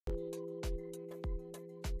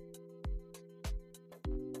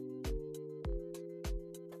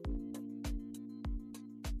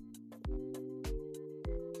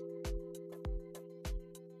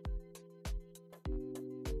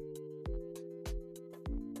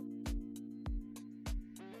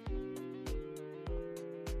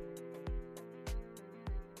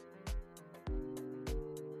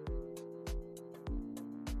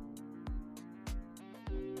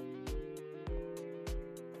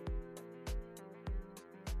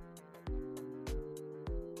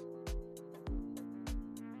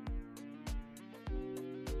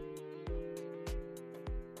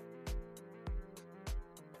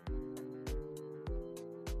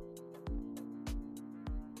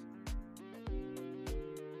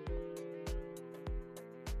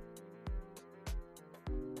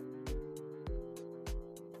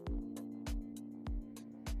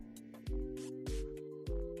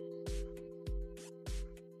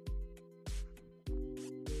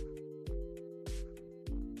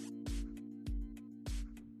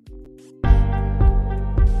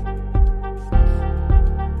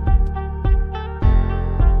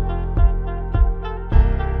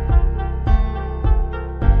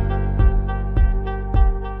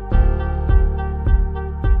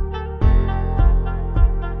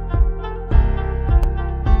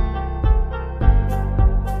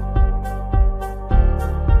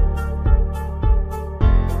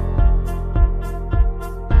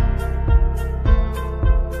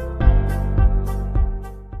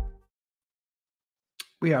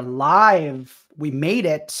We are live. We made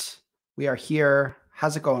it. We are here.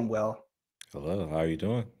 How's it going, Will? Hello, how are you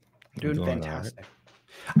doing? I'm I'm doing doing all right. fantastic.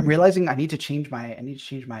 I'm realizing I need to change my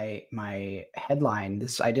headline.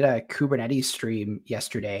 I did a Kubernetes stream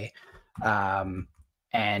yesterday, um,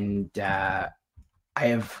 and I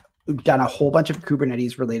have done a whole bunch of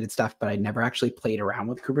Kubernetes related stuff, but I never actually played around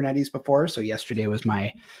with Kubernetes before. So yesterday was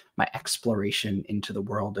my exploration into the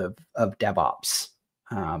world of DevOps.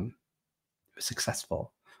 It was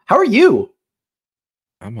successful. How are you?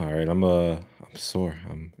 I'm all right. I'm sore.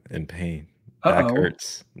 I'm in pain. Back Uh-oh.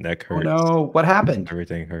 hurts. Neck Oh hurts. no, what happened?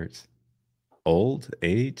 Everything hurts. Old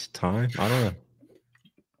age, time. I don't know.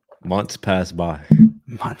 Months pass by.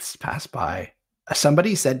 Months pass by.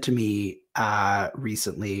 Somebody said to me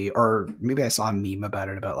recently, or maybe I saw a meme about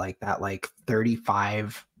it, about like that, like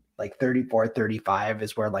 35, like 34, 35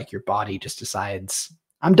 is where like your body just decides,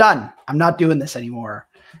 I'm done. I'm not doing this anymore.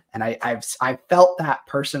 And I've felt that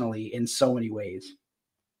personally in so many ways.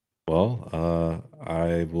 Well,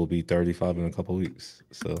 I will be 35 in a couple weeks.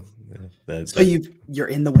 So yeah, So you're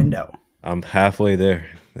in the window. I'm halfway there.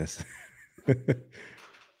 That's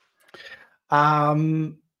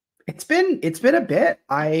It's been a bit.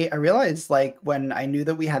 I realized, like, when I knew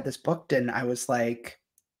that we had this booked, and I was like,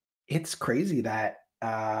 it's crazy that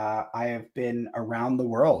I have been around the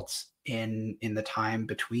world in the time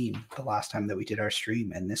between the last time that we did our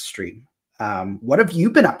stream and this stream. What have you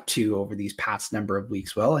been up to over these past number of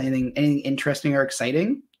weeks? Will, anything interesting or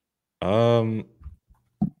exciting? um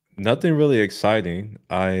nothing really exciting.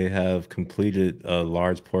 I have completed a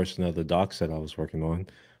large portion of the docs that I was working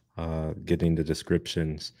on, getting the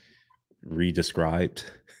descriptions redescribed,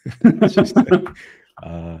 I should say.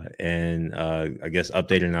 And I guess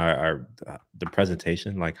updating our the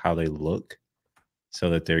presentation, like how they look, so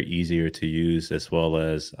that they're easier to use, as well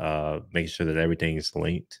as making sure that everything is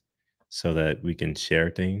linked, so that we can share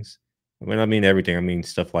things. When I mean everything, I mean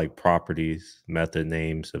stuff like properties, method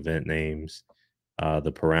names, event names,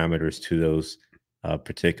 the parameters to those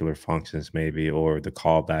particular functions, maybe, or the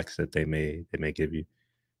callbacks that they may give you,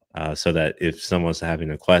 so that if someone's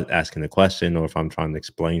having asking a question, or if I'm trying to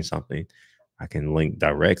explain something, I can link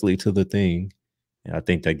directly to the thing. And I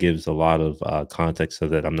think that gives a lot of context, so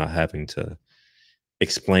that I'm not having to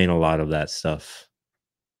explain a lot of that stuff,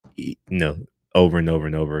 you know, over and over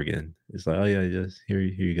and over again. It's like, oh yeah, just here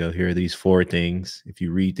you go. Here are these four things. If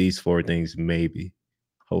you read these four things, maybe,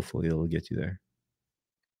 hopefully, it'll get you there.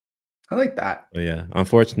 I like that. But yeah,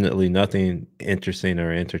 unfortunately, nothing interesting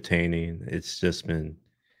or entertaining. It's just been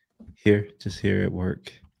just here at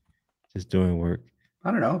work, just doing work.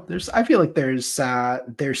 I don't know. I feel like there's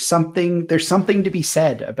something to be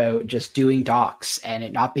said about just doing docs and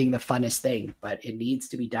it not being the funnest thing, but it needs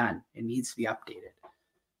to be done. It needs to be updated.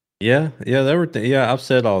 Yeah, there were yeah, I've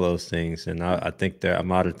said all those things, and I think that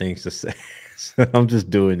I'm out of things to say. So I'm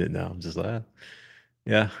just doing it now. I'm just like,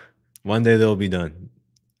 yeah, one day they'll be done,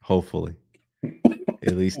 hopefully.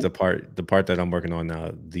 At least the part that I'm working on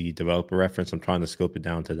now, the developer reference, I'm trying to scope it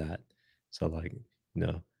down to that. So like,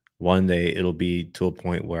 one day it'll be to a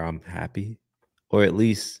point where I'm happy, or at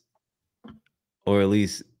least or at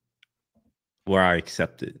least where I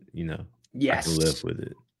accept it, I can live Yes. with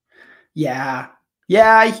it. Yeah.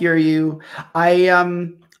 Yeah, I hear you.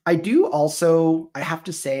 I do also, I have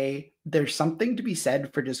to say, there's something to be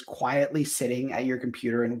said for just quietly sitting at your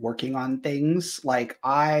computer and working on things. Like,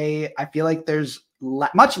 I feel like there's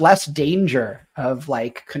much less danger of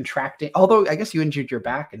like contracting, although I guess you injured your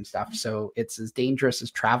back and stuff, so it's as dangerous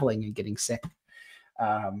as traveling and getting sick.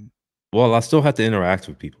 Um, Well, I still have to interact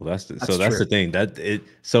with people. that's That's the true. thing.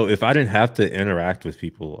 So if I didn't have to interact with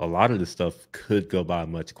people, a lot of the stuff could go by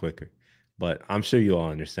much quicker. But I'm sure you all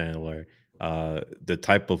understand where the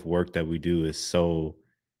type of work that we do is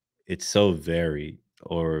it's so varied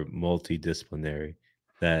or multidisciplinary,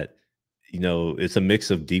 that it's a mix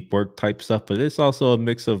of deep work type stuff, but it's also a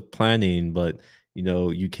mix of planning. But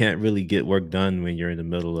you can't really get work done when you're in the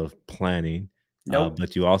middle of planning, Nope.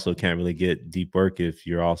 but you also can't really get deep work if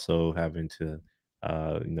you're also having to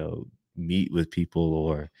meet with people,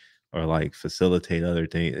 or like facilitate other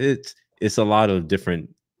things. It's a lot of different,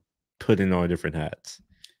 putting on different hats,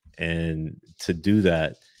 and to do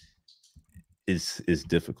that is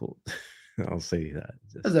difficult. I'll say that.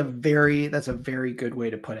 Just That's a very good way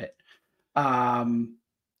to put it. Um,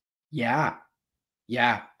 yeah.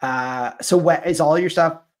 Yeah. So what is all your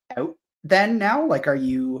stuff out then now? Like, are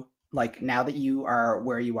you, like, now that you are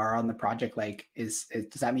where you are on the project, like, does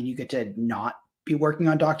that mean you get to not be working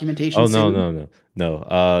on documentation Oh, no, soon? no, no,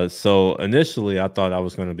 no. So initially, I thought I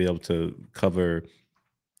was going to be able to cover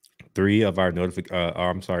 3 of our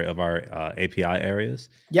API areas.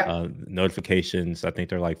 Yeah. Notifications, I think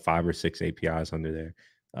there are like 5 or 6 APIs under there.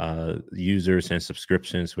 Users and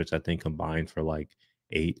subscriptions, which I think combined for like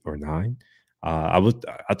 8 or 9. I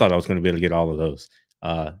thought I was going to be able to get all of those.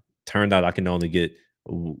 Turned out I can only get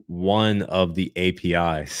one of the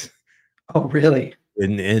APIs Oh, really?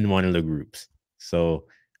 in one of the groups. So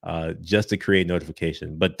just to create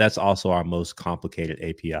notification, but that's also our most complicated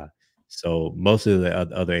API. So most of the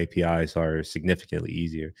other APIs are significantly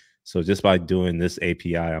easier. So just by doing this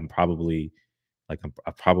API, I probably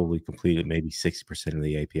completed maybe 60% of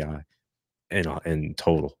the API in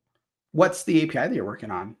total. What's the API that you're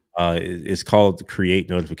working on? It's called Create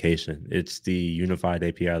Notification. It's the unified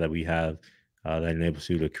API that we have that enables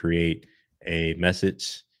you to create a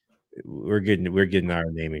message. We're getting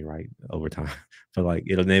our naming right over time, but like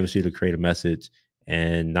it enables you to create a message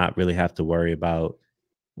and not really have to worry about.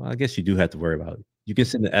 Well, I guess you do have to worry about it. You can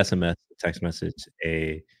send an SMS, a text message,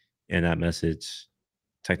 and that message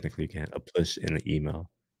technically you can a push and an email.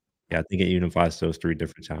 Yeah, I think it unifies those 3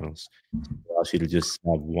 different channels. It allows you to just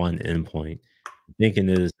have one endpoint. Thinking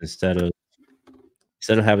is instead of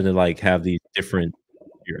having to like have these different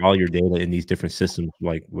all your data in these different systems,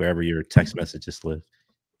 like wherever your text messages live,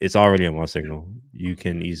 it's already on one signal. You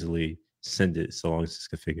can easily send it so long as it's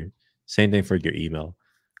configured. Same thing for your email.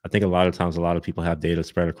 I think a lot of times, a lot of people have data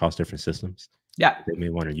spread across different systems. Yeah. They may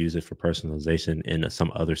want to use it for personalization in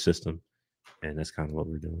some other system, and that's kind of what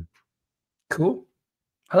we're doing. Cool.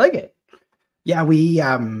 I like it. Yeah, we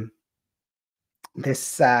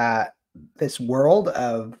this world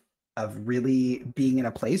of really being in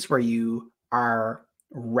a place where you are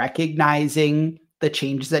recognizing the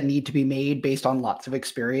changes that need to be made based on lots of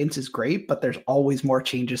experience is great, but there's always more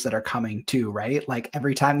changes that are coming too, right? Like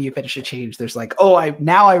every time you finish a change, there's like, oh,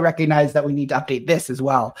 I recognize that we need to update this as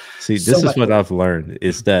well. See, this is what I've learned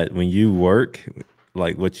is that when you work,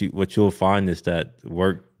 like what you'll find is that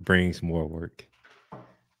work brings more work.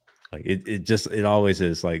 Like it always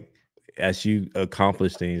is. Like as you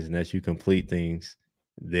accomplish things and as you complete things,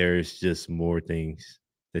 there's just more things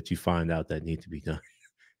that you find out that need to be done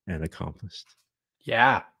and accomplished.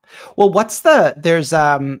 Yeah. Well, there's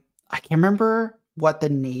I can't remember what the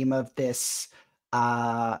name of this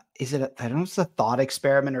is it I don't know if it's a thought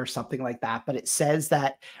experiment or something like that, but it says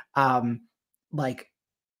that like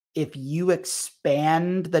if you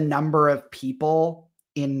expand the number of people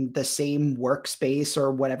in the same workspace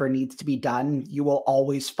or whatever needs to be done, you will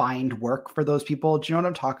always find work for those people. Do you know what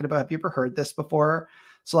I'm talking about? Have you ever heard this before?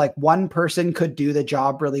 So like one person could do the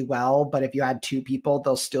job really well, but if you add 2 people,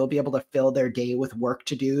 they'll still be able to fill their day with work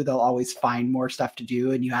to do. They'll always find more stuff to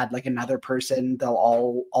do. And you add like another person,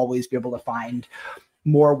 they'll always be able to find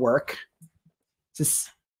more work.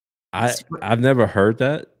 I've never heard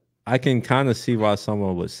that. I can kind of see why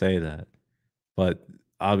someone would say that, but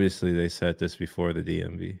obviously they said this before the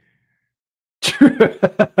DMV.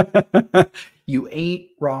 You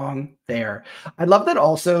ain't wrong there. I love that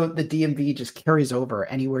also the DMV just carries over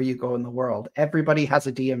anywhere you go in the world. Everybody has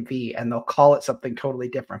a DMV and they'll call it something totally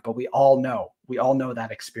different, but we all know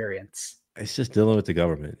that experience. It's just dealing with the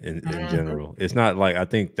government in general. It's not like, I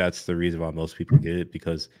think that's the reason why most people get it,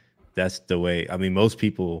 because that's the way. I mean, most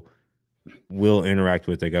people will interact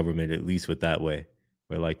with the government at least with that way,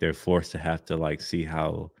 where like they're forced to have to like see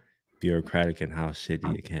how bureaucratic and how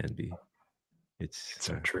shitty it can be. It's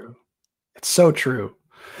so true. It's so true.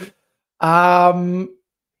 So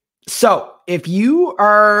if you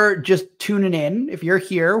are just tuning in, if you're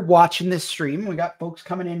here watching this stream, we got folks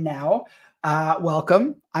coming in now.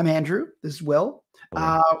 Welcome. I'm Andrew. This is Will.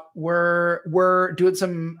 We're doing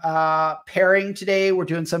some pairing today. We're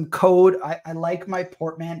doing some code. I like my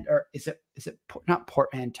or is it not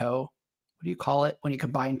portmanteau? What do you call it when you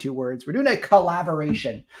combine 2 words? We're doing a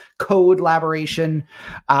collaboration, Codelaboration.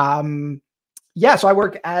 Yeah, so I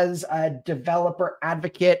work as a developer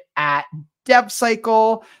advocate at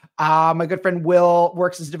DevCycle. My good friend Will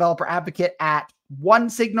works as a developer advocate at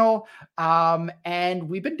OneSignal. And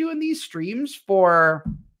we've been doing these streams for,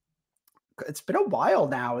 it's been a while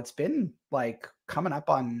now. It's been like coming up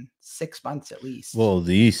on 6 months at least. Well,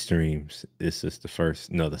 these streams, this is the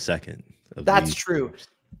second. That's true. Streams,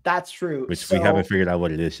 that's true. Which we haven't figured out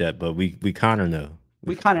what it is yet, but we kind of know.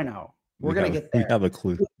 We kind of know. We're going to get there. We have a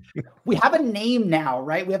clue. We have a name now,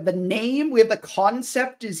 right? We have the name. We have the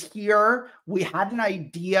concept is here. We had an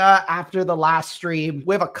idea after the last stream.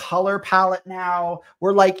 We have a color palette now.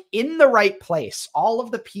 We're like in the right place. All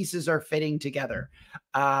of the pieces are fitting together.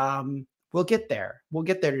 We'll get there. We'll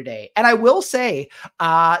get there today. And I will say,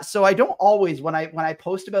 so I don't always, when I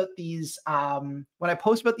post about these,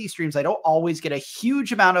 streams, I don't always get a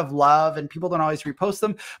huge amount of love, and people don't always repost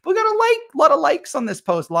them. But we got a lot of likes on this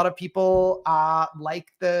post. A lot of people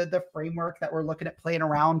like the framework that we're looking at playing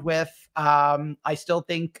around with. I still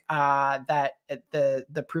think that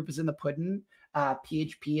the proof is in the pudding.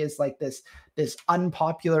 PHP is like this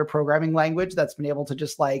unpopular programming language that's been able to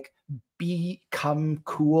just like become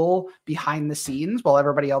cool behind the scenes, while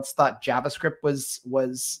everybody else thought JavaScript was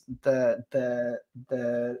the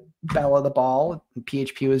belle of the ball.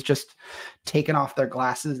 PHP was just taking off their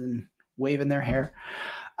glasses and waving their hair.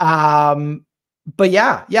 But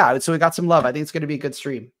yeah. So we got some love. I think it's going to be a good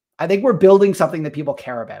stream. I think we're building something that people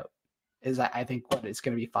care about. I think what it's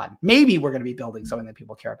going to be fun. Maybe we're going to be building something that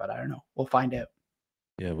people care about. I don't know. We'll find out.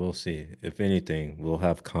 Yeah, we'll see. If anything, we'll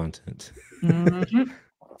have content.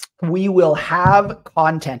 We will have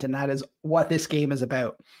content, and that is what this game is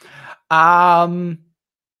about.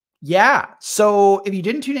 Yeah. So if you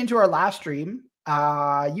didn't tune into our last stream,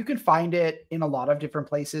 you can find it in a lot of different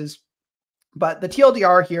places. But the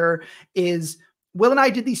TLDR here is Will and I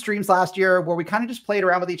did these streams last year where we kind of just played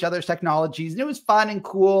around with each other's technologies, and it was fun and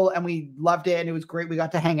cool, and we loved it, and it was great. We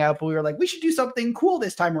got to hang out, but we were like, we should do something cool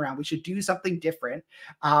this time around. We should do something different,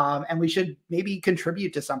 and we should maybe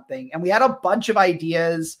contribute to something. And we had a bunch of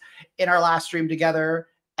ideas in our last stream together,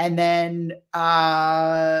 and then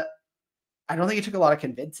I don't think it took a lot of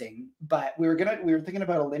convincing, but we were thinking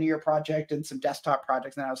about a linear project and some desktop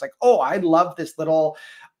projects, and I was like, oh, I love this little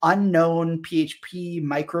unknown PHP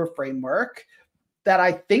micro framework that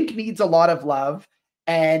I think needs a lot of love.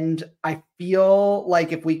 And I feel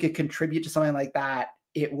like if we could contribute to something like that,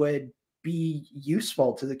 it would be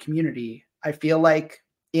useful to the community. I feel like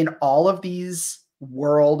in all of these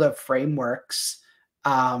world of frameworks,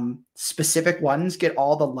 specific ones get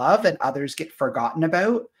all the love and others get forgotten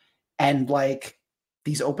about. And like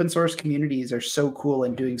these open source communities are so cool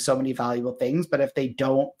and doing so many valuable things, but if they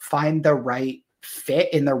don't find the right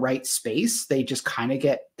fit in the right space, they just kind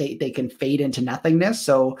of they can fade into nothingness.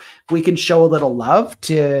 So if we can show a little love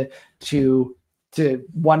to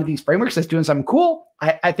one of these frameworks that's doing something cool,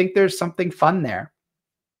 I think there's something fun there.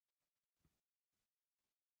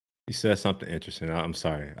 You said something interesting. I'm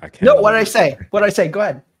sorry. I can't. No, what did I say? What did I say? Go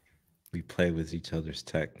ahead. We play with each other's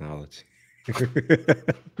technology.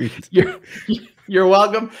 You're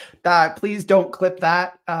welcome. Please don't clip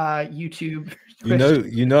that. YouTube.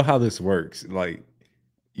 You know how this works. Like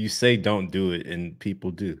you say don't do it and people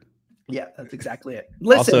do. Yeah, that's exactly it.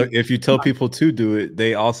 Listen, also, if you tell people to do it,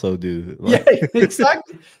 they also do. Like, yeah,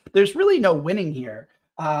 exactly. There's really no winning here.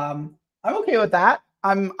 I'm okay with that.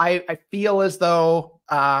 I feel as though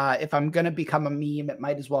if I'm gonna become a meme, it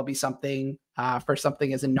might as well be something for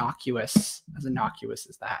something as innocuous as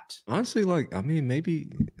that. Honestly, like I mean, maybe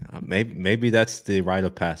that's the rite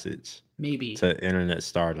of passage. Maybe to internet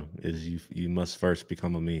stardom is you must first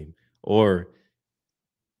become a meme, or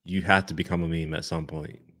you have to become a meme at some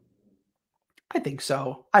point. I think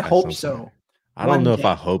so. I hope so. I don't know if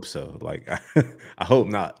I hope so. Like I hope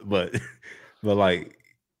not, but like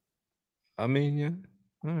I mean, yeah.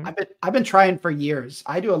 Right. I've been trying for years.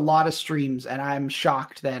 I do a lot of streams, and I'm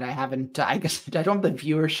shocked that I haven't. I guess I don't have the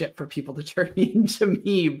viewership for people to turn me into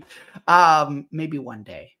meme. Maybe one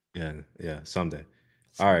day. Yeah, someday.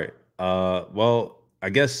 All right. Well, I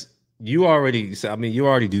guess you already do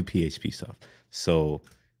PHP stuff, so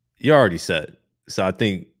you already said. So I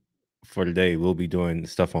think for today we'll be doing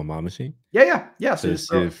stuff on my machine. Yeah.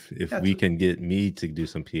 So if we can get me to do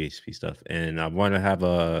some PHP stuff, and I want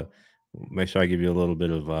to make sure I give you a little bit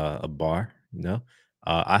of a bar. You know,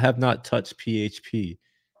 I have not touched PHP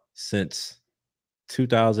since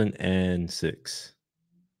 2006,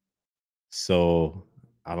 so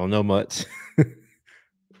I don't know much.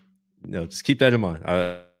 Just keep that in mind.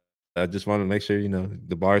 I just want to make sure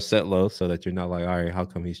the bar is set low so that you're not like, all right, how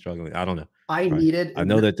come he's struggling? I don't know. I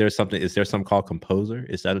know that there's something. Is there something called Composer?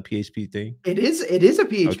 Is that a PHP thing? It is a PHP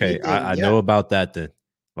thing. Okay, I know about that then.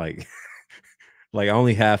 Like I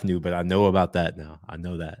only half knew, but I know about that now. I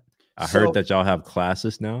know that. I heard that y'all have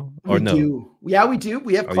classes now, or no? Do. Yeah, we do.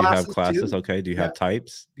 We have classes. You have classes. Too. Okay. Do you have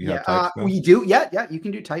types? Do you have types now? We do. Yeah. You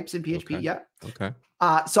can do types in PHP. Okay. Yeah. Okay.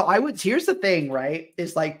 So here's the thing, right?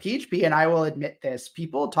 Is like PHP, and I will admit this,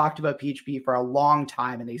 people talked about PHP for a long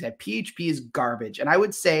time and they said PHP is garbage. And I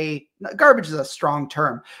would say garbage is a strong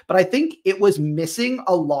term, but I think it was missing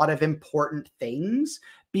a lot of important things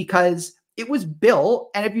because it was built.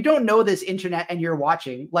 And if you don't know this internet and you're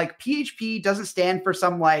watching, like PHP doesn't stand for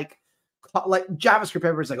some like like JavaScript,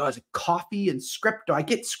 everybody's like, oh, is it coffee and script? Do I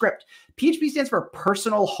get script? PHP stands for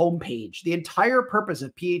personal homepage. The entire purpose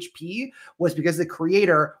of PHP was because the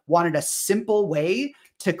creator wanted a simple way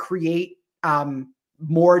to create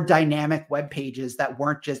more dynamic web pages that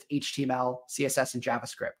weren't just HTML, CSS, and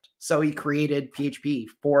JavaScript. So he created PHP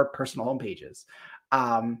for personal homepages.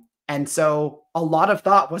 And so a lot of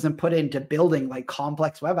thought wasn't put into building like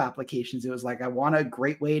complex web applications. It was like, I want a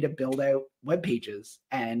great way to build out web pages.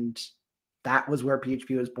 And that was where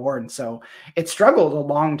PHP was born. So it struggled a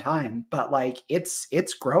long time, but like it's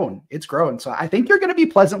grown. It's grown. So I think you're going to be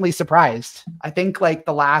pleasantly surprised. I think like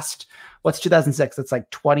the last, what's 2006? It's like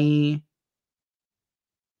 20.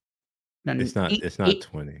 No, It's not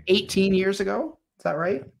 20. 18 years ago. Is that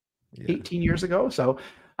right? Yeah. 18 years ago. So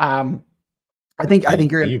I think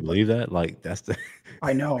you're Can you believe that? Like that's the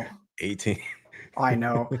I know. 18. I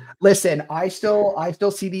know. Listen, I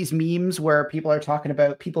still see these memes where people are talking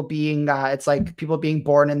about people being it's like people being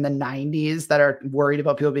born in the 90s that are worried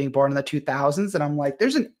about people being born in the 2000s, and I'm like,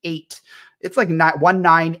 there's an 8. It's like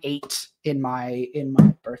 198 in my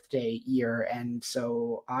birthday year. And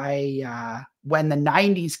so I when the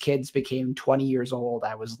 90s kids became 20 years old,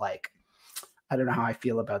 I was like, I don't know how I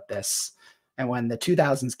feel about this. And when the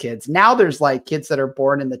 2000s kids, now there's like kids that are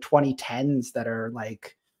born in the 2010s that are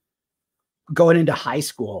like going into high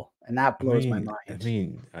school, and that blows my mind. I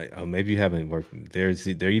mean, maybe you haven't worked. They're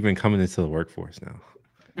even coming into the workforce now.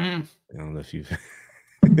 I don't know if you've,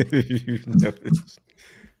 if you've noticed.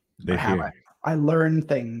 They're here. I learn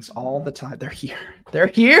things all the time. They're here. They're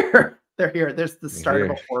here. They're here. There's the start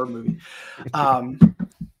of a horror movie. Combine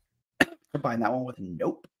that one with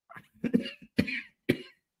nope.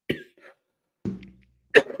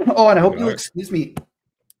 Oh, and I hope you'll excuse me.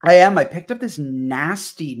 I picked up this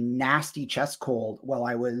nasty, nasty chest cold while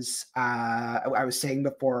I was saying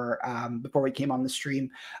before we came on the stream.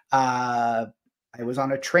 I was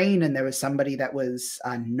on a train and there was somebody that was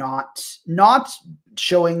not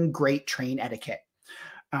showing great train etiquette.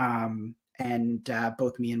 And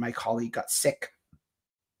both me and my colleague got sick.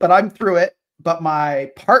 But I'm through it. But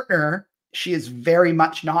my partner, she is very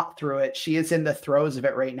much not through it. She is in the throes of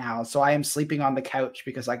it right now. So I am sleeping on the couch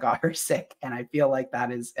because I got her sick. And I feel like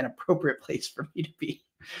that is an appropriate place for me to be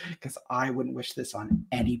because I wouldn't wish this on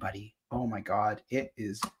anybody. Oh my God. It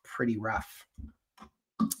is pretty rough.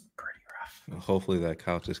 Pretty rough. Well, hopefully that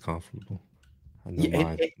couch is comfortable. I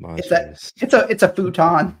know it's a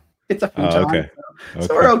futon. It's a futon. Okay.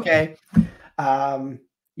 So we're okay.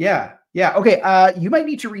 Yeah. Okay. You might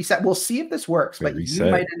need to reset. We'll see if this works, but you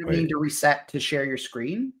might end up needing to reset to share your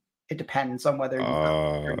screen. It depends on whether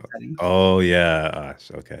you settings. Oh yeah.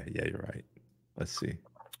 Okay. Yeah, you're right. Let's see.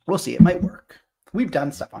 We'll see. It might work. We've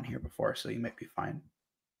done stuff on here before, so you might be fine.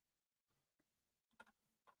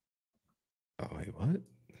 Oh wait, what?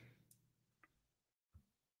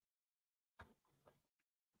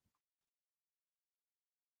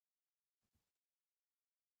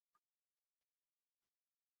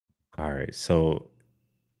 All right, so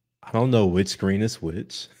I don't know which screen is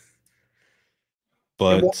which,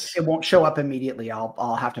 but it won't show up immediately.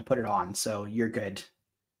 I'll have to put it on, so you're good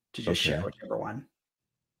to just share whichever one.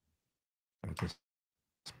 I'll just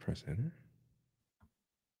press enter.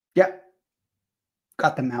 Yep,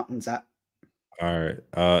 got the mountains up. All right.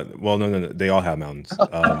 Well, no, they all have mountains.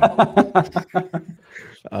 What?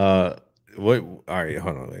 All right,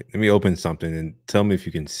 hold on. Wait. Let me open something and tell me if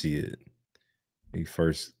you can see it. You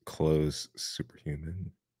first close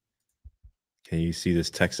Superhuman. Can you see this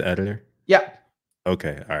text editor? Yeah.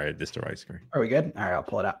 Okay. All right. This is the right screen. Are we good? All right. I'll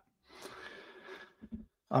pull it up.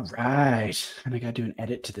 All right. And I got to do an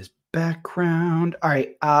edit to this background. All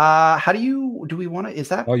right. How do we want to, is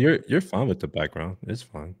that? Oh, you're fine with the background. It's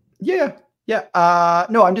fine. Yeah. Yeah.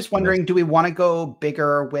 No, I'm just wondering, do we want to go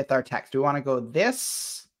bigger with our text? Do we want to go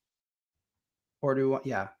this? Or do we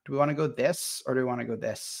want to go this or do we want to go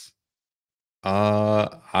this?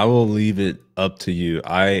 I will leave it up to you.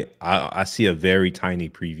 I see a very tiny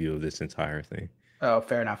preview of this entire thing. Oh,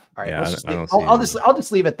 fair enough. All right. Yeah, I'll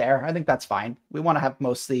just leave it there. I think that's fine. We want to have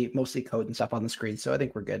mostly code and stuff on the screen, so I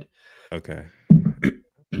think we're good. Okay.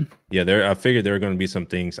 Yeah, I figured there were going to be some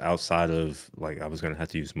things outside of like I was going to have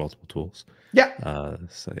to use multiple tools. Yeah.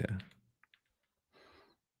 So yeah.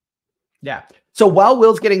 Yeah. So while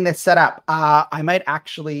Will's getting this set up, I might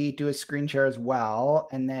actually do a screen share as well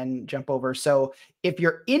and then jump over. So if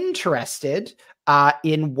you're interested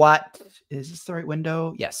in what, is this the right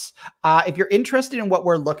window? Yes. If you're interested in what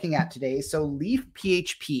we're looking at today, so Leaf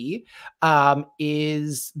PHP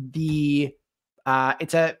is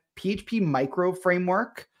it's a PHP micro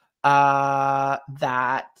framework that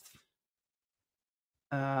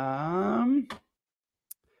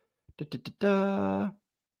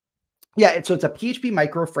Yeah, so it's a PHP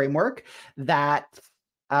micro framework that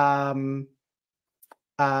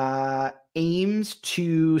aims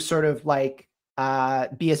to sort of like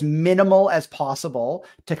be as minimal as possible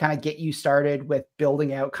to kind of get you started with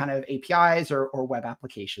building out kind of APIs or web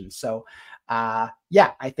applications. So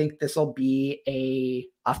yeah, I think this will be a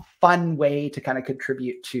fun way to kind of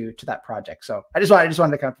contribute to that project. So I just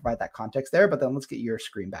wanted to kind of provide that context there, but then let's get your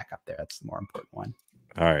screen back up there. That's the more important one.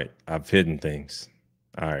 All right, I've hidden things.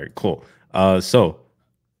 All right, cool. So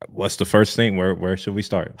what's the first thing? Where should we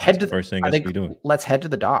start? What's the first thing I should be doing? Let's head to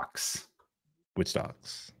the docs. Which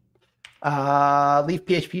docs? Leaf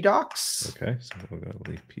PHP docs. Okay, so we'll go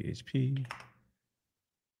Leaf PHP.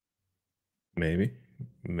 Maybe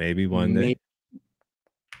one day.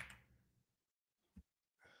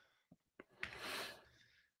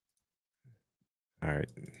 All right,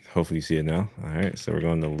 hopefully you see it now. All right, so we're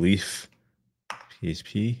going to Leaf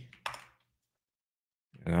PHP.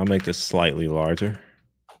 And I'll make this slightly larger.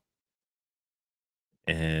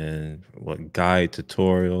 And what guide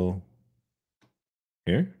tutorial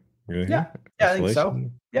here? Really Yeah, here? yeah, I think so.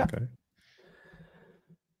 Yeah. Okay.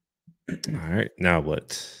 All right, now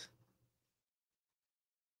what?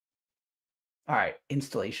 All right,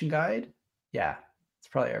 installation guide. Yeah, it's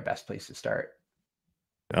probably our best place to start.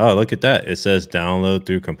 Oh, look at that. It says download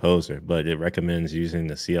through Composer, but it recommends using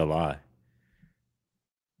the CLI.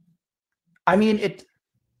 I mean,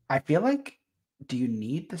 I feel like, do you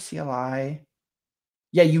need the CLI?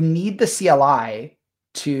 Yeah, you need the CLI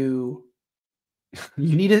to,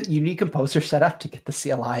 you need Composer set up to get the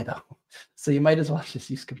CLI though. So you might as well just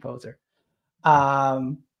use Composer. Yeah.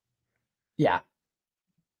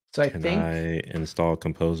 So Can I install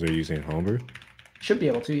Composer using Homebrew? Should be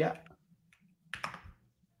able to, yeah.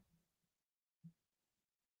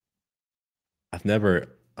 I've never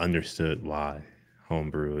understood why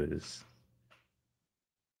Homebrew is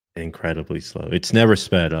incredibly slow. It's never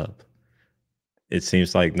sped up. It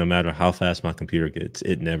seems like no matter how fast my computer gets,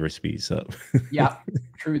 it never speeds up. Yeah,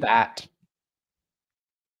 true that.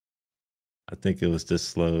 I think it was this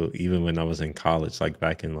slow even when I was in college, like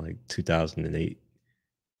back in like 2008,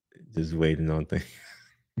 just waiting on things.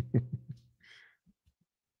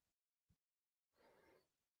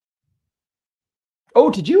 Oh,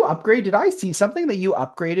 did you upgrade? Did I see something that you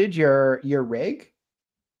upgraded your rig?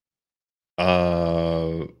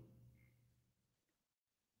 I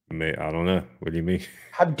don't know. What do you mean?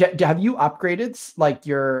 Have you upgraded like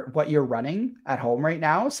what you're running at home right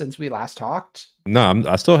now since we last talked? No,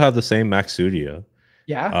 I still have the same Mac Studio.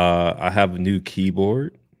 Yeah. I have a new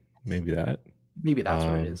keyboard. Maybe that. Maybe that's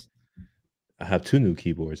what it is. I have 2 new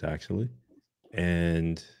keyboards actually,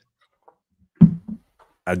 and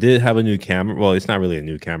I did have a new camera. Well, it's not really a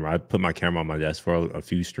new camera. I put my camera on my desk for a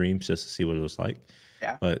few streams just to see what it was like.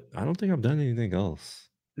 Yeah. But I don't think I've done anything else.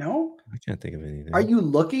 No? I can't think of anything. Are you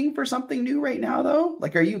looking for something new right now though?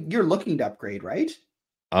 Like you're looking to upgrade, right?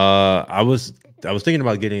 I was thinking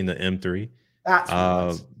about getting the M3. That's what it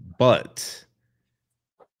was. But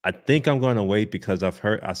I think I'm going to wait because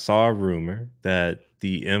I saw a rumor that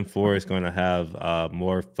the M4 is going to have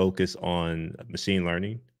more focus on machine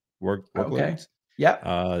learning workloads. Okay.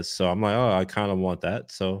 Yeah. So I'm like, oh, I kind of want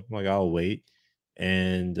that. So I'm like, I'll wait.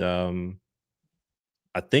 And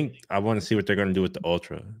I think I want to see what they're going to do with the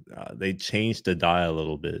Ultra. They changed the die a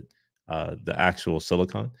little bit, the actual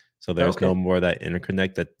silicon. So there's no more of that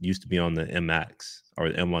interconnect that used to be on the M Max or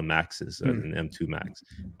the M1 Maxes and M2 Max.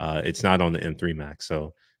 It's not on the M3 Max.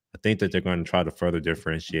 So I think that they're going to try to further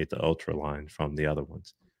differentiate the Ultra line from the other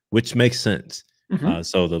ones, which makes sense.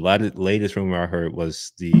 So the latest rumor I heard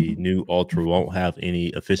was the new Ultra won't have any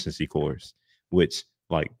efficiency cores, which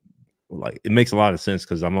like it makes a lot of sense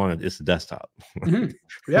because I'm on it. It's a desktop.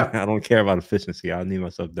 Yeah. I don't care about efficiency. I need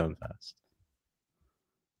myself done fast.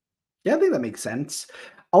 Yeah, I think that makes sense.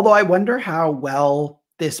 Although I wonder how well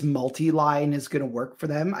this multi-line is going to work for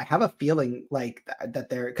them. I have a feeling like that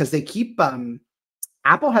because they keep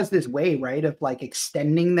Apple has this way, right, of like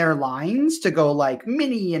extending their lines to go like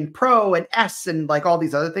mini and pro and S and like all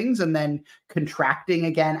these other things, and then contracting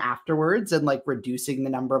again afterwards and like reducing the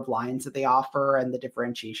number of lines that they offer and the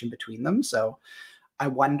differentiation between them. So I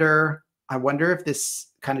wonder if this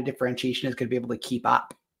kind of differentiation is going to be able to keep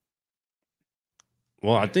up.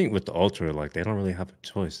 Well, I think with the Ultra, like they don't really have a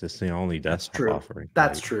choice. This is the only desktop offering.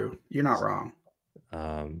 That's true. You're not wrong.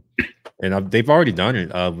 And they've already done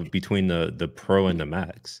it between the Pro and the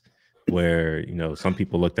Max, where some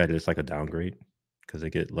people looked at it as like a downgrade because they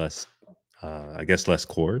get less, I guess, less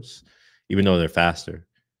cores, even though they're faster.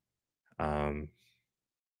 Yeah,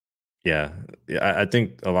 I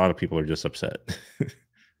think a lot of people are just upset.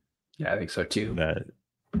 Yeah, I think so too. That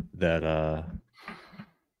that I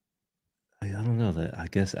don't know, that I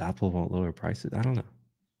guess Apple won't lower prices. I don't know.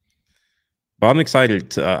 But I'm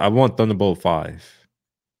excited to I want Thunderbolt 5.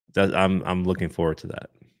 That I'm looking forward to that.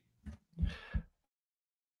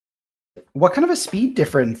 What kind of a speed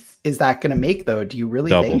difference is that going to make, though? Do you really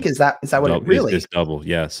Double. think is that what it really? It's double.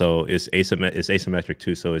 Yeah. So it's asymmetric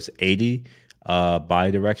too. So it's 80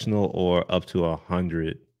 bidirectional or up to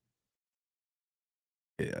 100.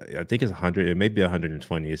 I think it's 100. It may be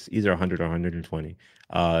 120. It's either 100 or 120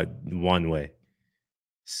 one way.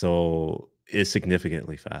 So it's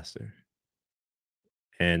significantly faster.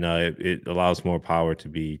 And it allows more power to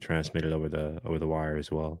be transmitted over the wire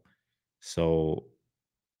as well. So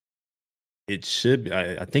it should.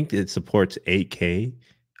 I think it supports 8K,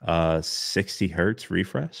 60 hertz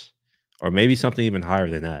refresh, or maybe something even higher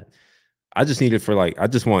than that. I just need it for I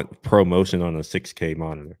just want Pro Motion on a 6K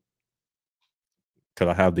monitor because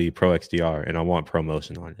I have the Pro XDR and I want Pro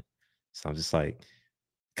Motion on it. So I'm just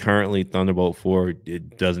currently Thunderbolt 4,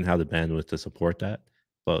 it doesn't have the bandwidth to support that,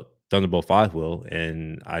 but Thunderbolt 5 will,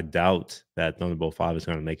 and I doubt that Thunderbolt 5 is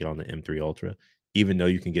going to make it on the M3 Ultra, even though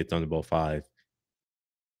you can get Thunderbolt 5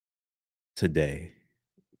 today,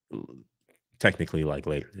 technically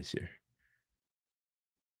later this year.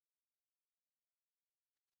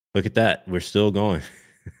 Look at that. We're still going.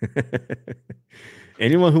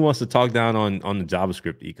 Anyone who wants to talk down on the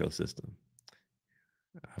JavaScript ecosystem,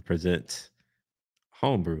 I present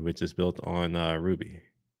Homebrew, which is built on Ruby.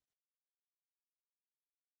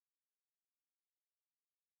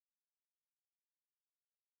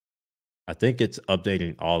 I think it's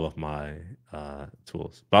updating all of my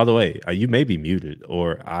tools. By the way, you may be muted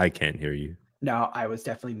or I can't hear you. No, I was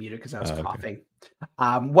definitely muted because I was coughing.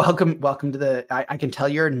 Welcome to the. I can tell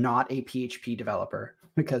you're not a PHP developer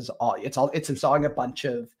because it's installing a bunch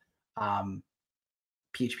of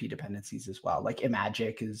PHP dependencies as well. Like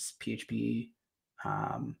Imagic is PHP.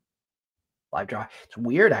 LiveDraw. It's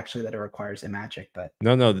weird actually that it requires Imagic, but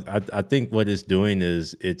no. I think what it's doing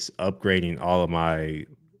is it's upgrading all of my.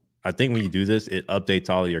 I think when you do this, it updates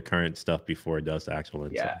all of your current stuff before it does the actual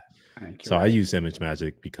install. Yeah, so right. I use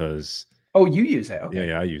ImageMagick because. Oh, you use it? Okay.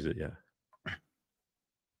 Yeah, I use it. Yeah.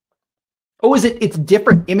 Oh, is it? It's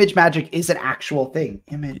different. ImageMagick is an actual thing.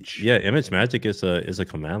 Yeah, ImageMagick is a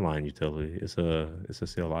command line utility. It's a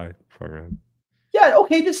CLI program. Yeah.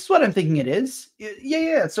 Okay. This is what I'm thinking it is.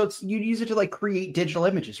 Yeah. So you use it to create digital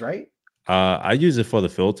images, right? I use it for the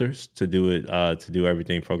filters to do it to do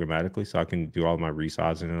everything programmatically, so I can do all my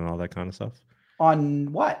resizing and all that kind of stuff.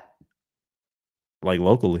 On what?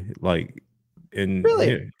 Locally, in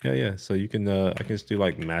really? Here. Yeah. So you can I can just do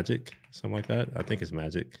Magic, something like that. I think it's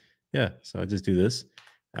Magic. Yeah. So I just do this.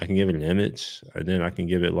 I can give it an image, and then I can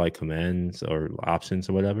give it commands or options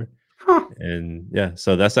or whatever. Huh. And yeah,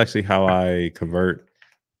 so that's actually how I convert.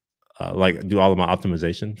 Do all of my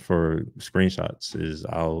optimization for screenshots.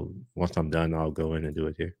 Once I'm done, I'll go in and do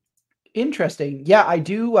it here. Interesting. Yeah, I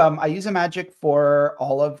do. I use Imagick for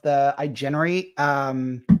all of I generate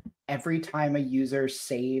every time a user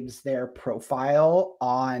saves their profile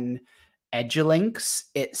on Edgelinks,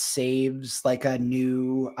 it saves a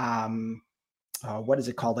new what is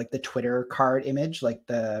it called? The Twitter card image,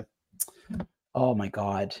 oh my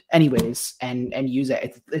God. Anyways, and use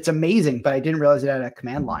it. It's amazing, but I didn't realize it had a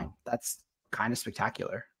command line. That's kind of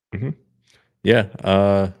spectacular. Mm-hmm.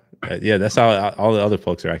 Yeah. Yeah, that's how all the other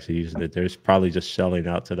folks are actually using it. There's probably just shelling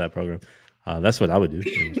out to that program. That's what I would do.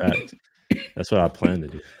 In fact, that's what I plan to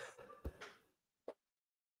do.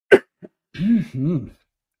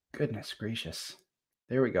 Goodness gracious.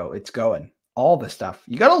 There we go. It's going. All the stuff.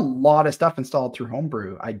 You got a lot of stuff installed through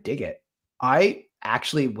Homebrew. I dig it. I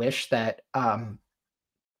actually wish that, and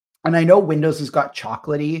I know Windows has got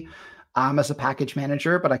chocolatey as a package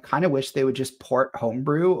manager, but I kind of wish they would just port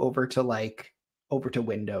Homebrew over to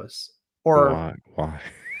Windows. Or why? Why?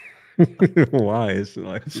 It's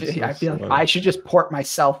I feel like I should just port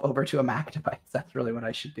myself over to a Mac device. That's really what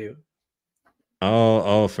I should do.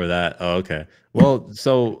 Oh, for that. Oh, okay. Well,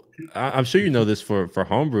 so I'm sure you know this for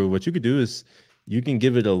Homebrew. What you could do is you can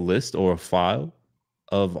give it a list or a file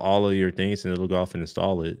of all of your things, and it'll go off and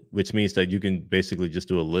install it, which means that you can basically just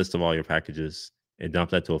do a list of all your packages and dump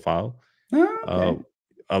that to a file. Okay.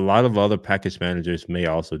 A lot of other package managers may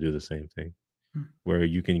also do the same thing, where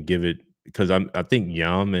you can give it, because I think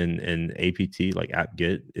Yum and APT,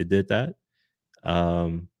 apt-get, it did that.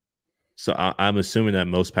 So I'm assuming that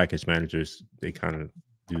most package managers, they kind of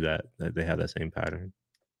do that they have that same pattern.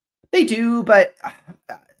 They do, but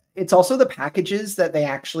it's also the packages that they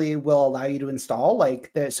actually will allow you to install.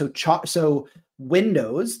 So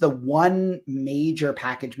Windows, the one major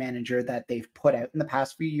package manager that they've put out in the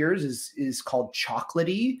past few years is called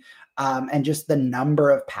Chocolatey. And just the number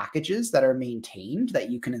of packages that are maintained that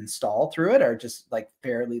you can install through it are just like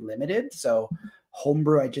fairly limited. So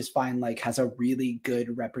Homebrew, I just find like has a really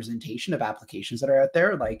good representation of applications that are out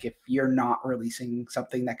there. Like if you're not releasing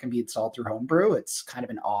something that can be installed through Homebrew, it's kind of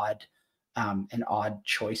an odd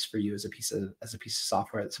choice for you as a piece of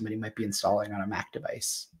software that somebody might be installing on a Mac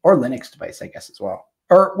device or Linux device, I guess, as well.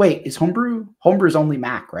 Or wait, is Homebrew's only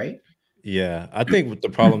Mac, right? Yeah, I think the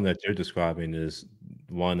problem that you're describing is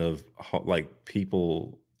one of like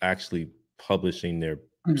people actually publishing their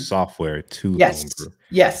software to Homebrew.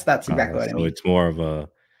 Yes, that's exactly what I mean. So it's more of a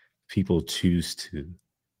people choose to.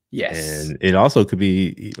 Yes. And it also could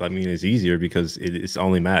be, I mean, it's easier because it's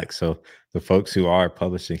only Mac. So the folks who are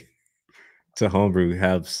publishing to Homebrew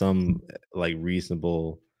have some like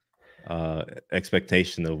reasonable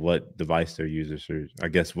expectation of what device their users are, I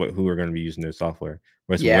guess, who are going to be using their software.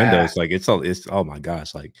 Whereas Windows, like it's oh my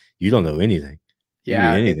gosh, like you don't know anything.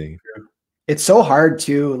 Yeah, anything. It's so hard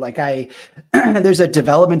too. Like there's a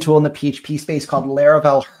development tool in the PHP space called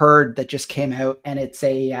Laravel Herd that just came out, and it's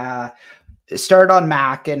it started on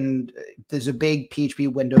Mac, and there's a big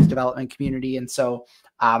PHP Windows development community, and so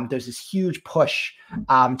there's this huge push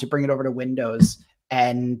to bring it over to Windows,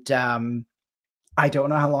 and I don't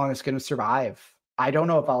know how long it's going to survive. I don't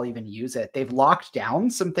know if I'll even use it. They've locked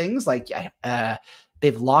down some things, like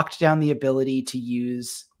they've locked down the ability to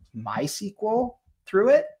use MySQL through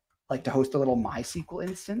it, like to host a little MySQL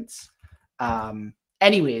instance.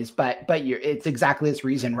 Anyways, but it's exactly this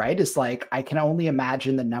reason, right? It's like, I can only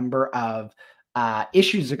imagine the number of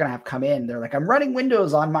issues they're going to have come in. They're like, I'm running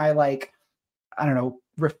Windows on my, like, I don't know,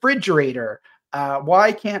 refrigerator.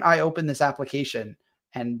 Why can't I open this application?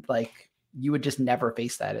 And like, you would just never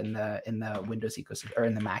face that in the Windows ecosystem or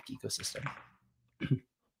in the Mac ecosystem.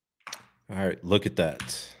 All right, look at that.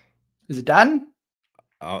 Is it done?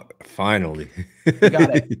 Finally. We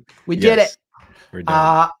got it. We did it. We're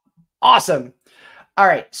done. Awesome. All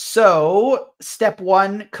right. So step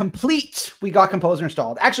 1 complete. We got Composer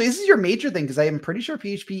installed. Actually, this is your major thing, because I am pretty sure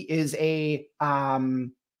PHP is a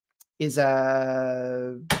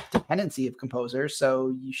dependency of Composer.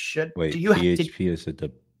 So you should. Wait, PHP is a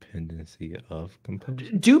dependency of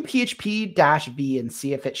Composer? Do PHP-V and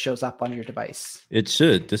see if it shows up on your device. It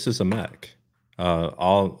should. This is a Mac.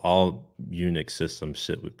 All Unix systems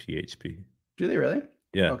ship with PHP. Do they really?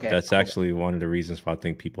 Yeah, okay, that's cool. Actually one of the reasons why I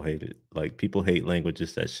think people hate it. Like, people hate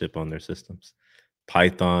languages that ship on their systems.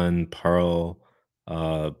 Python, Perl,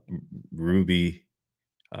 Ruby,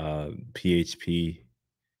 PHP,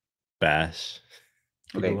 Bash.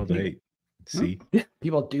 People love to hate. See?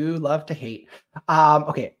 People do love to hate.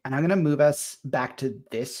 Okay, and I'm going to move us back to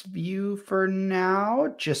this view for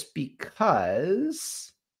now, just because...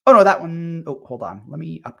 Oh, no, that one. Oh, hold on. Let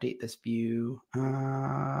me update this view.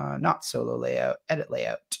 Not solo layout, edit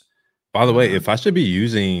layout. By the way, if I should be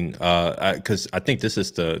using, because I think this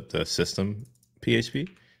is the system PHP.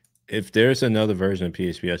 If there's another version of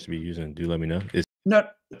PHP I should be using, do let me know. Is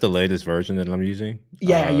the latest version that I'm using?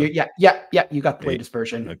 Yeah, you got the latest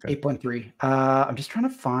version, okay. 8.3. I'm just trying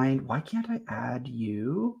to find, why can't I add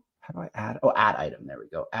you? How do I add? Oh, add item. There we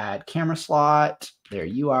go. Add camera slot. There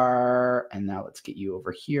you are. And now let's get you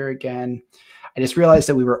over here again. I just realized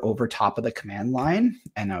that we were over top of the command line,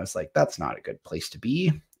 and I was like, that's not a good place to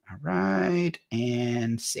be. All right.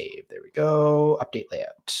 And save. There we go. Update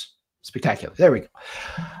layout. Spectacular. There we go.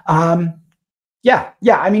 Yeah.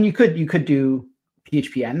 I mean, you could do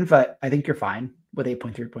PHPN, but I think you're fine with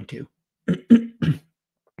 8.3.2.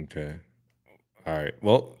 Okay. All right.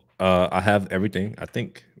 Well, I have everything. I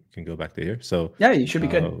think can go back to here. So yeah, you should be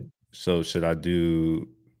good. So should I do,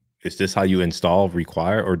 is this how you install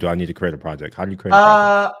require, or do I need to create a project? How do you create a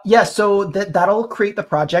project? Yeah, so that'll create the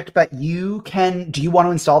project, but you can, do you want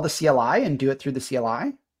to install the CLI and do it through the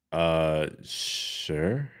CLI?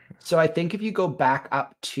 Sure. So I think if you go back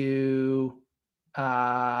up to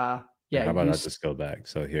how about I just go back?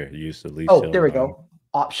 So here, use the Leaf CLI. There we go.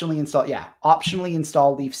 Optionally install. Yeah. Optionally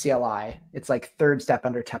install Leaf CLI. It's like third step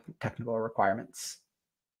under technical requirements.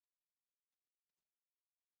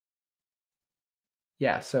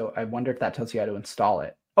 Yeah, so I wonder if that tells you how to install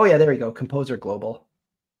it. Oh yeah, there we go. Composer Global.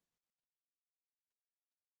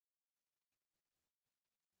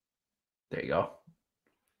 There you go.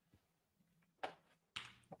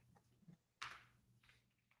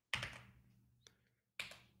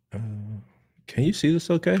 Can you see this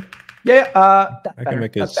okay? Yeah, I can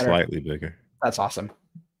make it slightly bigger. That's awesome.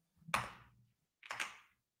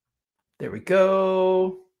 There we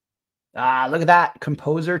go. Ah, look at that.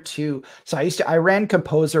 Composer 2. So I ran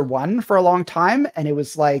Composer 1 for a long time, and it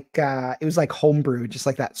was like homebrew, just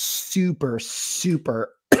like that super,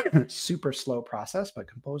 super, super slow process. But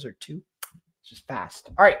Composer 2, it's just fast.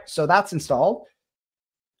 All right, so that's installed.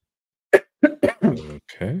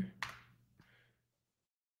 Okay.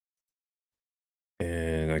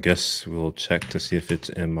 And I guess we'll check to see if it's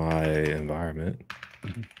in my environment.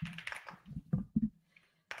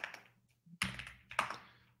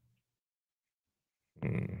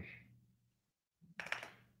 Hmm.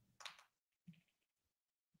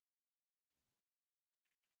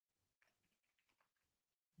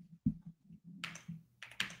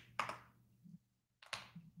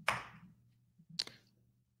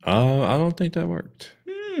 I don't think that worked.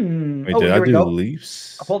 Wait, Oh, did I here we do go.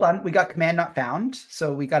 leaves? Hold on. We got command not found.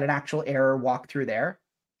 So we got an actual error walkthrough there.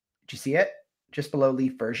 Did you see it? Just below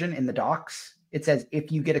leaf version in the docs. It says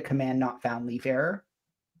if you get a command not found leaf error.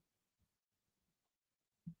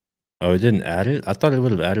 Oh, it didn't add it? I thought it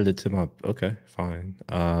would have added it to my... Okay, fine.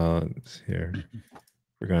 Here.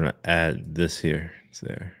 We're going to add this here. It's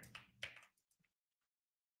there.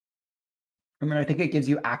 I mean, I think it gives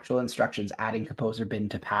you actual instructions adding composer bin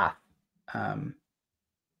to path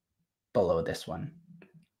below this one.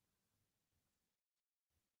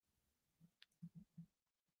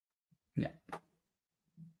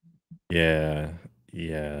 Yeah.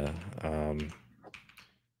 Yeah.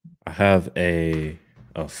 I have a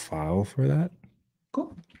file for that.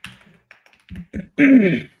 Cool.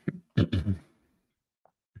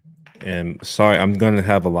 And sorry, I'm going to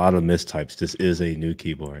have a lot of mistypes. This is a new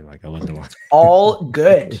keyboard. Like I wasn't like all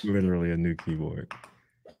good. Literally a new keyboard.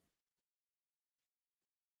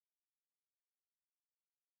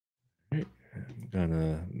 I'm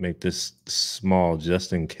gonna make this small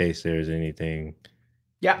just in case there's anything.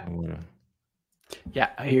 Yeah. Yeah,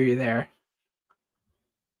 I hear you there.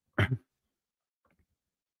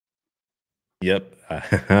 Yep.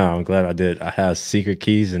 I'm glad I did. I have secret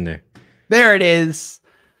keys in there. There it is.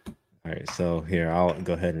 All right, so here I'll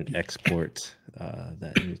go ahead and export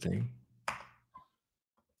that new thing.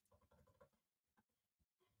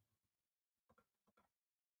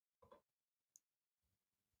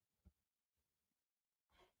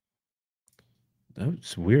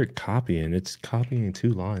 That's weird copying. It's copying 2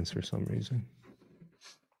 lines for some reason.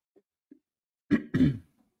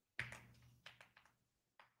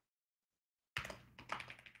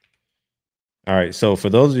 All right, so for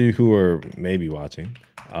those of you who are maybe watching,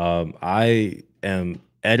 I am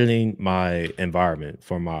editing my environment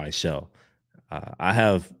for my shell. I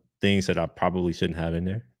have things that I probably shouldn't have in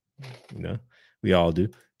there. You know, we all do.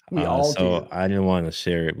 We all so do. I didn't want to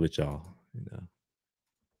share it with y'all. You know, I'm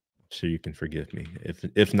sure you can forgive me.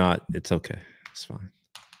 If not, it's okay. It's fine.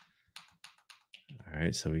 All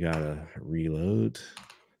right, so we gotta reload.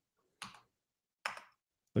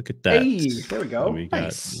 Look at that. Hey, there we go. So we got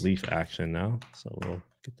Nice. leaf action now. So we'll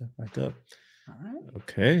get that back up. All right.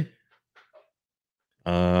 Okay.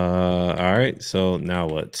 All right. So now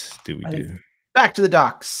what do we do? Back to the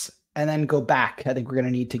docs and then go back. I think we're going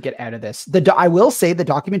to need to get out of this. I will say the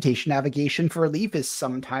documentation navigation for Leaf is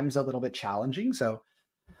sometimes a little bit challenging. So,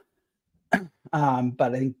 but I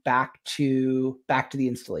think back to the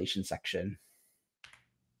installation section.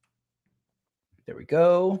 There we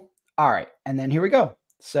go. All right. And then here we go.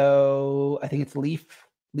 So I think it's leaf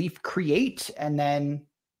create, and then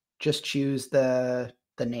just choose the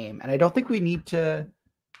name. And I don't think we need to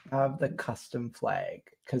have the custom flag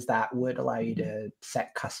because that would allow you to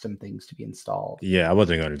set custom things to be installed. Yeah, I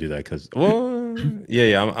wasn't going to do that because, well,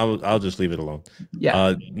 yeah, I'll just leave it alone.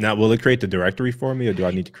 Yeah. Now, will it create the directory for me, or do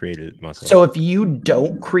I need to create it myself? So if you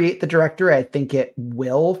don't create the directory, I think it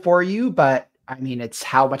will for you, but I mean, it's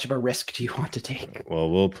how much of a risk do you want to take?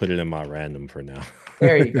 Well, we'll put it in my random for now.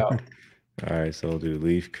 There you go. All right, so we'll do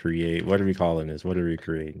leaf create. What are we calling this? What are we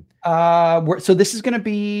creating? So this is going to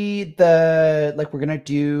be we're going to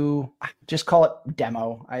do, just call it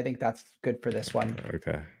demo. I think that's good for this one.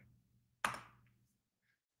 Okay.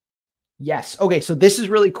 Yes. Okay. So this is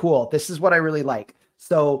really cool. This is what I really like.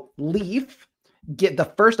 So leaf, get the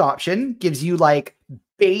first option gives you like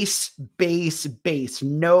base,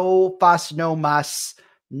 no fuss, no muss.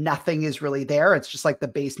 Nothing is really there. It's just like the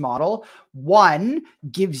base model. 1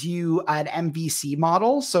 gives you an MVC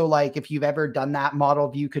model. So like if you've ever done that model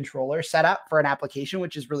view controller setup for an application,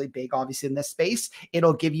 which is really big, obviously in this space,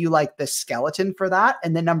 it'll give you like the skeleton for that.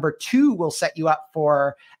 And then number 2 will set you up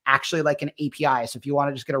for actually like an API. So if you want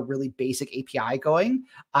to just get a really basic API going.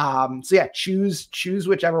 So yeah, choose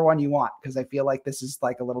whichever one you want, because I feel like this is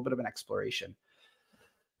like a little bit of an exploration.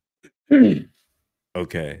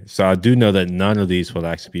 Okay, so I do know that none of these will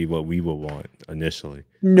actually be what we will want initially.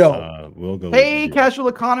 No. We'll go with Hey, zero. casual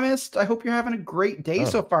economist. I hope you're having a great day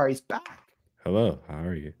so far. He's back. Hello, how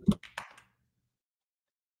are you?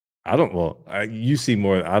 I don't. Well, you see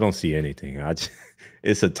more. I don't see anything.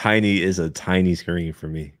 It's a tiny screen for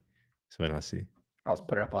me. That's what I see. I'll just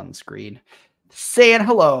put it up on the screen. Saying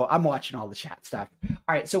hello. I'm watching all the chat stuff. All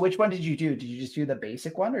right. So which one did you do? Did you just do the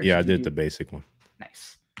basic one, or Yeah, I did you did the basic one.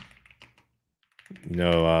 Nice. You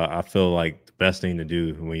know, I feel like the best thing to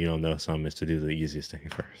do when you don't know something is to do the easiest thing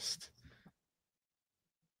first.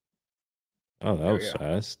 Oh, that was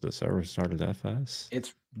fast. The server started that fast.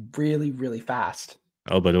 It's really, really fast.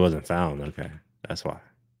 Oh, but it wasn't found. Okay, that's why.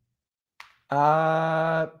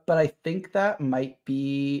 But I think that might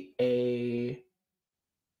be a.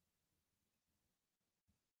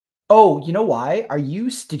 Oh, you know why?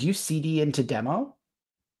 Did you CD into demo?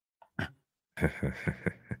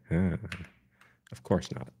 Of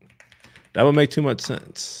course not. That would make too much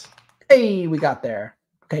sense. Hey, we got there.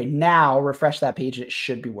 Okay, now refresh that page. It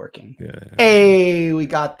should be working. Yeah. Hey, we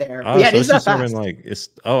got there. Oh, yeah, so it is that just fast. serving like it's.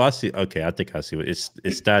 Oh, I see. Okay, I think I see what it's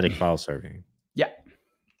static file serving. Yeah.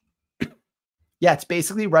 Yeah, it's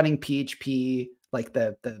basically running PHP like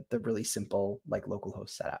the really simple like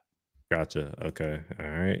localhost setup. Gotcha. Okay. All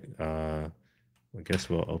right. I guess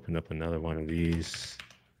we'll open up another one of these.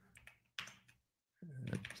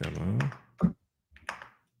 Demo.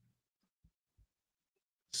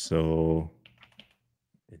 So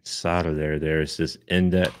inside of there's this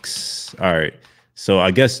index. All right. So I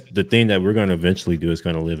guess the thing that we're going to eventually do is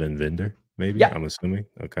going to live in vendor, maybe. Yeah. I'm assuming.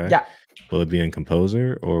 Okay. Yeah. Will it be in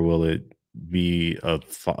composer or will it be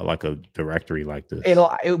like a directory like this?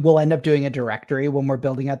 It will end up doing a directory when we're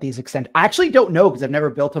building out these extend. I actually don't know because I've never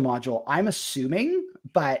built a module. I'm assuming,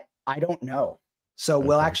 but I don't know. So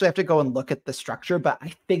we'll actually have to go and look at the structure, but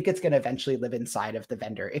I think it's going to eventually live inside of the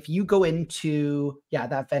vendor. If you go into,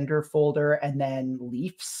 that vendor folder and then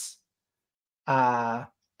Leafs, and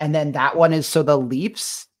then that one is, so the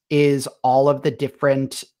Leafs is all of the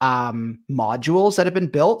different modules that have been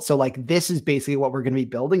built. So like this is basically what we're going to be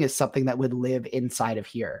building is something that would live inside of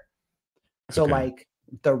here. So like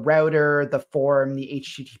the router, the form, the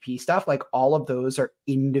HTTP stuff, like all of those are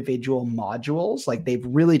individual modules. Like they've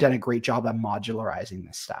really done a great job at modularizing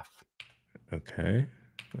this stuff. Okay,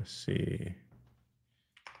 let's see.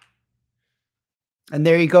 And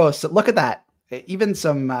there you go. So look at that. Even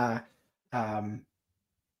some,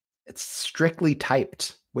 it's strictly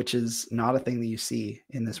typed, which is not a thing that you see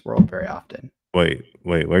in this world very often. Wait,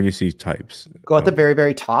 where do you see types? Go at the very,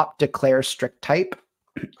 very top, declare strict type.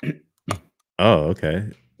 Oh, okay.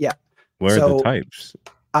 Yeah. Where are the types?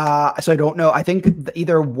 So I don't know. I think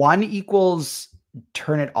either 1 equals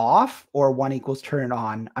turn it off or 1 equals turn it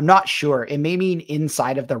on. I'm not sure. It may mean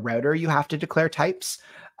inside of the router you have to declare types.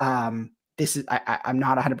 This is I'm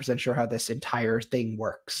not 100% sure how this entire thing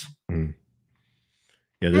works.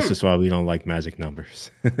 Yeah, this is why we don't like magic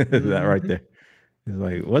numbers. That right there. It's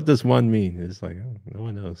like, what does 1 mean? It's like, oh, no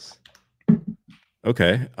one knows.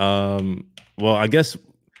 Okay. Well, I guess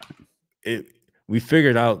we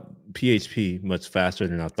figured out PHP much faster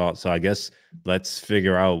than I thought. So I guess let's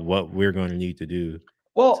figure out what we're going to need to do.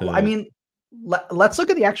 Well, I mean, let's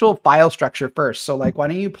look at the actual file structure first. So like, why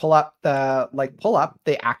don't you pull up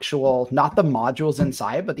the actual, not the modules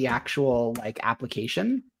inside, but the actual like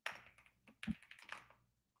application.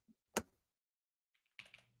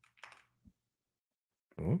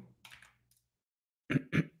 Oh.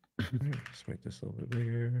 Let's make this a little bit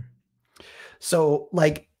bigger. So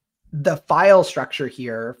like the file structure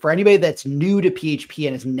here for anybody that's new to PHP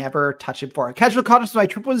and has never touched it before. Casual context, my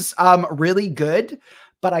trip was really good,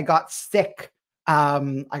 but I got sick.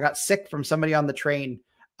 I got sick from somebody on the train.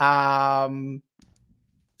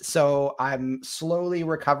 So I'm slowly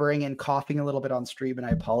recovering and coughing a little bit on stream, and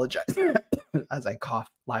I apologize as I cough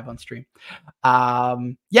live on stream.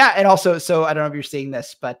 Yeah, and also, so I don't know if you're seeing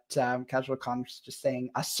this, but Casual Context just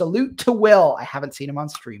saying a salute to Will. I haven't seen him on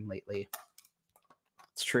stream lately.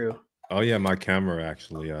 It's true. Oh yeah, my camera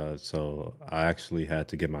actually. So I actually had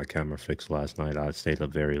to get my camera fixed last night. I stayed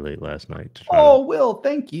up very late last night. Will,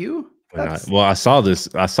 thank you. I saw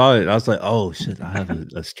this. I saw it. I was like, oh shit, I have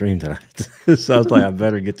a stream tonight. So I was like, I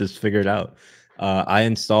better get this figured out. I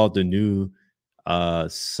installed the new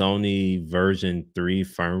Sony version 3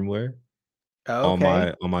 firmware on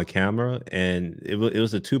my camera, and it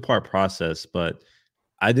was a 2-part process, but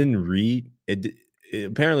I didn't read it.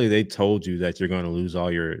 Apparently they told you that you're going to lose all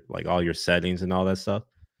your settings and all that stuff.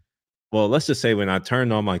 Well, let's just say when I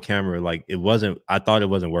turned on my camera, like I thought it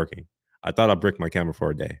wasn't working. I thought I bricked my camera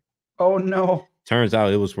for a day. Oh no. Turns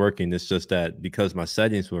out it was working. It's just that because my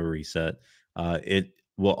settings were reset, it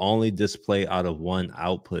will only display out of one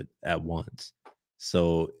output at once.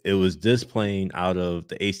 So it was displaying out of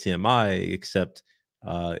the HDMI, except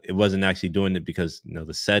it wasn't actually doing it because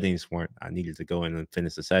the settings weren't. I needed to go in and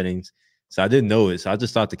finish the settings, so I didn't know it. So I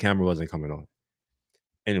just thought the camera wasn't coming on.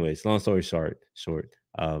 Anyways, long story short,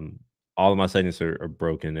 all of my settings are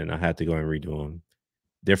broken, and I had to go and redo them.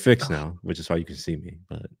 They're fixed now, which is why you can see me.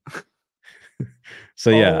 But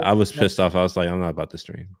so yeah, I was pissed off. I was like, I'm not about to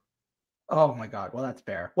stream. Oh my God. Well, that's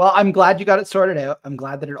fair. Well, I'm glad you got it sorted out. I'm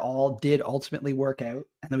glad that it all did ultimately work out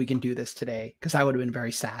and that we can do this today, because I would have been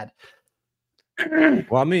very sad.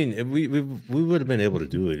 Well, I mean, we would have been able to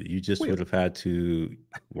do it. You just would have had to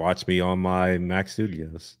watch me on my Mac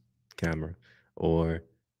Studios camera or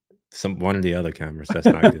one of the other cameras. That's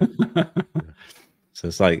not good. Yeah. So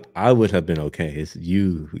it's like I would have been okay. It's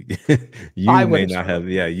you. You may not have.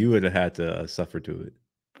 Yeah, you would have had to suffer to it.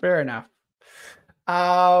 Fair enough.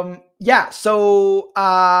 Yeah. So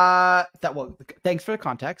thanks for the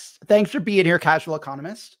context. Thanks for being here, Casual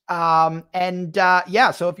Economist.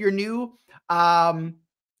 Yeah. So if you're new,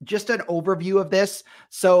 just an overview of this.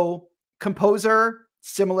 So Composer,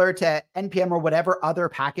 similar to NPM or whatever other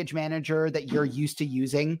package manager that you're used to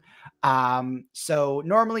using. So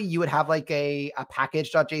normally you would have like a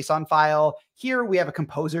package.json file. Here we have a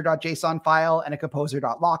composer.json file and a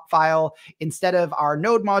composer.lock file. Instead of our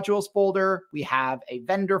node modules folder, we have a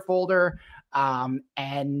vendor folder. And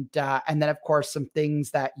then of course, some things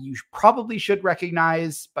that you probably should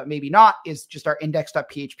recognize, but maybe not, is just our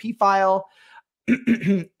index.php file.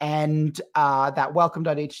 And that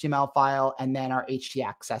welcome.html file, and then our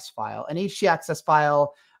htaccess file. An htaccess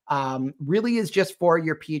file really is just for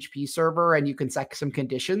your PHP server, and you can set some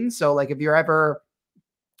conditions. So like if you're ever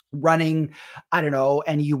running, I don't know,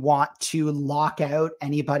 and you want to lock out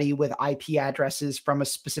anybody with IP addresses from a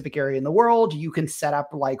specific area in the world, you can set up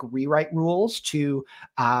like rewrite rules to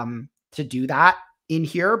do that in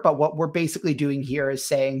here. But what we're basically doing here is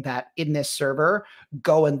saying that in this server,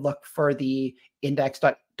 go and look for the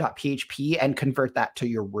index.php and convert that to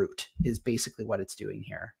your root, is basically what it's doing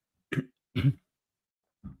here.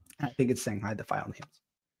 I think it's saying hide the file names.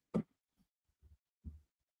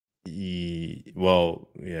 Well,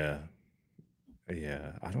 yeah.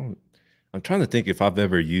 I'm trying to think if I've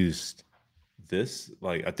ever used this.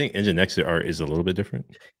 Like, I think Nginx art is a little bit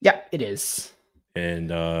different. Yeah, it is. And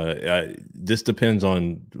this depends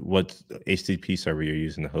on what HTTP server you're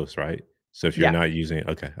using to host, right? So if you're not using it,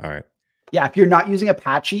 okay, all right. Yeah, if you're not using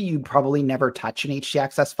Apache, you'd probably never touch an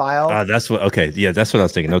htaccess file. That's what. Okay, yeah, that's what I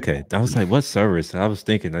was thinking. Okay, I was like, what servers? I was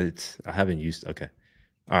thinking I haven't used. Okay,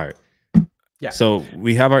 all right. Yeah. So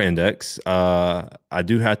we have our index. I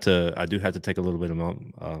do have to take a little bit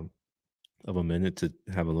of a minute to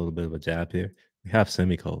have a little bit of a jab here. We have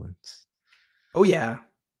semicolons. Oh yeah,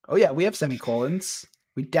 we have semicolons.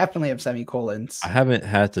 We definitely have semicolons. I haven't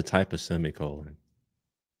had to type a semicolon.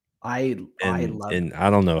 I love it. And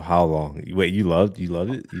I don't know how long. Wait, you love it? You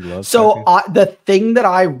love so the thing that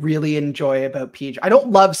I really enjoy about PHP, I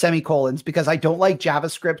don't love semicolons because I don't like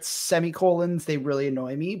JavaScript semicolons. They really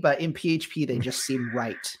annoy me, but in PHP they just seem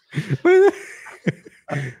right.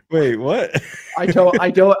 Wait, what? I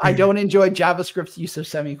don't enjoy JavaScript's use of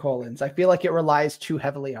semicolons. I feel like it relies too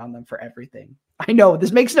heavily on them for everything. I know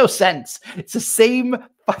this makes no sense. It's the same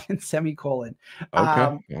fucking semicolon.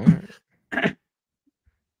 Okay.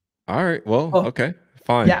 All right. Well, okay.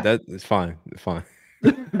 Fine. Yeah. That is fine. Fine.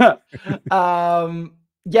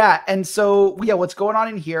 Yeah. And so, what's going on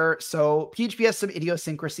in here? So PHP has some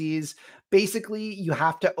idiosyncrasies. Basically, you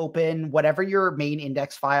have to open whatever your main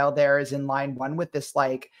index file there is in line 1 with this,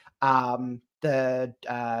 like, the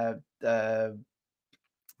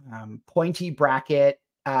pointy bracket,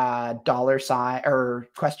 $sign or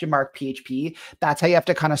question mark PHP. That's how you have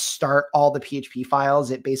to kind of start all the PHP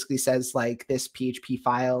files. It basically says like this PHP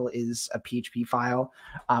file is a PHP file.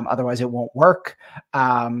 Otherwise it won't work.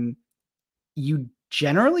 You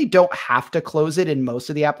generally don't have to close it in most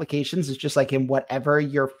of the applications. It's just like in whatever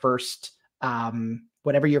your first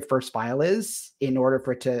file is, in order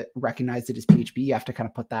for it to recognize it as PHP, you have to kind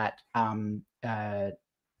of put that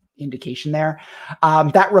indication there.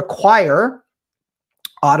 That require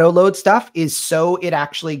auto load stuff is so it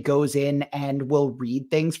actually goes in and will read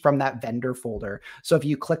things from that vendor folder. So if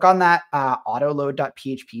you click on that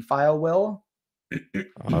autoload.php file, Will.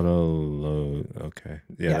 Auto load. Okay.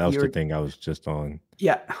 Yeah, that was the thing I was just on.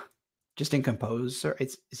 Yeah. Just in Composer.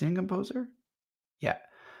 Is it in Composer? Yeah.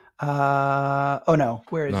 Oh no,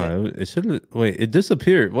 where is it? It should wait, it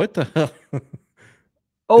disappeared. What the hell?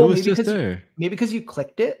 Oh, maybe because you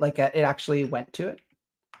clicked it, like it actually went to it.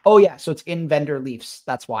 Oh yeah, so it's in vendor leafs.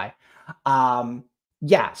 That's why.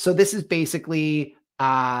 Yeah, so this is basically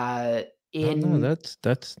Oh no,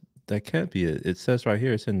 that can't be it. It says right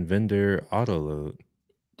here, it's in vendor auto load.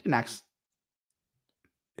 next.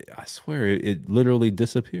 I swear it literally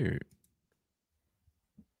disappeared.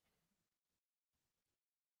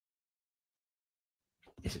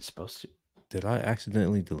 Is it supposed to? Did I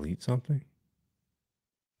accidentally delete something?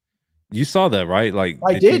 You saw that, right? Like,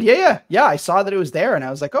 I did did. you? Yeah. I saw that it was there, and I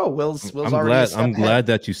was like, oh, Will's already a step I'm ahead. glad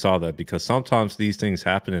that you saw that, because sometimes these things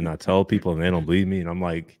happen and I tell people and they don't believe me, and I'm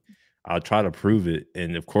like, I'll try to prove it,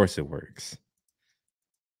 and of course it works.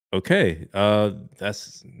 Okay,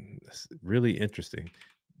 that's really interesting.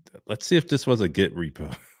 Let's see if this was a Git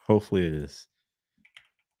repo. Hopefully it is.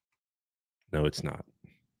 No, it's not.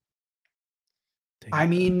 Dang I it.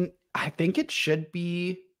 mean, I think it should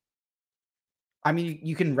be. I mean,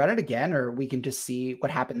 you can run it again, or we can just see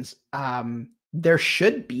what happens. There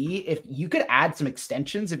should be, if you could add some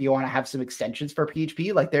extensions, if you want to have some extensions for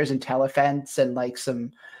PHP, like there's IntelliFence and like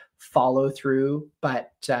some follow through,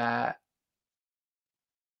 but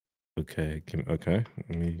Okay, okay,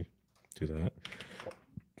 let me do that.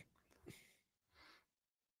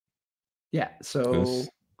 yeah. So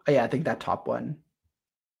yeah, I think that top one.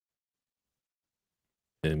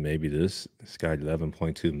 And maybe this. It's got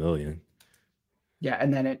 11.2 million. Yeah,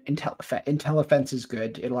 and then IntelliFence is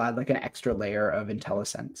good. It'll add like an extra layer of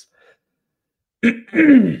IntelliSense.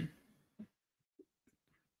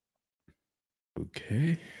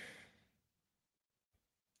 Okay.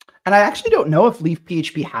 And I actually don't know if Leaf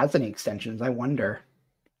PHP has any extensions. I wonder.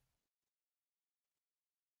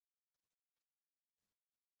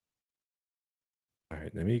 All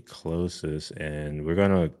right, let me close this, and we're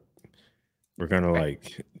gonna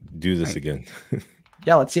like do this again.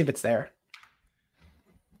 Yeah, let's see if it's there.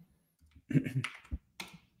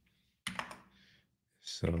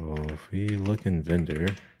 So if we look in vendor,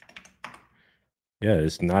 yeah,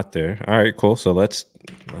 it's not there. All right, cool. So let's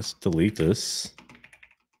delete this.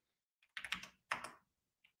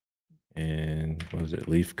 And what was it?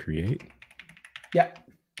 Leaf create? Yeah.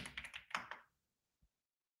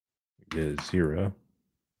 Get 0.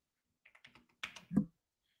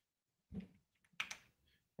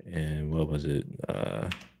 And what was it?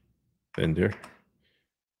 Vendor.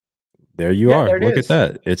 There you are. There it Look is.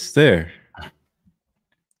 at that. It's there.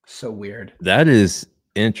 So weird. That is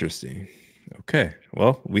interesting. Okay.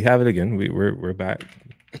 Well, we have it again. We're back.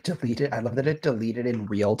 It deleted. I love that it deleted in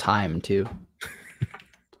real time too.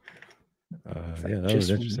 Yeah, that was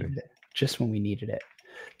interesting. Just when we needed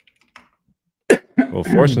it. Well,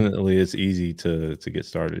 fortunately, it's easy to get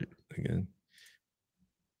started again.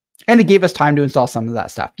 And it gave us time to install some of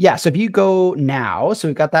that stuff. Yeah. So if you go now, so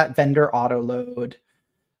we've got that vendor auto load.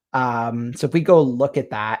 So if we go look at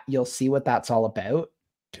that, you'll see what that's all about.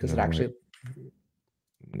 Does it actually?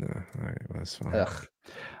 No. All right. Well, that's fine.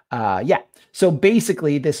 Yeah. So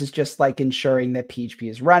basically, this is just like ensuring that PHP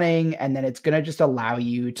is running, and then it's going to just allow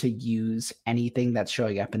you to use anything that's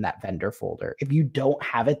showing up in that vendor folder. If you don't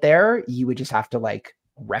have it there, you would just have to like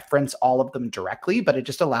reference all of them directly, but it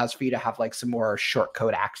just allows for you to have like some more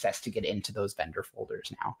shortcode access to get into those vendor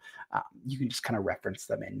folders now. You can just kind of reference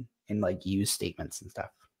them in like use statements and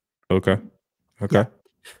stuff. Okay. Okay.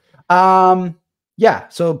 Yeah.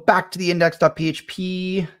 So back to the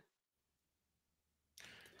index.php.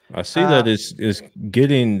 I see that it's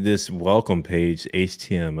getting this welcome page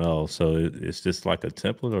HTML. So it's just like a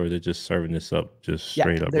template, or they're just serving this up just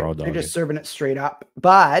straight up raw dog? They're just serving it straight up.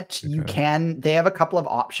 But you can, they have a couple of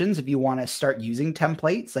options if you want to start using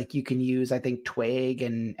templates. Like you can use, I think, Twig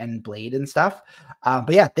and Blade and stuff.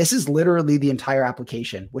 But yeah, this is literally the entire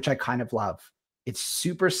application, which I kind of love. It's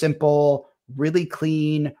super simple, really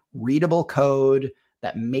clean, readable code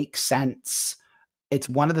that makes sense. It's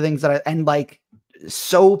one of the things that and like,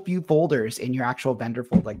 so few folders in your actual vendor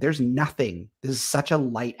folder. Like there's nothing. This is such a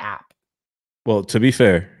light app. Well, to be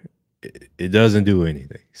fair, it doesn't do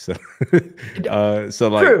anything. So, so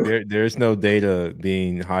like there's no data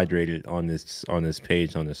being hydrated on this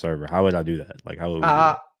page on the server. How would I do that? Like how would we do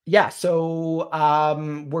that? Yeah, so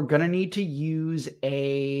we're gonna need to use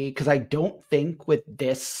because I don't think with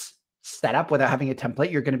this setup, without having a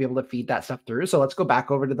template, you're gonna be able to feed that stuff through. So let's go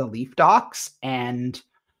back over to the Leaf docs and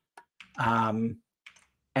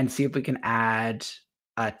see if we can add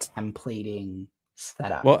a templating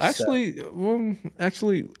setup. Well, actually, I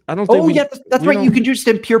don't think. Oh, yeah, that's right. You can do just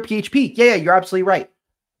in pure PHP. Yeah, you're absolutely right.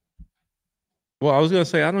 Well, I was gonna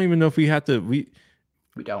say I don't even know if we have to. We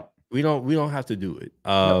don't. We don't have to do it.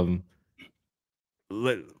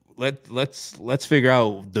 Let's figure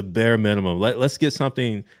out the bare minimum. Let's get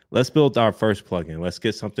something. Let's build our first plugin. Let's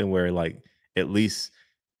get something where like at least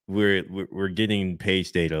we're getting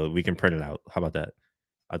page data. We can print it out. How about that?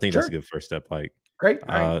 I think that's a good first step. Like, great.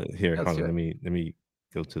 All right. here, hold on. Let me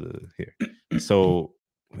go to the here. So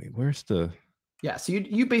wait, where's the? Yeah. So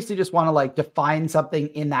you basically just want to like define something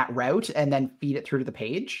in that route and then feed it through to the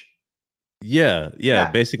page. Yeah.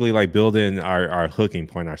 Basically, like build in our hooking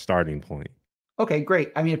point, our starting point. Okay,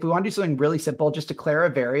 great. I mean, if we want to do something really simple, just declare a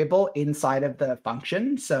variable inside of the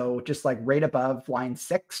function. So just like right above line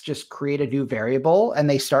 6, just create a new variable, and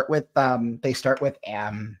they start with $sign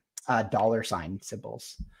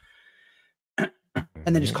symbols, and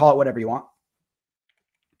then just call it whatever you want.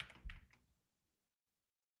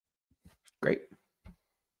 Great.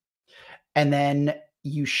 And then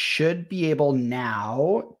you should be able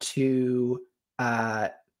now to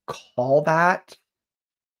call that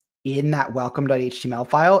in that welcome.html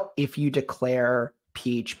file if you declare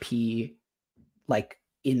PHP like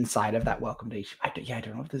inside of that welcome.html. I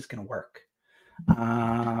don't know if this is going to work.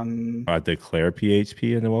 I declare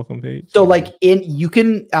PHP in the welcome page. So like you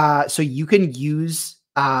can use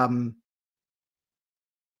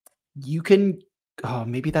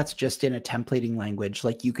maybe that's just in a templating language.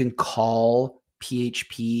 Like you can call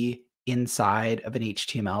PHP inside of an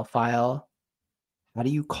HTML file. How do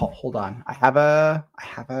you call? Hold on. I have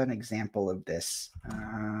an example of this.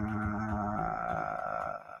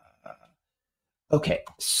 Okay,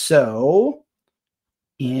 so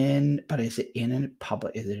is it in a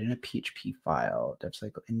public? Is it in a PHP file? Dev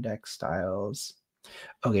cycle index styles.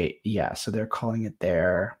 Okay, yeah. So they're calling it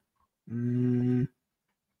there. Yeah,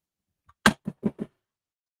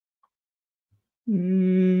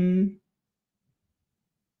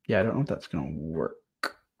 I don't know if that's gonna work.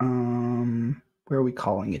 Where are we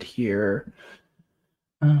calling it here?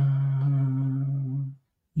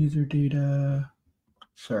 User data.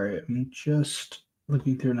 Sorry, I'm just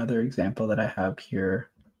looking through another example that I have here.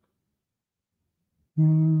 Oh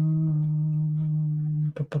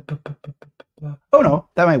no,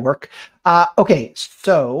 that might work. Okay,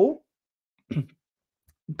 so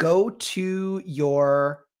go to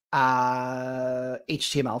your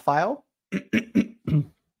HTML file.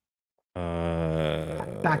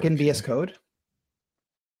 Back in VS Code.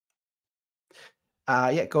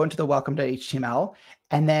 Go into the welcome.html.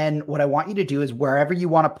 And then what I want you to do is wherever you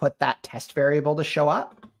want to put that test variable to show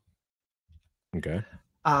up. Okay.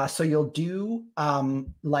 So you'll do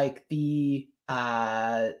like the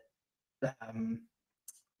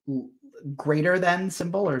greater than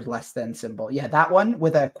symbol or less than symbol. Yeah, that one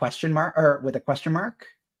with a question mark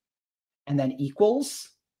and then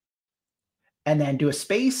equals, and then do a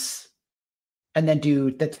space, and then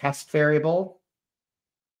do the test variable,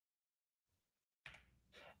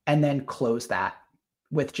 and then close that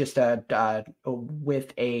with just a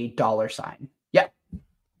 $sign. Yeah.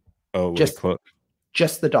 Oh, just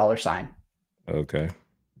the $sign. Okay.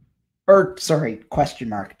 Or sorry, question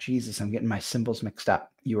mark. Jesus, I'm getting my symbols mixed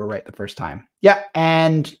up. You were right the first time. Yeah,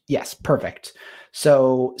 and yes, perfect.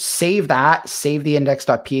 So save that, save the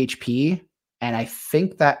index.php, and I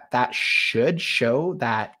think that should show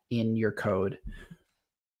that in your code.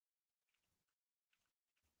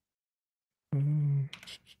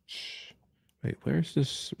 Wait, where's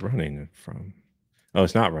this running from? Oh,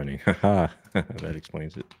 it's not running. That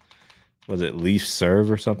explains it. Was it leaf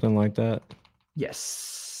serve or something like that?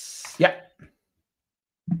 Yes. Yeah.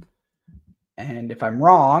 And if I'm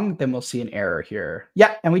wrong, then we'll see an error here.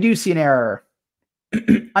 Yeah, and we do see an error.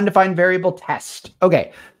 Undefined variable test.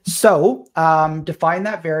 Okay, so define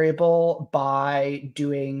that variable by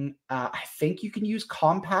doing, I think you can use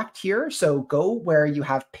compact here. So go where you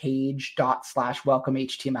have page./welcome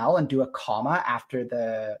HTML and do a comma after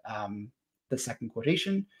the second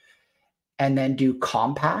quotation, and then do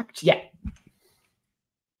compact. Yeah.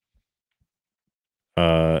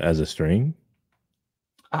 As a string?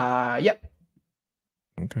 Yep.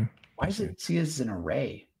 Okay. Why does it see as an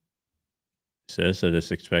array? It says that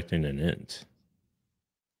it's expecting an int.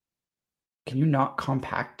 Can you not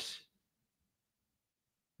compact?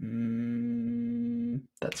 That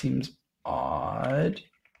seems odd.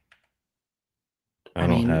 I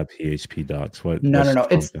don't have PHP docs. What's no.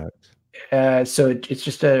 compact? So it's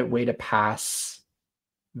just a way to pass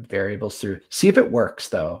variables through. See if it works,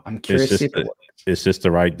 though. I'm curious to see if it works. Is this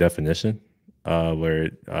the right definition? Where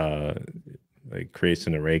it like creates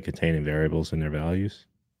an array containing variables and their values?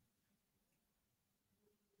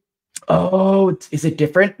 Oh, is it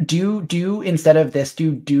different? Do instead of this,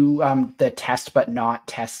 do the test but not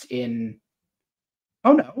test in.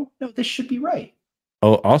 Oh no, this should be right.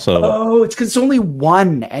 Oh, also. It's because it's only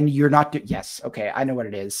one, and you're not. Yes, okay, I know what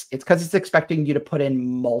it is. It's because it's expecting you to put in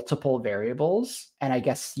multiple variables, and I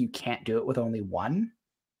guess you can't do it with only one.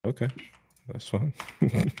 Okay, that's fine. We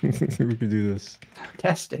can do this.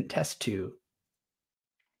 Test and test 2.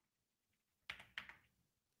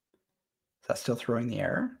 that still throwing the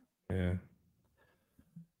error? Yeah.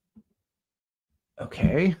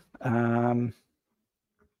 Okay.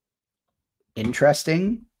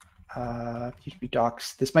 Interesting. PHP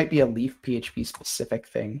docs. This might be a Leaf PHP specific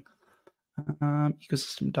thing.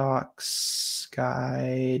 Ecosystem docs,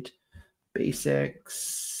 guide,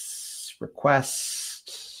 basics,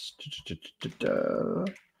 request.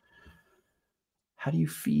 How do you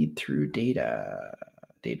feed through data?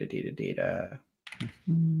 Data.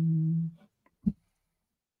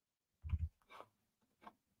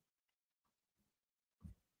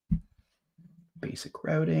 Basic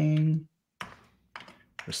routing,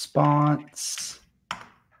 response,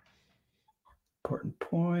 important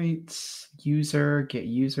points, user, get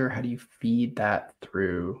user. How do you feed that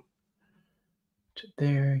through to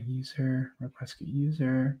there? User, request get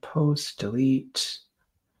user, post, delete.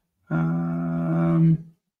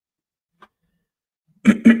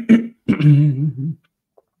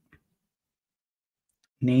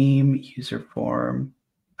 Name, user form.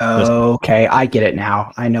 Okay, I get it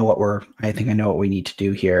now. I think I know what we need to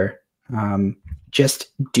do here.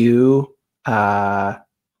 Just do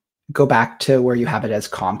go back to where you have it as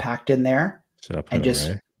compact in there. And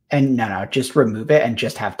just just remove it and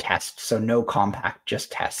just have test. So no compact,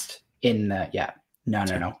 just test in the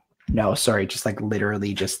No, sorry, just like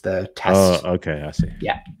literally just the test. Oh, okay, I see.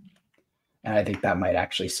 Yeah. And I think that might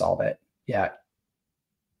actually solve it. Yeah.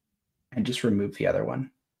 And just remove the other one.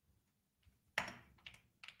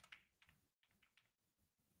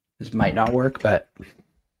 This might not work, but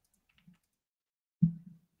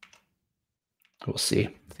we'll see.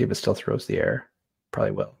 See if it still throws the error.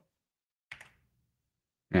 Probably will.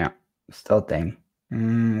 Yeah, still a thing.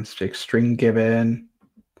 Let's take string given.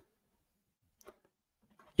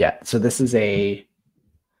 Yeah, so this is a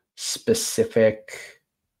specific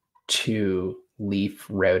to Leaf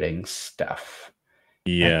routing stuff.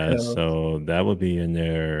 Yeah, so that would be in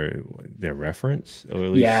their reference, or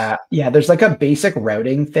at least. Yeah. There's like a basic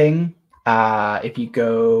routing thing. If you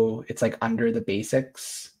go, it's like under the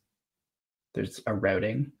basics. There's a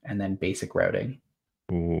routing and then basic routing.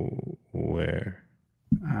 Where?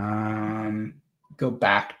 Go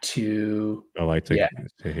back to. I like to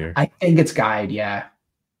here. I think it's guide. Yeah.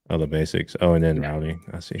 Oh, the basics. Oh, and then routing.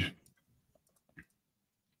 I see.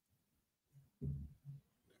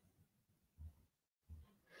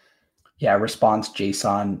 Yeah, response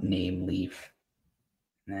JSON name Leaf,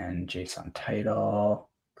 and then JSON title,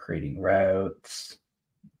 creating routes.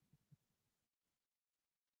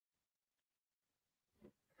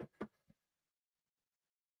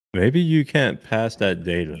 Maybe you can't pass that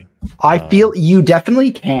data. I feel you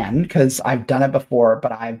definitely can, because I've done it before,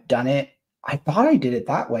 but I've done it. I thought I did it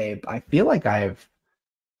that way. I feel like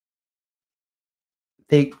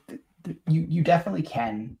you definitely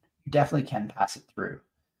can. You definitely can pass it through.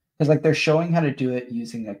 Because like they're showing how to do it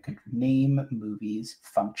using a name movies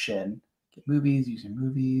function. Get movies, user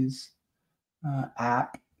movies,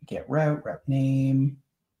 app, get route name,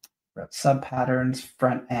 route subpatterns,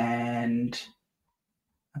 front end.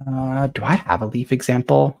 Do I have a Leaf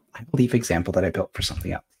example? I have a Leaf example that I built for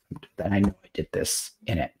something else. And I know I did this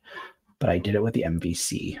in it, but I did it with the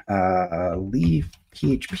MVC. Leaf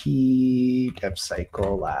PHP Dev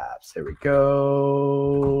Cycle Labs. There we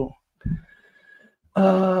go.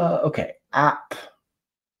 Okay, app,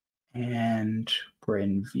 and we're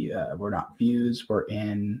in view. We're not views. We're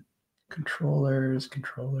in controllers.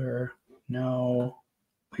 Controller. No,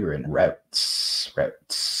 we were in routes.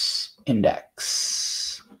 Routes.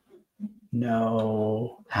 Index.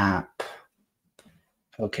 No. App.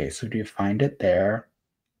 Okay, so do you find it there?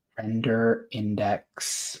 Render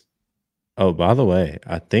index. Oh, by the way,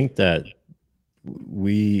 I think that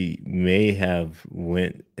we may have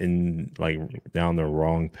went in down the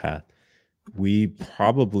wrong path. We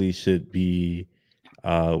probably should be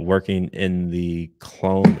working in the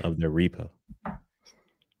clone of the repo.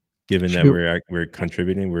 Given that we're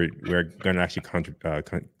contributing, we're going to actually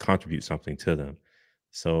contribute something to them.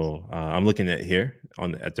 So I'm looking at here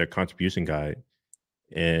at their contribution guide,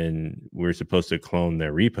 and we're supposed to clone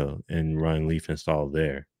their repo and run leaf install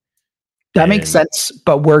there. That makes sense,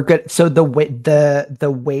 but we're good. So the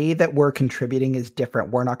way that we're contributing is different.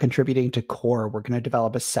 We're not contributing to core. We're going to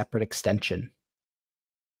develop a separate extension.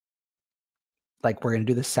 Like we're going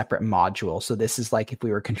to do the separate module. So this is like if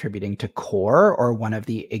we were contributing to core or one of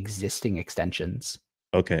the existing extensions.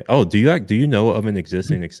 Okay. Oh, do you know of an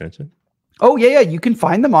existing extension? Oh yeah, you can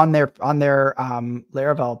find them on their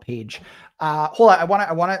Laravel page. Hold on,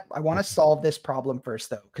 I want to solve this problem first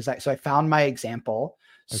though, because I found my example.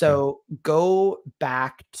 So go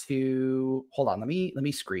back to, hold on, let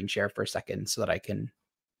me screen share for a second so that I can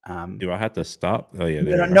Do I have to stop? Oh yeah,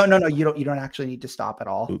 there. No. You don't actually need to stop at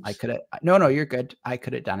all. Oops. I could have. No, you're good. I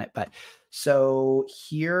could have done it, but so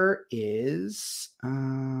here is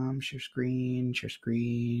share screen,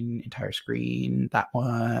 entire screen. That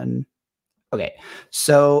one. Okay,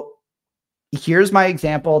 so here's my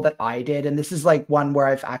example that I did, and this is like one where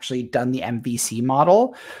I've actually done the MVC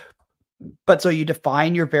model. But so you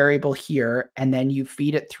define your variable here, and then you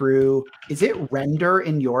feed it through. Is it render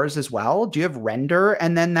in yours as well? Do you have render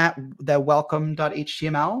and then the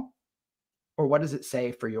welcome.html? Or what does it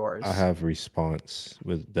say for yours? I have response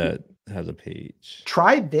with that has a page.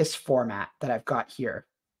 Try this format that I've got here.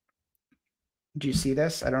 Do you see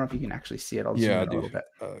this? I don't know if you can actually see it. I'll zoom in a little bit.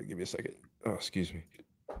 Give me a second. Oh, excuse me.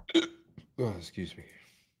 Oh, excuse me.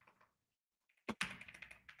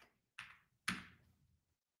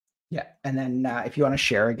 Yeah, and then if you want to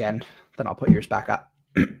share again, then I'll put yours back up.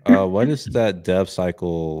 What is that dev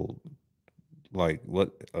cycle like?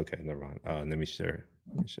 What? Okay, never mind. Let me share.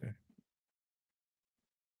 There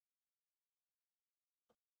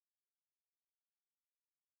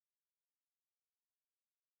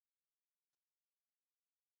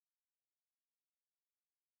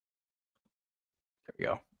we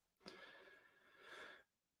go.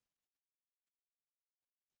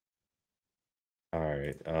 All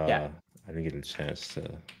right. Yeah. I didn't get a chance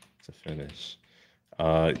to finish.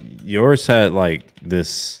 Yours had like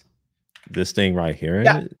this thing right here in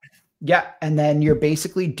it. Yeah, and then you're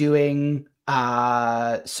basically doing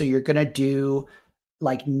so you're gonna do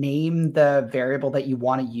like name the variable that you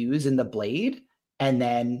want to use in the blade, and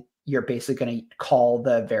then you're basically going to call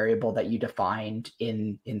the variable that you defined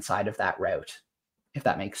inside of that route, if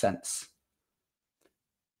that makes sense.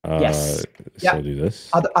 Yes. So do this.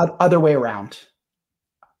 Other way around.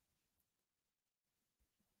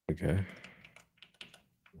 Okay.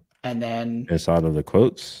 And then inside of the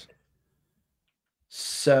quotes.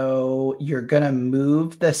 So you're going to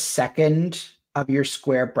move the second of your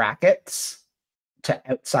square brackets to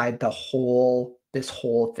outside this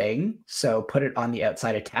whole thing. So put it on the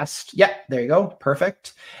outside of test. Yeah, there you go.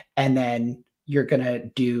 Perfect. And then you're going to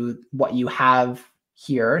do what you have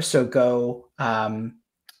here. So go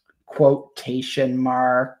quotation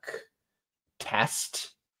mark test.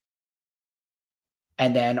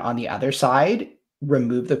 And then on the other side,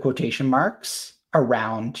 remove the quotation marks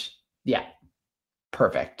around. Yeah,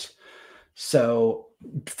 perfect. So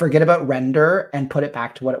forget about render and put it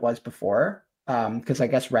back to what it was before. Because I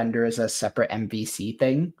guess render is a separate MVC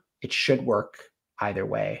thing. It should work either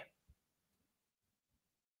way.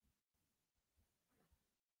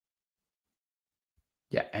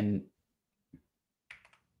 Yeah, and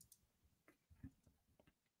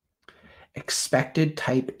expected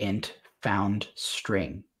type int found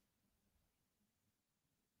string.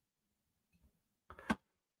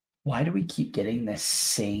 Why do we keep getting this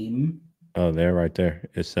same? Oh, there, right there.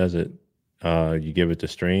 It says it. You give it the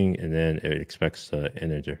string, and then it expects the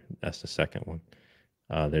integer. That's the second one.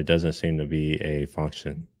 There doesn't seem to be a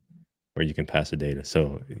function where you can pass the data.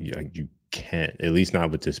 So you can't, at least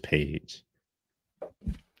not with this page.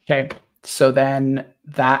 Okay, so then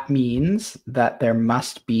that means that there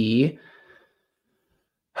must be,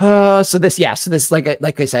 so this,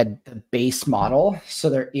 like I said, the base model. So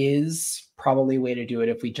there is probably a way to do it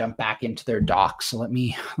if we jump back into their docs. So let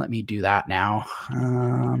me do that now.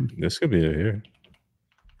 This could be it here.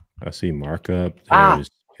 I see markup. There's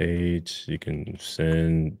page. You can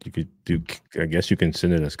send. You could do. I guess you can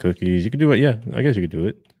send it as cookies. You could do it. Yeah, I guess you could do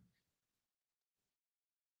it.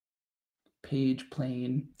 Page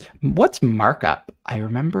plain. What's markup? I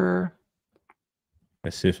remember.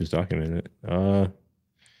 Let's see if it's documented.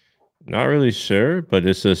 Not really sure, but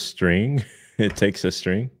it's a string. It takes a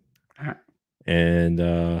string. And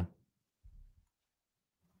yeah,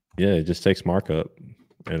 it just takes markup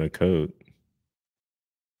and a code.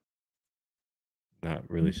 Not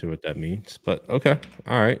really sure what that means, but okay.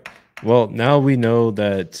 All right. Well, now we know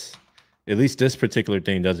that at least this particular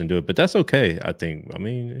thing doesn't do it, but that's okay, I think. I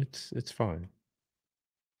mean, it's fine.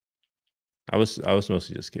 I was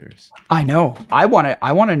mostly just curious. I know. I want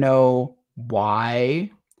to know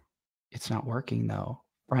why it's not working though.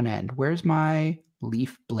 Front end. Where's my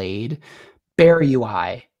leaf blade? Bear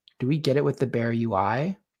UI. Do we get it with the Bear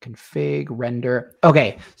UI? Config, render.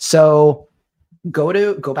 Okay, so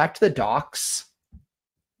go back to the docs.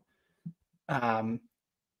 And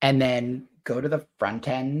then go to the front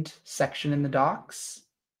end section in the docs.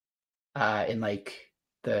 In like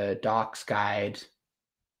the docs guide.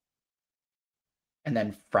 And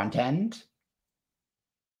then front end.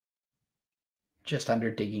 Just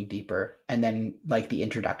under digging deeper. And then like the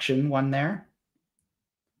introduction one there.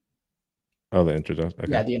 Oh, the introduction.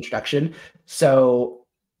 Okay. Yeah, the introduction. So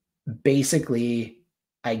basically,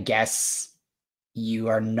 I guess you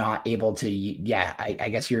are not able to, yeah, I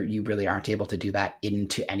guess you really aren't able to do that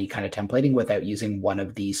into any kind of templating without using one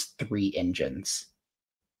of these 3 engines.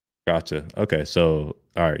 Gotcha. Okay, so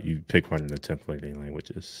all right, you pick one of the templating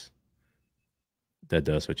languages that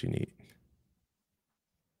does what you need.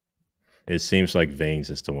 It seems like Veins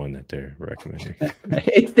is the one that they're recommending.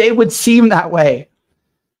 They would seem that way.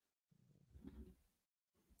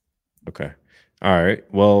 Okay. All right.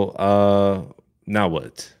 Well, now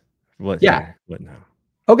what? What Yeah. here? What now?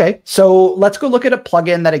 Okay, so let's go look at a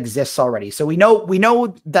plugin that exists already. So we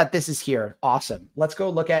know that this is here. Awesome. Let's go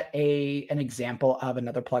look at an example of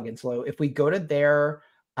another plugin. So if we go to their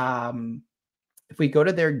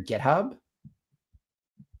GitHub,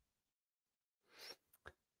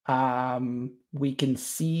 we can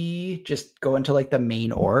see, just go into like the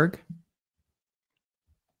main org.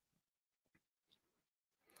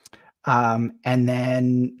 And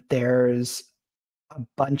then there's a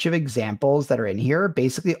bunch of examples that are in here.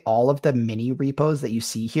 Basically, all of the mini repos that you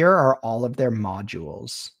see here are all of their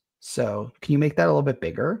modules. So can you make that a little bit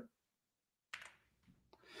bigger?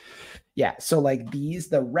 Yeah, so like these,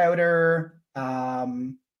 the router,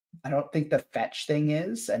 I don't think the fetch thing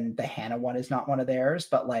is, and the HANA one is not one of theirs,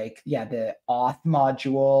 but like, yeah, the auth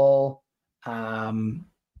module,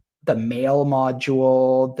 the mail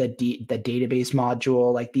module, the database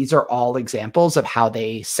module, like these are all examples of how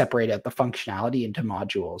they separate out the functionality into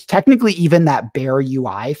modules. Technically, even that bare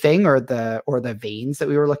UI thing or the veins that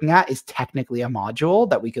we were looking at is technically a module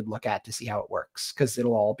that we could look at to see how it works, because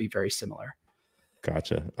it'll all be very similar.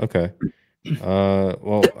 Gotcha. Okay.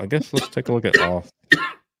 Well, I guess let's take a look at auth.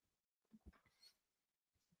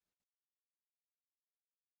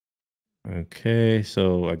 Okay,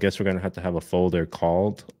 so I guess we're gonna have to have a folder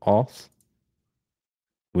called auth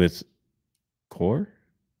with core,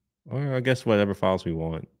 or I guess whatever files we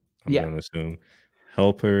want. I'm Yeah. gonna assume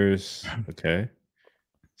helpers. Okay,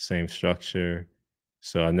 same structure.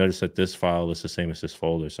 So I noticed that this file is the same as this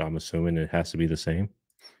folder, so I'm assuming it has to be the same.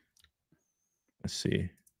 Let's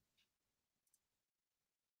see.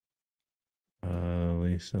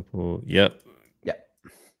 Really simple. Yep. Yep.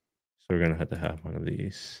 So we're gonna have to have one of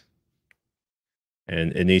these,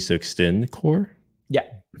 and it needs to extend core. Yeah.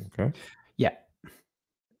 Okay. Yeah.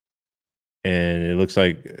 And it looks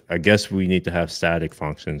like, I guess we need to have static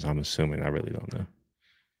functions. I'm assuming. I really don't know.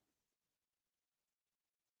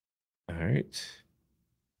 All right.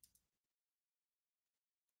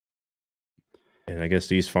 And I guess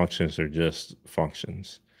these functions are just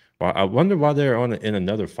functions. Well, I wonder why they're in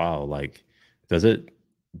another file. Like, does it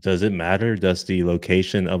matter? Does the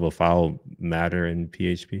location of a file matter in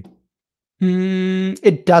PHP?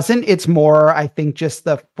 It doesn't. It's more, I think, just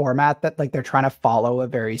the format that like they're trying to follow a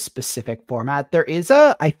very specific format.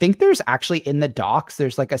 I think there's actually in the docs,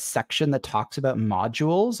 there's like a section that talks about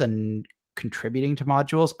modules and contributing to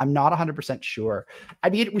modules. I'm not 100% sure. I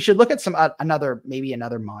mean, we should look at some maybe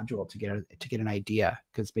another module to get an idea,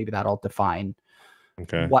 because maybe that'll define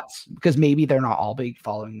because maybe they're not all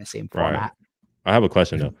following the same format. Right. I have a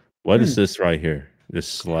question though. What is this right here? This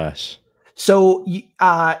slash. So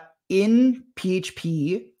in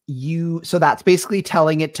PHP, so that's basically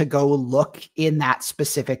telling it to go look in that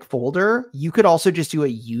specific folder. You could also just do a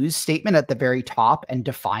use statement at the very top and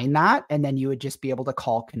define that, and then you would just be able to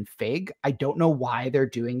call config. I don't know why they're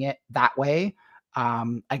doing it that way.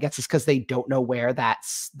 I guess it's because they don't know where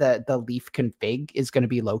that's the leaf config is going to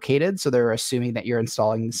be located. So they're assuming that you're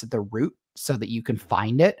installing this at the root so that you can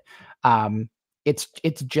find it.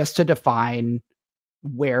 It's just to define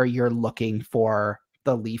where you're looking for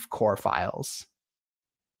the leaf core files.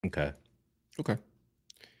 Okay. Okay.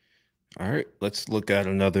 All right. Let's look at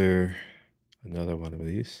another one of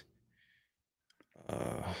these.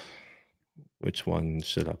 Which one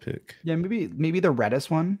should I pick? Yeah, maybe the Redis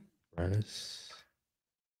one. Redis.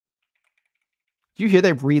 Do you hear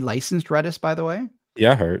they've relicensed Redis, by the way?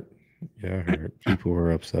 Yeah, I heard. People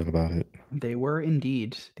were upset about it. They were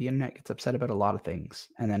indeed. The internet gets upset about a lot of things.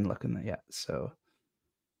 And then so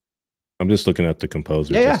I'm just looking at the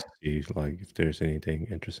composer just to see like if there's anything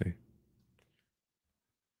interesting.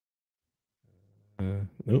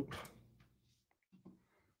 Nope.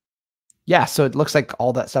 Yeah, so it looks like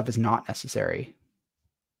all that stuff is not necessary.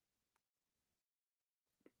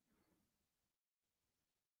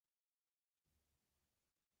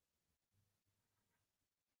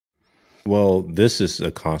 Well, this is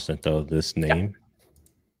a constant though, this name.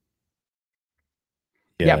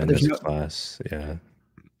 Yeah, but there's no class. Yeah.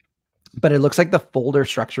 But it looks like the folder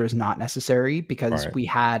structure is not necessary, because we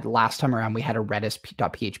had last time around, we had a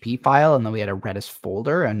redis.php file, and then we had a Redis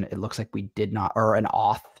folder, and it looks like we did not, or an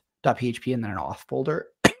auth.php and then an auth folder.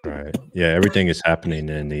 Right. Yeah, everything is happening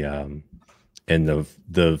in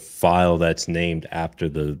the file that's named after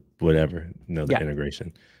the whatever, the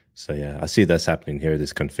integration. So yeah, I see that's happening here.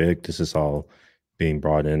 This config, this is all being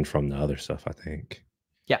brought in from the other stuff, I think.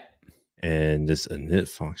 Yeah. And this init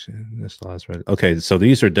function, this last right. Okay, so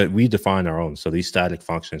these are we define our own. So these static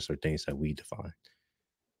functions are things that we define.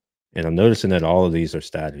 And I'm noticing that all of these are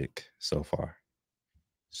static so far.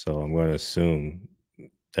 So I'm going to assume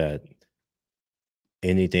that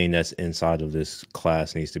anything that's inside of this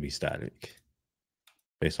class needs to be static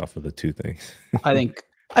based off of the two things. I think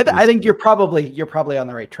I think you're probably on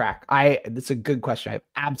the right track. That's a good question. I have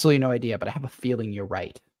absolutely no idea, but I have a feeling you're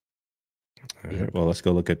right. All right, well, let's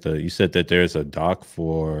go look at you said that there's a doc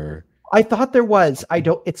for. I thought there was.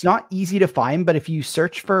 It's not easy to find, but if you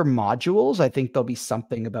search for modules, I think there'll be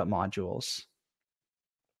something about modules.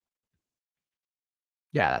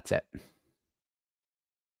 Yeah, that's it.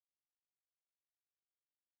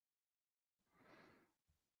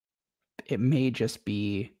 It may just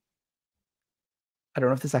be, I don't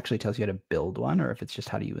know if this actually tells you how to build one or if it's just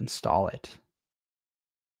how do you install it.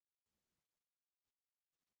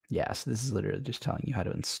 Yeah, so this is literally just telling you how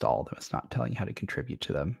to install them. It's not telling you how to contribute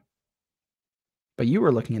to them. But you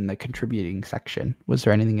were looking in the contributing section. Was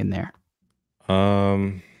there anything in there?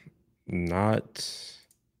 Not.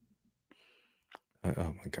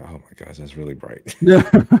 Oh my gosh, that's really bright.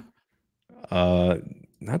 Not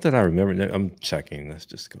that I remember. I'm checking. Let's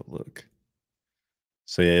just go look.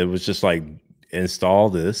 So yeah, it was just like install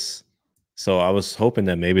this. So I was hoping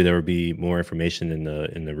that maybe there would be more information in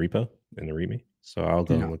the repo, in the README. So I'll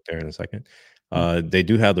go and look there in a second. They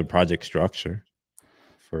do have the project structure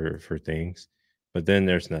for things, but then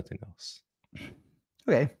there's nothing else.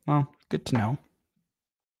 Okay, well, good to know.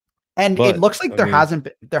 And it looks like there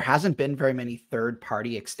hasn't been very many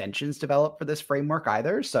third-party extensions developed for this framework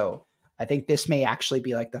either. So I think this may actually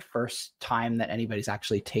be like the first time that anybody's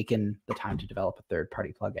actually taken the time to develop a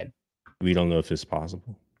third-party plugin. We don't know if it's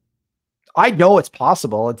possible. I know it's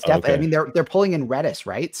possible. It's definitely. Okay. I mean, they're pulling in Redis,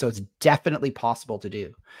 right? So it's definitely possible to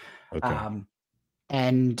do. Okay.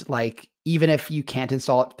 And like, even if you can't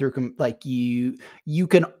install it through, like you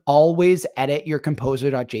can always edit your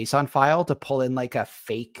composer.json file to pull in like a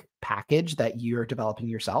fake package that you're developing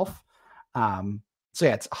yourself. So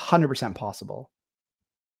yeah, it's 100% possible.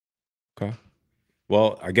 Okay.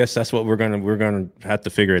 Well, I guess that's what we're gonna have to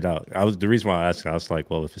figure it out. The reason why I asked, I was like,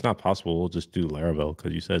 well, if it's not possible, we'll just do Laravel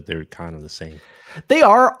because you said they're kind of the same. They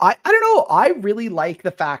are. I don't know. I really like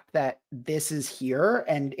the fact that this is here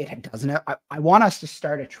and it doesn't. I want us to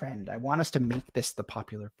start a trend. I want us to make this the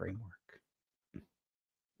popular framework.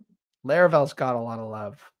 Laravel's got a lot of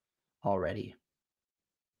love already,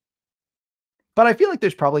 but I feel like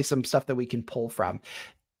there's probably some stuff that we can pull from.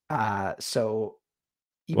 So.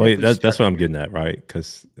 Well, that's what I'm getting at, right?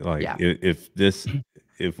 Because like,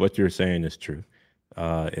 if what you're saying is true,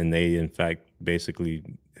 and they in fact basically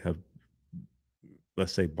have,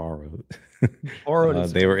 let's say, borrowed,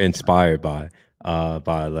 they were inspired by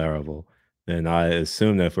Laravel, then I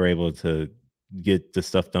assume that if we're able to get the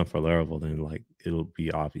stuff done for Laravel, then like it'll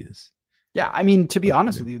be obvious. Yeah, I mean, to be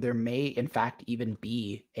honest with you, there may in fact even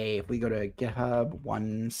be if we go to GitHub,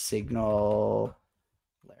 one signal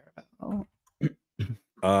Laravel.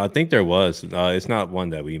 I think there was. It's not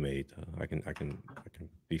one that we made. I can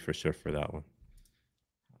be for sure for that one.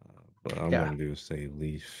 But I'm going to do say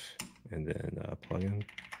leaf and then plugin.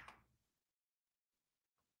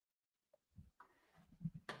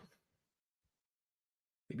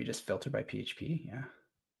 Maybe just filter by PHP. Yeah.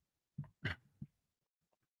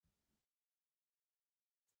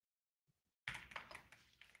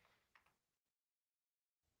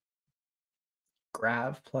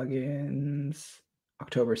 Grav plugins.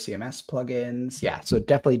 October CMS plugins. Yeah, so it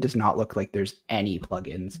definitely does not look like there's any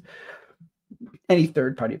plugins, any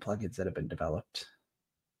third-party plugins that have been developed.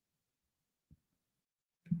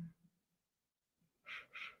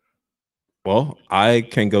 Well, I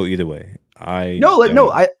can go either way. I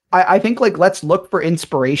think like let's look for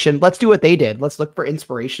inspiration. Let's do what they did. Let's look for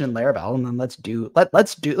inspiration in Laravel, and then let's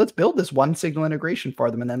build this one signal integration for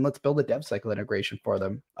them, and then let's build a dev cycle integration for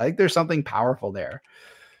them. I think there's something powerful there.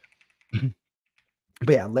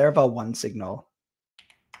 But yeah, Laravel one signal.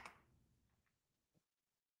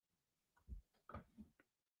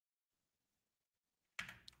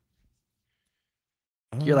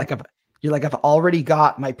 You're like, I've already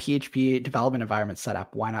got my PHP development environment set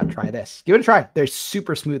up. Why not try this? Give it a try. They're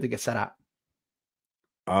super smooth to get set up.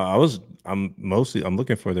 I'm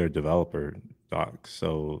looking for their developer docs.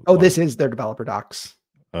 So this is their developer docs.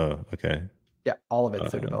 Oh, okay. Yeah, all of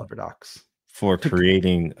it's their developer docs for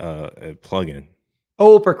creating a plugin.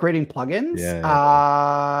 Oh, for creating plugins? Yeah.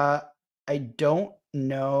 I don't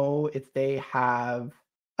know if they have.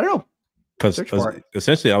 I don't know. Because Search for it.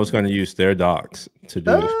 essentially, I was going to use their docs to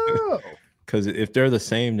do it. Oh, Because if they're the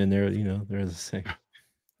same, then they're the same.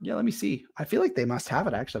 yeah. Let me see. I feel like they must have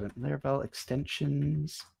it actually. Laravel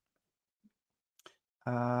extensions.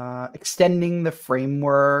 Extending the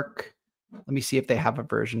framework. Let me see if they have a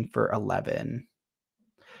version for 11.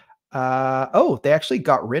 Oh, they actually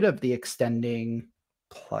got rid of the extending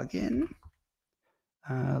plugin.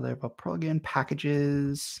 Laravel plugin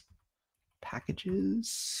packages.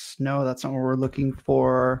 Packages. No, that's not what we're looking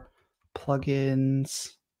for. Plugins.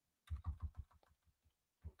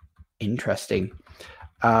 Interesting.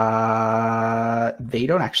 They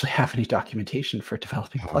don't actually have any documentation for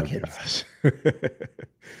developing plugins.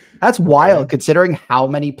 That's wild, considering how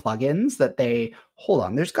many plugins that they hold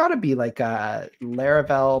on. There's got to be like a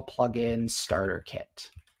Laravel plugin starter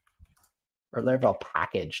kit or Laravel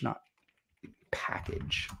package, not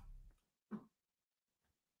package.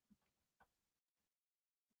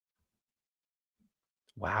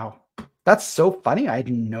 Wow, that's so funny. I had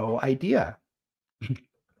no idea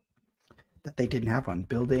that they didn't have one.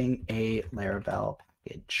 Building a Laravel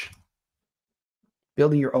package.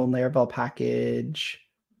 Building your own Laravel package.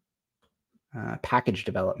 Package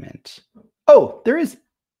development. Oh, there is.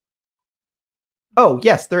 Oh,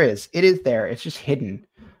 yes, there is. It is there. It's just hidden.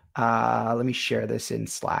 Let me share this in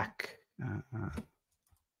Slack.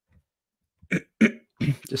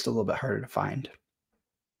 Just a little bit harder to find.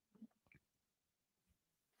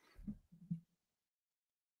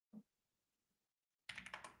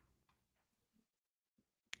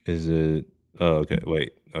 Is it? Oh, okay.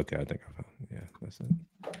 Wait. Okay, I think I found it. Yeah, that's it.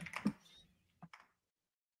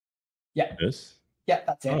 Yeah. This? Yeah,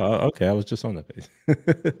 that's it. Oh, okay. I was just on that page.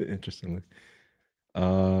 Interestingly.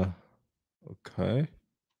 Okay.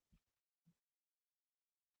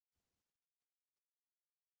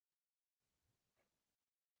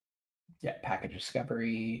 Yeah, package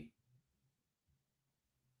discovery.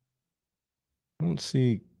 I don't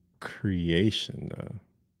see creation though.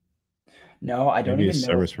 No, I don't Maybe even it's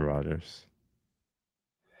know. service providers.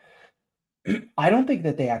 I don't think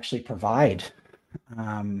that they actually provide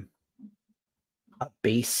a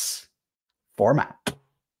base format.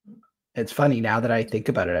 It's funny now that I think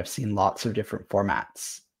about it. I've seen lots of different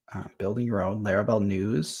formats. Building your own Laravel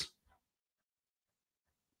news.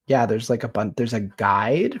 Yeah, there's like a bunch. There's a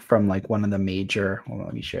guide from like one of the major. Hold on,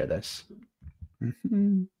 let me share this.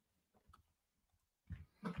 Mm-hmm.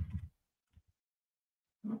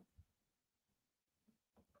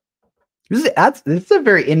 This is a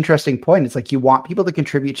very interesting point. It's like you want people to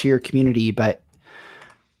contribute to your community, but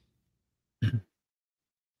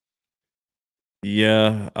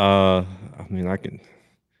Yeah. I mean, I can.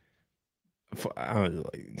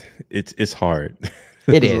 It's hard.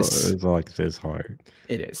 it is. It's all I can say. It's hard.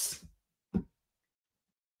 It is.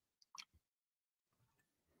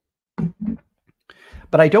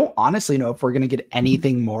 But I don't honestly know if we're going to get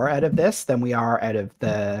anything more out of this than we are out of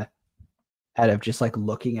just like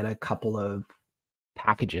looking at a couple of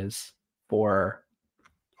packages for.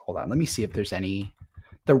 Hold on, let me see if there's any.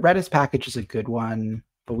 The Redis package is a good one,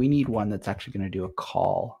 but we need one that's actually going to do a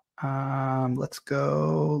call. Let's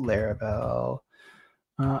go Laravel.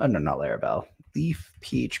 No, not Laravel. Leaf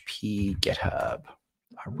PHP GitHub.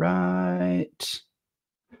 All right.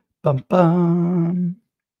 Bum bum.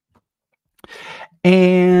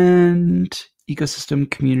 And ecosystem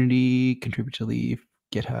community, contribute to Leaf,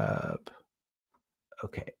 GitHub.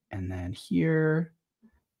 Okay, and then here,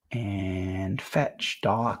 and fetch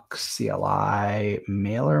docs, CLI,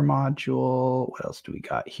 mailer module. What else do we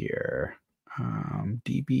got here?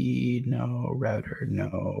 DB, no. Router,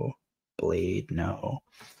 no. Blade, no.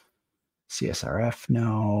 CSRF,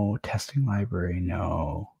 no. Testing library,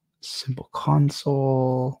 no. Simple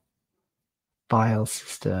console. File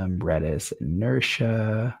system, Redis,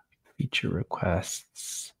 inertia, feature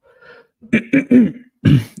requests,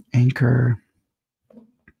 Anchor,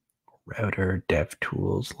 router,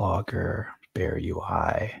 DevTools, Logger, Bear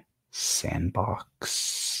UI,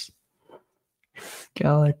 Sandbox,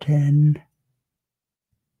 Skeleton,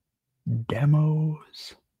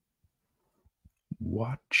 Demos,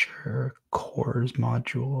 Watcher, Cores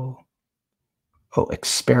module. Oh,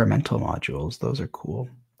 experimental modules. Those are cool.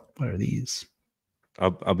 What are these?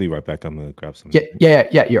 I'll be right back. I'm gonna grab some. Yeah.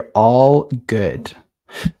 You're all good.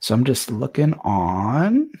 So I'm just looking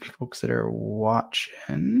on folks that are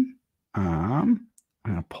watching. I'm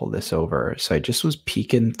gonna pull this over. So I just was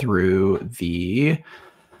peeking through the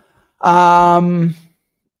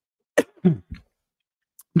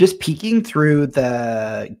just peeking through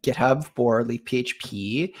the GitHub for Leaf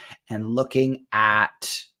PHP and looking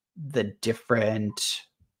at the different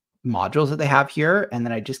modules that they have here. And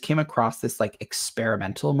then I just came across this like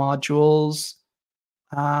experimental modules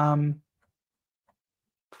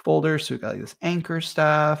folder. So we've got like this anchor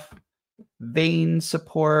stuff, vein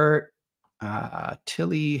support,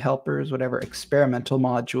 Tilly helpers, whatever, experimental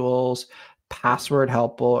modules, password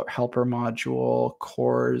helper module,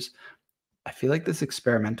 cores. I feel like this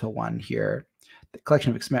experimental one here, the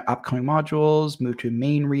collection of upcoming modules, move to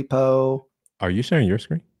main repo. Are you sharing your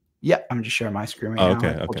screen? Yeah, I'm just sharing my screen right Oh, now.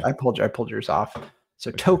 okay, okay. I pulled yours off. So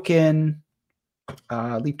Okay. token,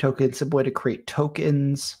 Leap token, simple way to create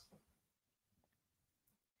tokens.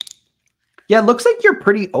 Yeah, it looks like you're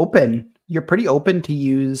pretty open. You're pretty open to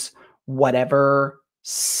use whatever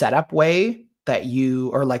setup way that you,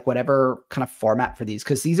 or like whatever kind of format for these,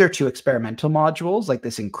 because these are 2 experimental modules, like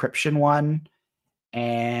this encryption one,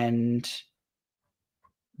 and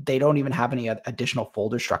they don't even have any additional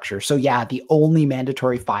folder structure. So yeah, the only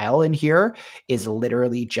mandatory file in here is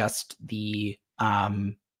literally just the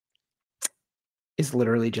this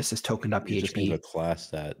token.php. You just need a class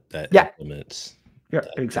that Yeah. implements. Yeah,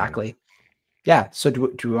 that exactly. Yeah. So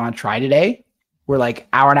do we want to try today? We're like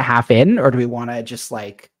hour and a half in, or do we want to just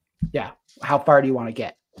like, yeah, how far do you want to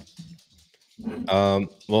get?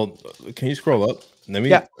 Well, can you scroll up?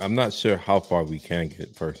 Yeah. I'm not sure how far we can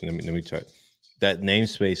get first. Let me check. That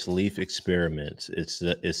namespace Leaf Experiments. Is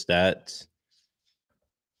that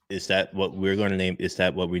what we're going to name? Is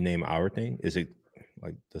that what we name our thing? Is it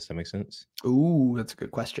like, does that make sense? Ooh, that's a good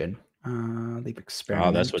question. Leap Oh,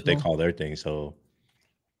 experimental. that's what they call their thing. So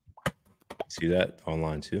see that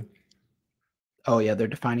online too. Oh yeah, they're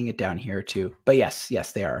defining it down here too. But yes,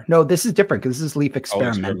 they are. No, this is different because this is Leap Oh,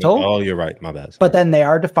 experimental. Oh, you're right. My bad. Sorry. But then they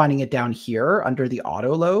are defining it down here under the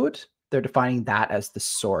auto load. They're defining that as the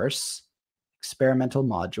source. Experimental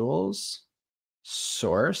modules,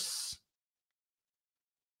 source.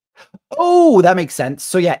 Oh, that makes sense.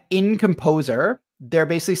 So yeah, in Composer, they're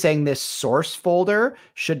basically saying this source folder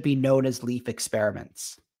should be known as Leaf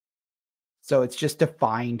Experiments. So it's just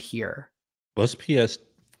defined here. What's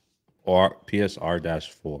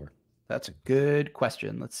PSR-4? That's a good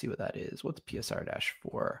question. Let's see what that is. What's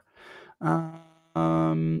PSR-4?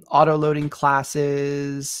 Auto loading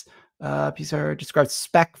classes. PSR describes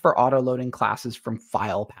spec for auto loading classes from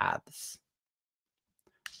file paths.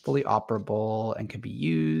 Fully operable and can be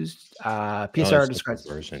used. PSR describes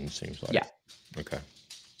version, seems like. Yeah. Okay.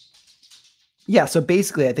 Yeah. So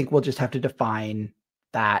basically, I think we'll just have to define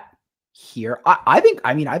that here. I think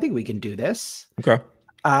we can do this. Okay.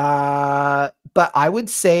 But I would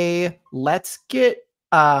say let's get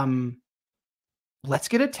a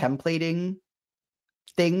templating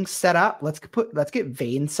thing set up. Let's get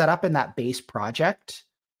vein set up in that base project.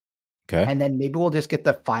 Okay. And then maybe we'll just get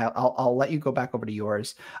the file. I'll let you go back over to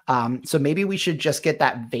yours. So maybe we should just get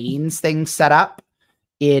that veins thing set up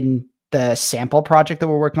in the sample project that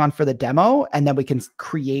we're working on for the demo. And then we can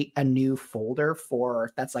create a new folder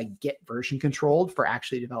that's like Git version controlled for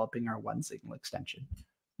actually developing our one signal extension.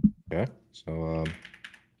 Okay. So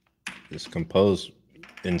this compose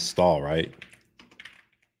install, right?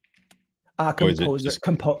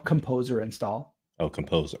 Composer install. Oh,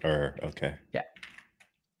 composer. Okay. Yeah.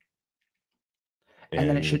 And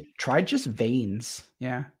then it should try just veins.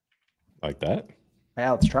 Yeah. Like that?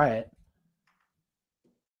 Yeah, let's try it.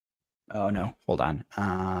 Oh no, hold on.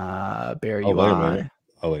 Bear UI. Wait a minute.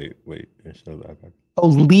 Oh wait. Oh,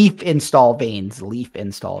 leaf install veins. Leaf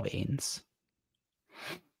install veins.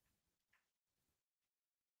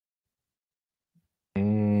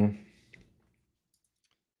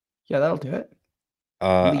 Yeah, that'll do it.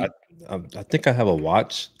 I think I have a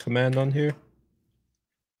watch command on here.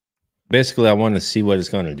 Basically, I want to see what it's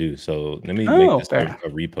going to do. So let me make this a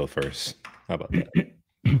repo first. How about that?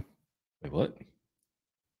 Wait, what?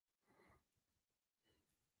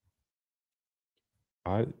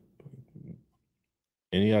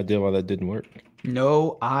 Any idea why that didn't work?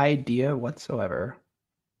 No idea whatsoever.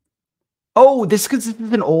 Oh, this is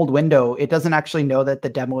an old window. It doesn't actually know that the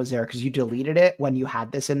demo is there because you deleted it when you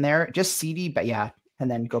had this in there. Just CD, but yeah,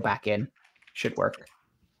 and then go back in. Should work.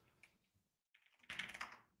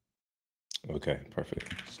 Okay,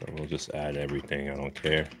 perfect. So we'll just add everything. I don't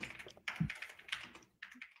care.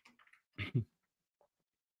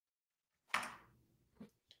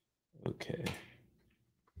 Okay.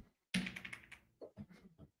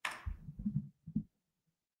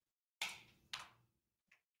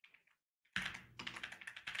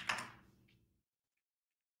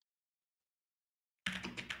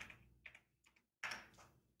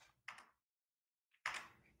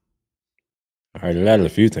 All All right, it added a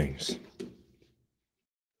few things.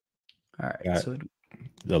 All right. Got So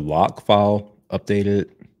the lock file updated.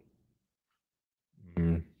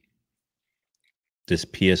 This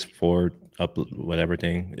PS4 up whatever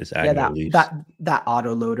thing is adding yeah, a leaf. that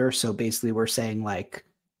auto loader. So basically, we're saying like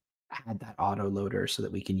add that auto loader so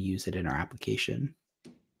that we can use it in our application.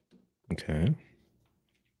 Okay.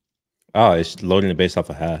 Oh, it's loading it based off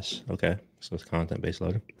a hash. Okay, so it's content-based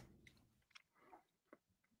loading.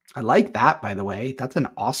 I like that, by the way. That's an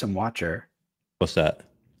awesome watcher. What's that?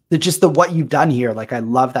 Just what you've done here. Like, I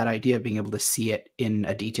love that idea of being able to see it in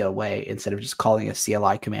a detailed way instead of just calling a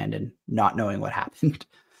CLI command and not knowing what happened.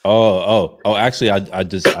 Oh! Actually, I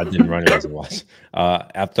didn't run it as a watch.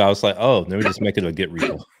 After I was like, oh, let me just make it a Git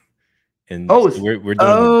repo. And so we're doing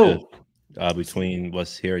the diff between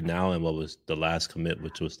what's here now and what was the last commit,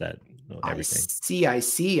 which was that everything. I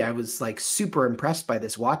see. I was like super impressed by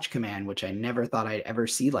this watch command, which I never thought I'd ever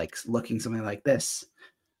see, like looking something like this.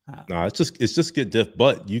 No, it's just Git diff,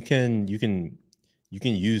 but you can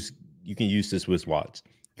use this with watch.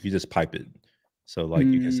 You can just pipe it. So like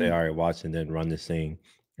you can say, all right, watch, and then run this thing,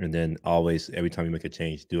 and then always every time you make a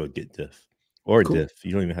change, do a Git diff or Cool. diff.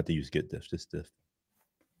 You don't even have to use Git diff, just diff.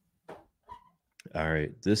 All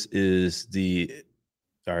right, this is the.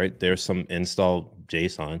 All right, there's some install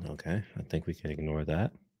JSON. Okay, I think we can ignore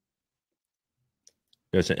that.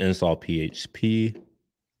 There's an install PHP,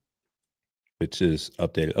 which is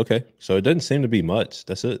updated. Okay, so it doesn't seem to be much.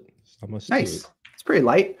 That's it. Not much to Nice. it. It's pretty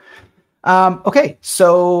light. Okay,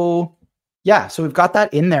 so yeah, so we've got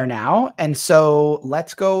that in there now. And so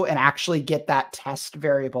let's go and actually get that test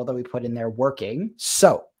variable that we put in there working.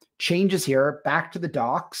 So changes here, back to the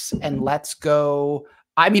docs, and let's go.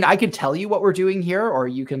 I mean, I can tell you what we're doing here, or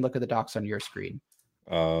you can look at the docs on your screen.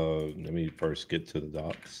 Let me first get to the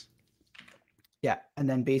docs. Yeah, and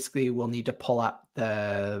then basically we'll need to pull up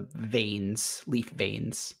the veins, leaf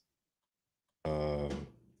veins.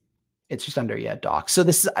 It's just under, yeah, docs. So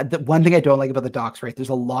this is the one thing I don't like about the docs, right? There's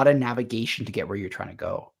a lot of navigation to get where you're trying to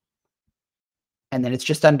go. And then it's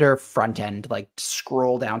just under front end, like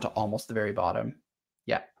scroll down to almost the very bottom.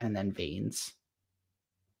 Yeah, and then veins.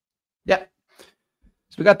 Yeah.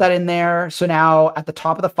 So we got that in there. So now at the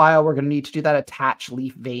top of the file, we're going to need to do that attach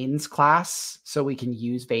leaf veins class so we can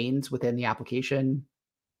use veins within the application.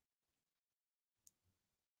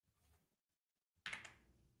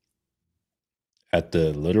 At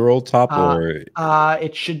the literal top, or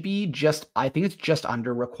it should be just, I think it's just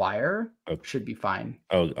under require. okay. Should be fine.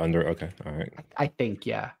 Oh, under, okay, all right. I think,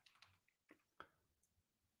 yeah.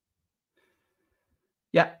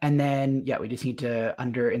 Yeah, and then yeah, we just need to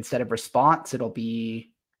under, instead of response, it'll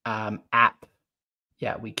be app.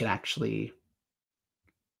 Yeah, we can actually.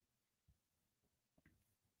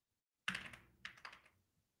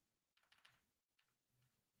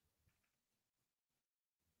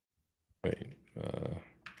 Wait.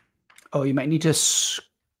 Oh, you might need to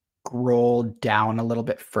scroll down a little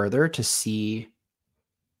bit further to see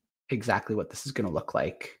exactly what this is going to look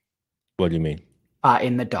like. What do you mean?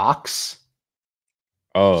 In the docs.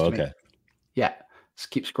 Oh, okay. Yeah,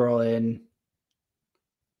 just keep scrolling.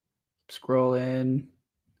 Scrolling.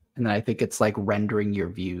 And then I think it's like rendering your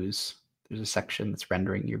views. There's a section that's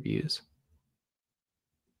rendering your views.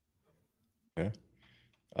 Okay.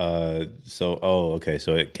 So, okay.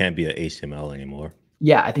 So it can't be an HTML anymore.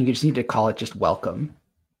 Yeah, I think you just need to call it just welcome.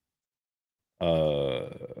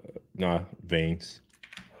 No, veins.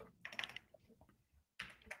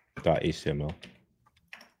 .html.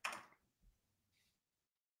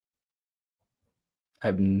 I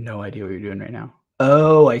have no idea what you're doing right now.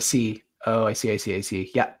 Oh, I see. Oh, I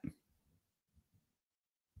see. Yeah.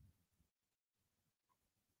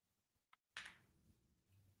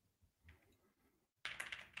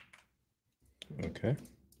 Okay.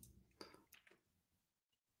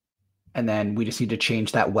 And then we just need to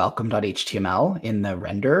change that welcome.html in the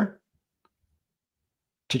render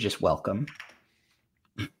to just welcome.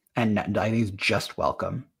 And I think it's just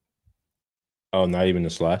welcome. Oh, not even the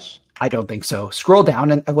slash? I don't think so. Scroll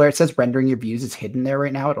down and where it says rendering your views is hidden there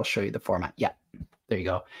right now. It'll show you the format. Yeah, there you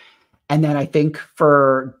go. And then I think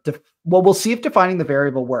for, well, we'll see if defining the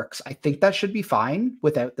variable works. I think that should be fine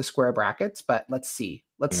without the square brackets, but let's see.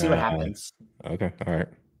 Let's see what happens. Okay, all right.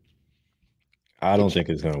 I don't think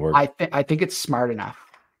it's going to work. I think it's smart enough,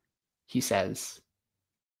 he says.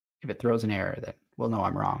 If it throws an error, then we'll know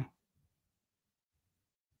I'm wrong.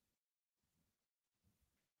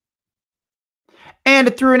 And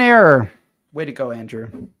it threw an error. Way to go,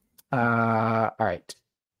 Andrew. All right.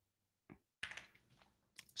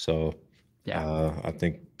 So, yeah, I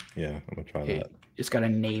think, yeah, I'm going to try that. just got to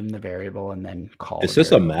name the variable and then call. Is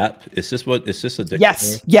this a map? Is this what? Is this a dictionary?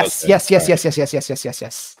 Yes, yes, okay. yes, yes, yes, yes, yes, yes, yes, yes,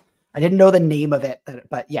 yes. I didn't know the name of it,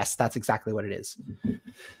 but yes, that's exactly what it is.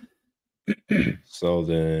 So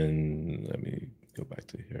then let me go back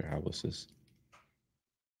to here. How was this?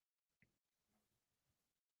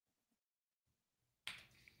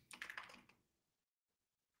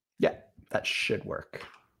 Yeah, that should work.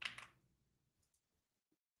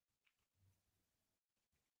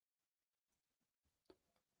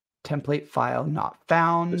 Template file not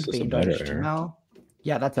found. This is a better Vein.html. error.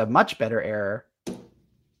 Yeah, that's a much better error.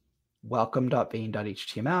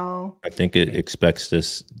 Welcome.vein.html. I think it expects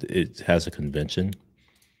this. It has a convention.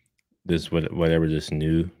 This whatever this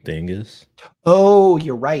new thing is. Oh,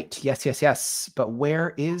 you're right. Yes, yes, yes. But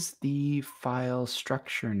where is the file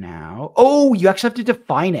structure now? Oh, you actually have to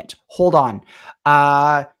define it. Hold on.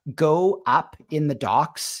 Go up in the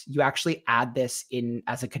docs. You actually add this in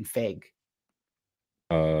as a config.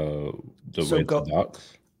 Docs.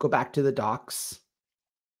 Go back to the docs.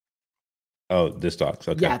 Oh, this docs.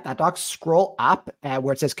 Okay. Yeah, that docs. Scroll up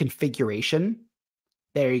where it says configuration.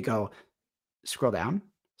 There you go. Scroll down.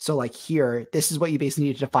 So like here, this is what you basically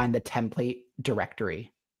need to define the template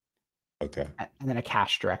directory. Okay. And then a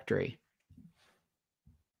cache directory.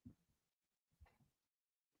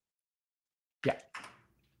 Yeah.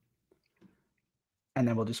 And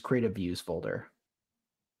then we'll just create a views folder.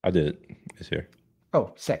 I did. It's here.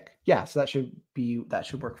 Oh, sick. Yeah, so that should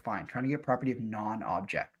work fine. Trying to get property of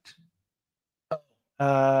non-object.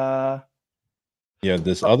 Yeah,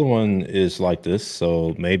 this other one is like this.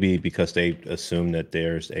 So maybe because they assume that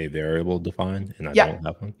there's a variable defined and I don't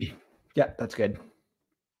have one. Yeah, that's good.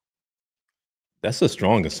 That's a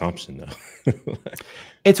strong assumption though.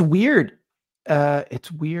 It's weird. It's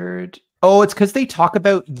weird. Oh, it's because they talk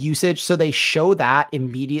about usage. So they show that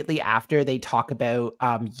immediately after they talk about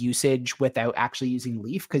usage without actually using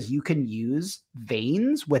Leaf, because you can use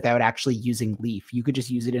veins without actually using Leaf. You could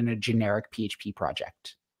just use it in a generic PHP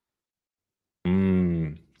project.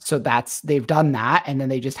 So they've done that, and then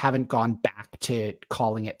they just haven't gone back to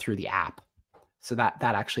calling it through the app. So that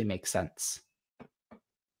actually makes sense.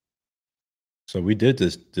 So we did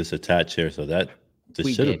this attach here, so that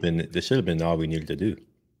this should have been all we needed to do.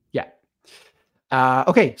 Yeah.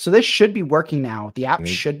 Okay, so this should be working now. The app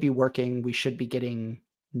should be working. We should be getting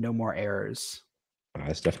no more errors.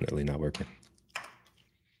 It's definitely not working.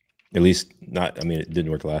 At least not. I mean, it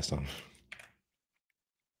didn't work last time.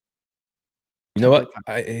 You know what?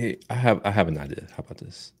 I have an idea. How about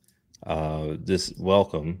this? This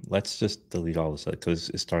welcome. Let's just delete all this because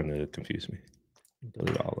it's starting to confuse me.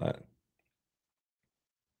 Delete all that.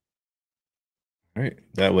 All right.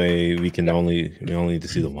 That way we only need to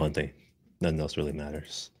see the one thing. Nothing else really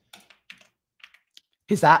matters.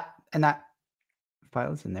 Is that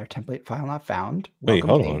file is in there? Template file not found. Wait,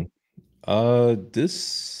 hold on.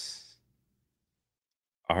 This.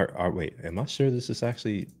 Wait. Am I sure this is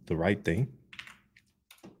actually the right thing?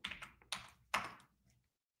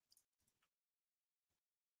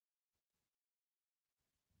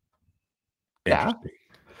 Yeah,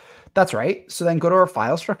 that's right. So then go to our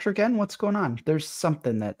file structure again. What's going on? There's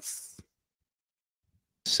something that's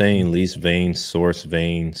saying least veins, source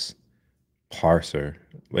veins, parser.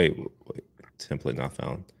 Wait, template not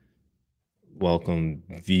found. Welcome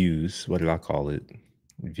views. What did I call it?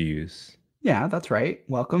 Views. Yeah, that's right.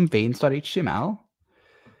 Welcome veins.html.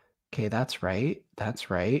 Okay, that's right.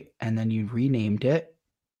 That's right. And then you renamed it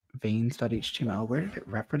veins.html. Where did it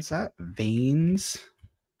reference that? Veins.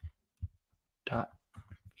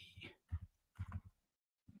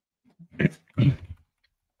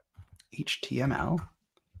 HTML.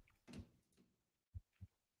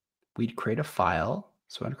 We'd create a file.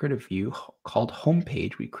 So I'm going to create a view called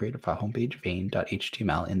homepage. We create a file homepage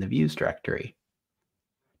vein.html in the views directory.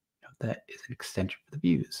 Note that is an extension for the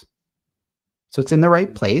views. So it's in the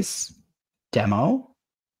right place. Demo.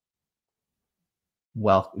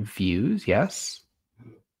 Well, views, yes.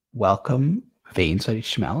 Welcome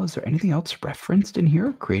veins.html. Is there anything else referenced in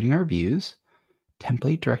here? Creating our views.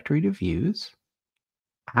 Template directory to views.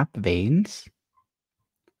 App veins.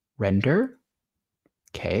 Render.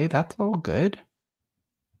 Okay, that's all good.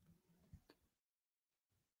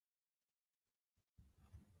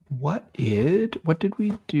 What did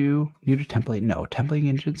we do? New to template? No, templating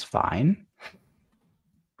engine's fine.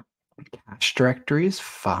 Cache directory is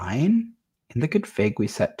fine. In the config, we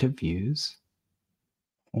set to views.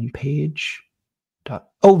 Homepage.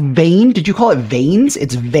 Oh, vein? Did you call it veins?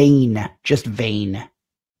 It's vein. Just vein.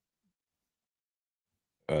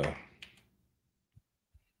 It's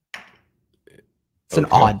an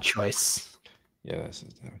odd choice. Yeah,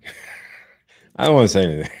 I don't want to say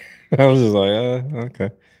anything. I was just like, okay.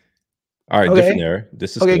 All right, different Okay. error.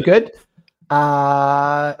 This is Okay, good. good.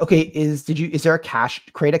 Okay, is there a cache,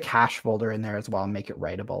 create a cache folder in there as well and make it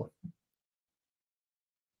writable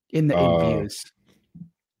in views.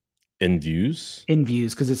 In views? In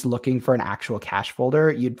views, because it's looking for an actual cache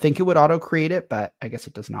folder. You'd think it would auto create it, but I guess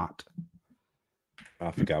it does not.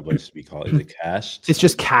 I forgot what it should be called. Is it cached? It's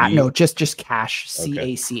just With a no, C? just cache,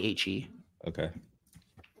 Okay. CACHE. Okay.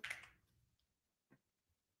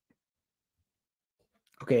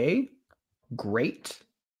 Okay, great.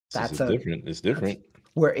 This is That's different. It's different.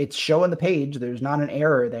 where it's showing the page. There's not an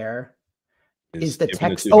error there. It's Is the given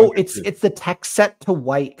the text? Oh, 200 too. it's the text set to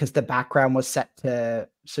white because the background was set to.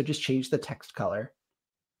 So just change the text color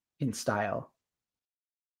in style.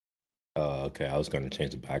 Okay. I was going to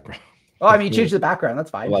change the background. Oh, I mean, change the background.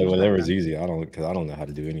 That's fine. Like Change the whatever's background. easy. Because I don't know how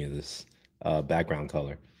to do any of this. Background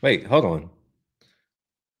color. Wait, hold on.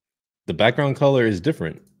 The background color is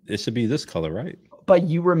different. It should be this color, right? But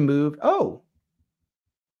you removed. Oh,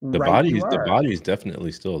 right. You The are. body is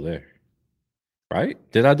definitely still there. Right?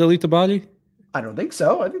 Did I delete the body? I don't think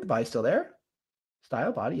so. I think the body's still there.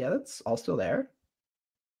 Style body. Yeah, that's all still there.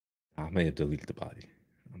 I may have deleted the body.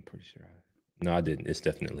 I'm pretty sure. No, I didn't. It's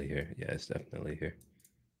definitely here. Yeah, it's definitely here.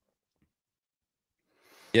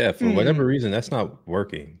 Yeah, for whatever reason, that's not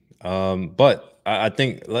working. But I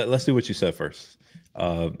think let's do what you said first.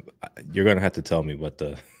 You're gonna have to tell me what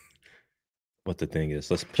the thing is.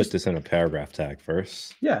 Let's put this in a paragraph tag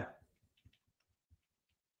first. Yeah.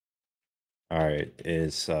 All right,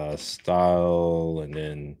 is style, and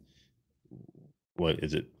then what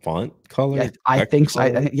is it? Font color? Yeah, I Text think so.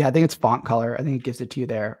 color? I think it's font color. I think it gives it to you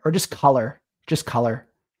there, or just color. Just color.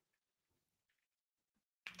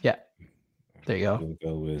 Yeah. There you go.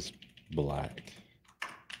 We'll go with black.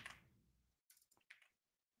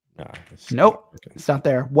 Nah, Nope, it's not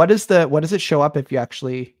there. What does it show up if you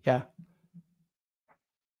actually? Yeah.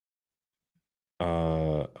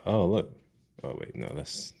 Oh look. Oh wait, no,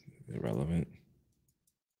 that's irrelevant.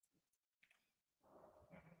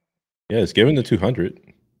 Yeah, it's given the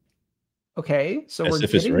 200. Okay, so As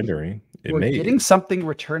if it's rendering. It we're may. getting something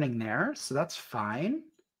returning there, so that's fine.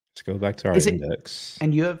 Let's go back to our Is it? index.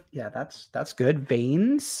 And you have, yeah, that's good.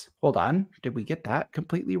 Veins. Hold on. Did we get that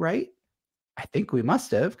completely right? I think we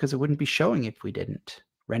must have, because it wouldn't be showing if we didn't.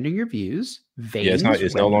 Rendering your views. Veins. Yeah,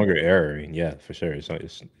 it's no longer erroring. Yeah, for sure. It's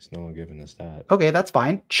no longer giving us that. Okay, that's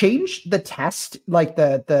fine. Change the test, like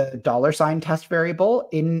the $ test variable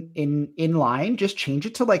in line. Just change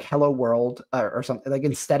it to like hello world or something. Like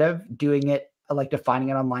instead of doing it like defining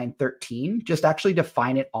it on line 13, just actually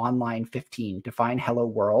define it on line 15. Define hello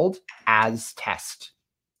world as test.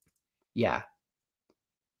 Yeah.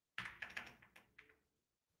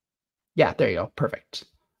 Yeah, there you go. Perfect.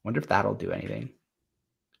 Wonder if that'll do anything.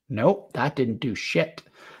 Nope, that didn't do shit.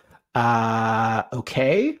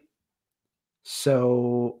 Okay.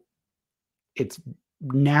 So it's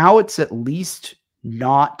at least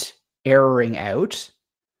not erroring out.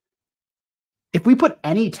 If we put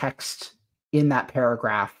any text in that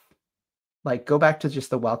paragraph, like go back to just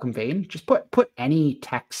the welcome vein, just put any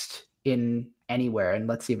text in anywhere and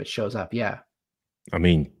let's see if it shows up. Yeah. I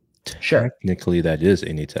mean, sure. Technically that is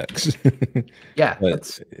any text. Yeah.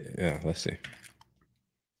 Let's see.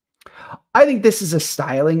 I think this is a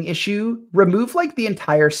styling issue. Remove like the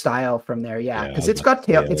entire style from there. Yeah. Because it's got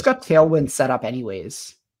Tailwind set up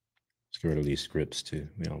anyways. Let's get rid of these scripts too.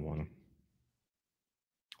 We don't want them.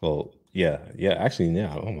 Well, yeah. Actually,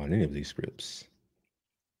 I don't want any of these scripts.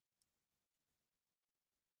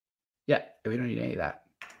 Yeah, we don't need any of that.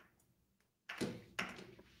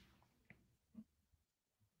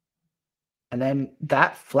 And then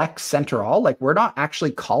that flex center all, like we're not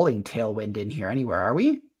actually calling Tailwind in here anywhere, are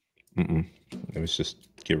we? Let's just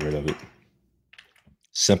get rid of it.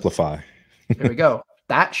 Simplify. There we go.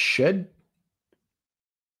 That should.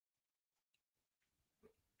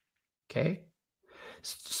 Okay.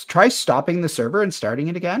 Try stopping the server and starting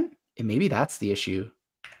it again. And maybe that's the issue.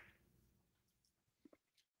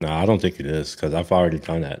 No, I don't think it is because I've already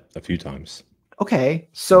done that a few times. Okay.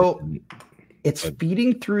 So it's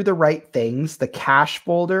feeding through the right things. The cache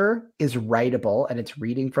folder is writable and it's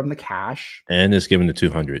reading from the cache. And it's given the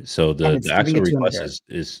 200. So the actual request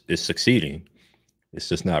is succeeding. It's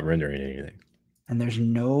just not rendering anything. And there's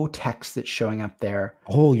no text that's showing up there.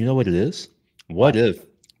 Oh, you know what it is? What if?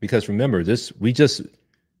 Because remember this, we just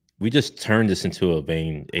turned this into a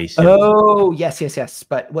vein ACL. Oh, yes.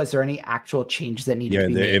 But was there any actual change that needed to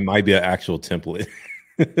be made? It might be an actual template.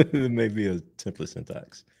 It may be a template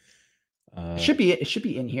syntax. It should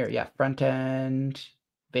be in here. Yeah. Front end,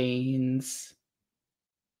 veins.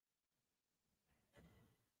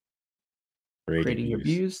 Creating your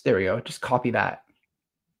views. There we go. Just copy that.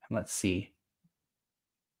 And let's see.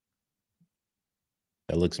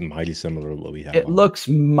 That looks mighty similar to what we have. It looks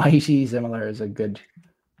mighty similar as a good.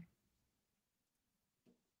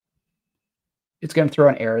 It's going to throw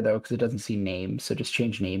an error though, because it doesn't see name. So just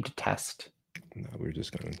change name to test. No, we're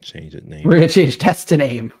just going to change it name. We're going to change test to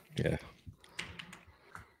name. Yeah.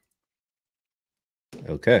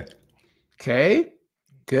 Okay. Okay.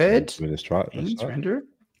 Good. Let's try. Render.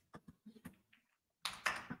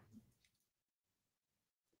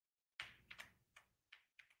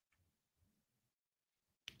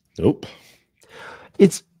 Nope.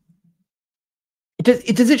 Does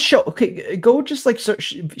it show? Okay, go just like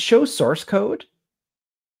show source code.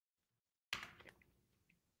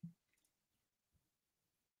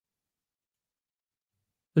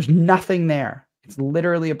 There's nothing there. It's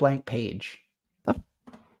literally a blank page. What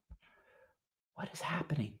is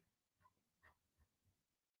happening?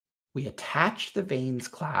 We attached the Veins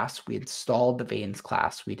class. We installed the Veins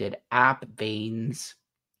class. We did app Veins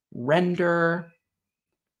render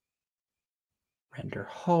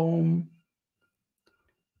home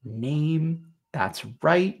name. That's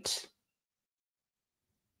right.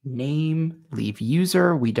 Name, leave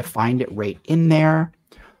user. We defined it right in there.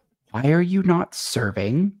 Why are you not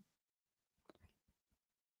serving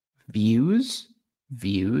views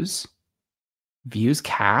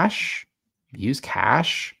cache,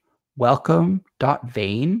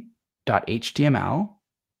 welcome.vain.html.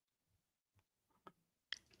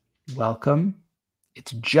 Welcome.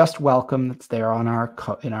 It's just welcome that's there on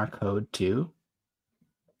in our code too.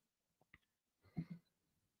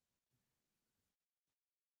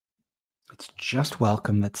 It's just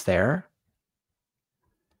welcome that's there.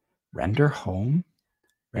 Render home.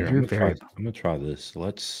 Render variable. I'm gonna try this.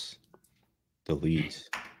 Let's delete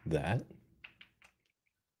that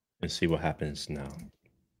and see what happens now.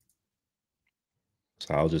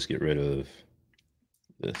 So I'll just get rid of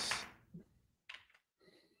this.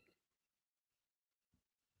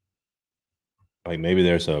 Like maybe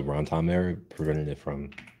there's a runtime error preventing it from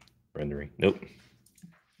rendering. Nope.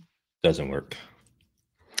 Doesn't work.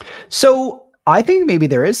 So I think maybe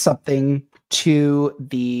there is something to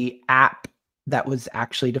the app that was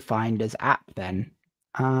actually defined as app then.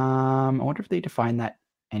 I wonder if they define that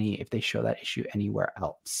if they show that issue anywhere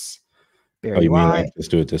else. Oh, you mean like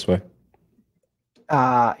just do it this way?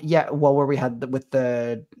 Yeah, well, where we had with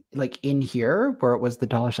the like in here where it was the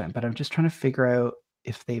 $, but I'm just trying to figure out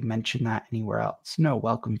if they mention that anywhere else. No,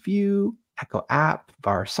 welcome view, echo app,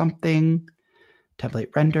 var something,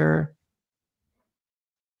 template render,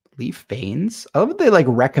 leaf veins. I love that they like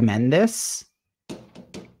recommend this,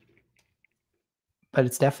 but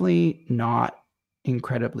it's definitely not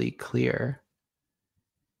incredibly clear.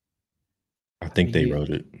 I think they wrote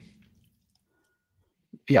it.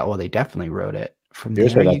 Yeah, well, they definitely wrote it. From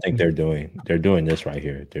Here's what I think they're doing. They're doing this right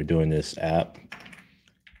here. They're doing this app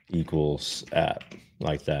equals app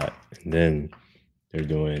like that. And then they're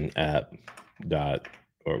doing app dot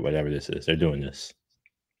or whatever this is. They're doing this.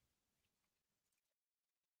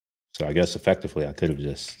 So I guess effectively I could have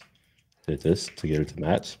just did this to get it to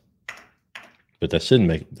match. But that shouldn't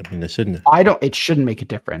make, I mean, that shouldn't. It shouldn't make a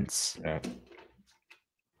difference. Yeah.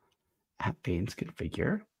 App veins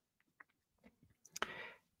configure.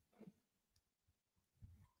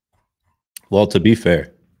 Well, to be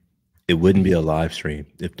fair, it wouldn't be a live stream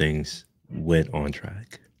if things went on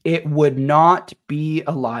track. It would not be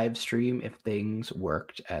a live stream if things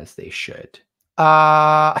worked as they should.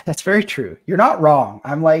 That's very true. You're not wrong.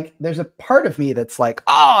 I'm like, there's a part of me that's like,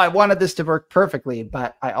 oh, I wanted this to work perfectly,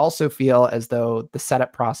 but I also feel as though the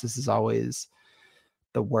setup process is always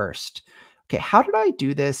the worst. Okay, how did I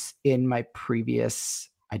do this in my previous?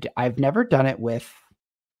 I've never done it with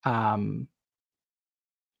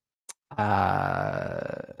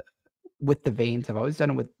the veins. I've always done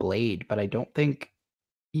it with Blade, but I don't think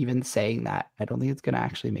even saying that, I don't think it's going to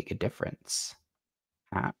actually make a difference.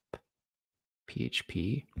 App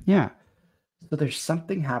PHP. Yeah. So there's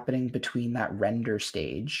something happening between that render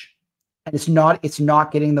stage, and it's not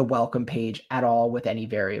getting the welcome page at all with any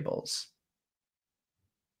variables.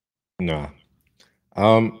 Nah.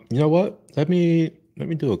 You know what? Let me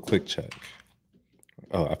do a quick check.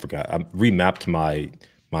 Oh, I forgot. I remapped my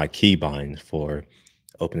keybind for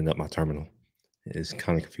opening up my terminal. It's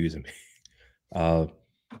kind of confusing me.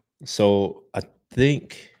 So I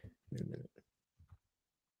think. Wait a minute.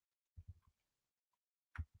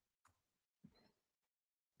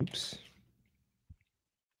 Oops.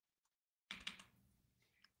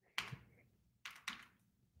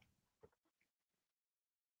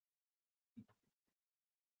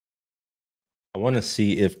 I want to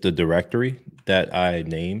see if the directory that I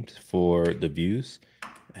named for the views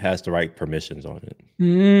has the right permissions on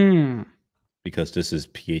it. Because this is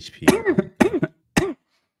PHP.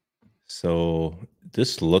 So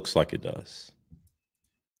this looks like it does.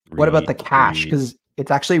 What about the cache? Because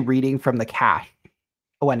it's actually reading from the cache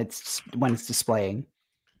when it's displaying.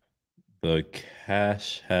 The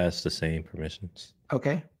cache has the same permissions.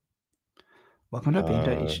 Okay. Welcome to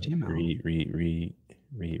vein.html.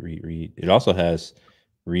 Read. It also has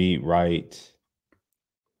read, write.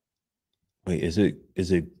 Wait, is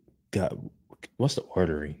it got what's the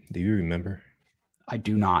ordering? Do you remember? I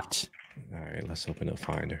do not. All right, let's open up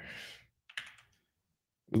Finder.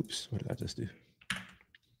 Oops, what did I just do?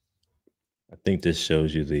 I think this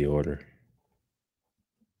shows you the order.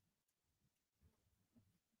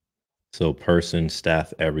 So person,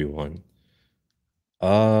 staff, everyone.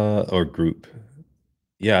 Or group.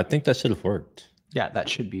 Yeah, I think that should have worked. Yeah, that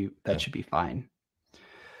should be fine.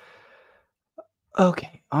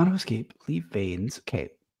 Okay, auto escape, leave veins. Okay,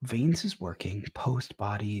 veins is working. Post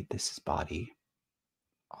body, this is body.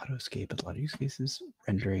 Auto escape, a lot of use cases,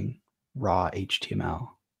 rendering raw HTML.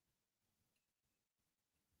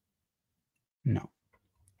 No,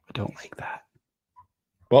 I don't like that.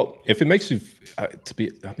 Well, if it makes you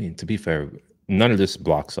to be fair, none of this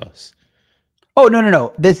blocks us. Oh,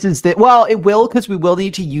 no. This is well, it will, because we will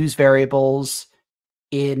need to use variables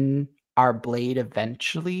in our blade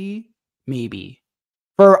eventually, maybe.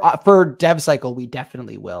 For dev cycle, we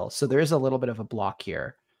definitely will. So there is a little bit of a block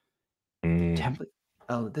here. Template.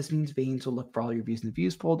 Oh, this means veins will look for all your views in the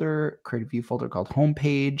views folder, create a view folder called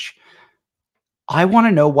homepage. I want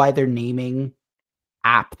to know why they're naming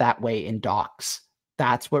app that way in docs.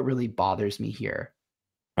 That's what really bothers me here.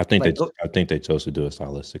 I think they chose to do it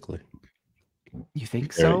stylistically. You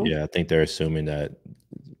think so? Yeah, I think they're assuming that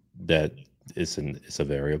it's a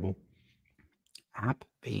variable. App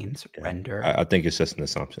veins render. I think it's just an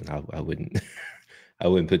assumption. I wouldn't I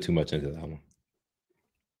wouldn't put too much into that one.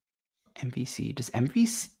 MVC. Does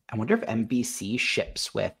MVC? I wonder if MVC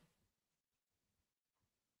ships with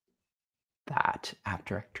that app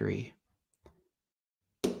directory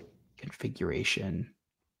configuration.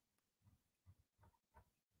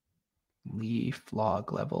 Leaf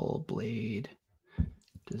log level blade.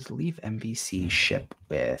 Does leaf MVC ship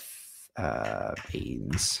with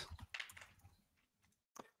veins?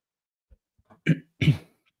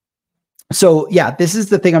 So yeah, this is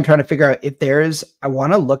the thing I'm trying to figure out. If I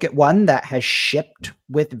want to look at one that has shipped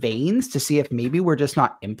with veins to see if maybe we're just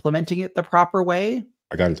not implementing it the proper way.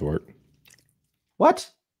 I got it to work. What?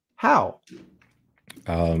 How?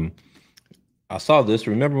 I saw this.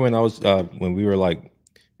 Remember when I was when we were like,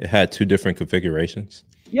 it had two different configurations?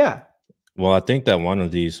 Yeah. Well, I think that one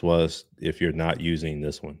of these was if you're not using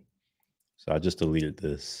this one. So I just deleted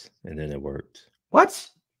this and then it worked. What?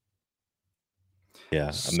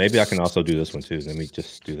 Yeah, maybe I can also do this one too. Let me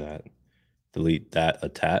just do that. Delete that,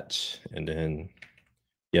 attach, and then,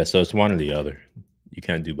 yeah, so it's one or the other. You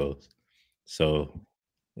can't do both. So,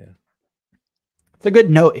 yeah. It's a good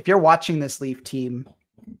note. If you're watching this, Leaf team,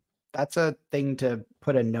 that's a thing to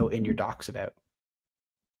put a note in your docs about.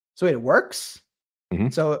 So it works. Mm-hmm.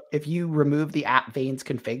 So if you remove the app veins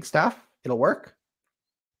config stuff, it'll work.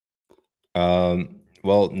 Well,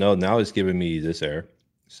 no, now it's giving me this error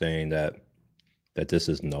saying that this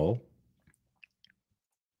is null.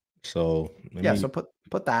 So so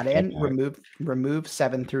put that in. Remove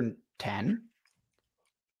 7 through 10.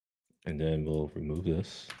 And then we'll remove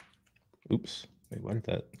this. Oops. Wait, why did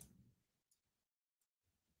that?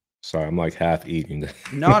 Sorry, I'm like half eating.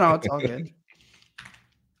 No, it's all good.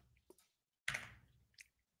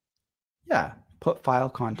 Yeah, put file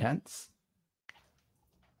contents.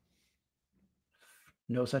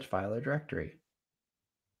 No such file or directory.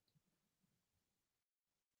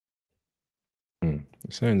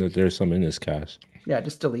 Saying that there's some in this cache. Yeah,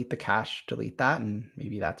 just delete the cache, delete that, and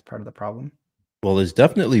maybe that's part of the problem. Well, it's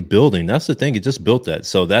definitely building. That's the thing. It just built that.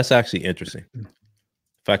 So that's actually interesting. The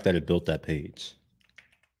fact that it built that page.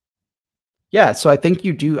 Yeah, so I think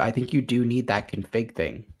you do need that config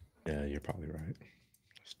thing. Yeah, you're probably right.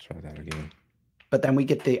 Let's try that again. But then we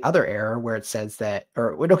get the other error where it says that,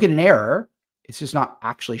 or we don't get an error. It's just not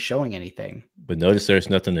actually showing anything. But notice there's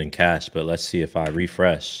nothing in cache. But let's see if I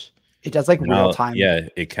refresh. It does like real time. Yeah,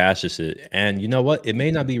 it caches it. And you know what? It may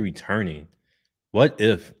not be returning. What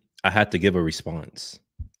if I had to give a response?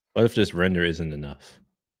 What if this render isn't enough?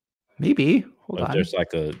 Maybe. Hold on. There's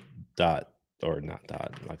like a dot, or not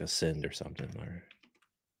dot, like a send or something. Or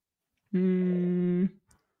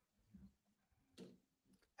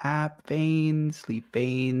app veins, leaf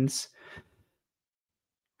veins,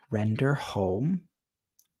 render home,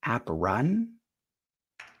 app run.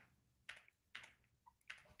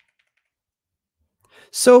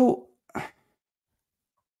 So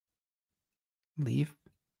leaf.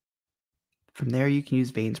 From there, you can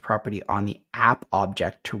use veins property on the app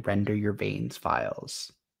object to render your veins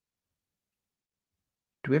files.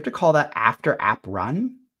 Do we have to call that after app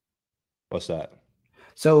run? What's that?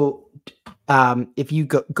 So if you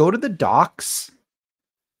go to the docs,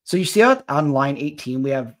 so you see how on line 18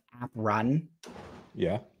 we have app run.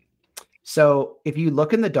 Yeah. So if you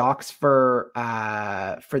look in the docs for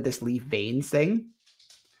this leaf veins thing,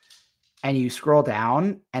 and you scroll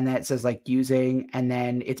down, and then it says like using, and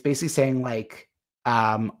then it's basically saying like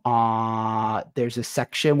there's a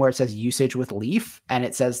section where it says usage with leaf, and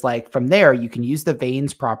it says like from there you can use the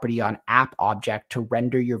veins property on app object to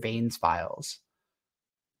render your veins files.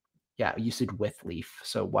 Yeah, usage with leaf.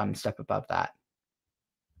 So one step above that.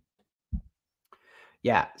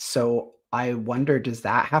 Yeah. So I wonder, does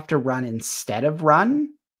that have to run instead of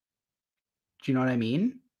run? Do you know what I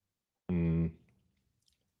mean?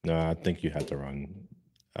 No, I think you have to run.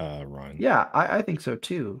 Yeah, I think so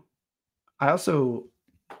too. I also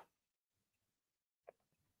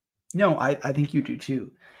no, I think you do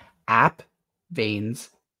too. App veins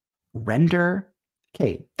render.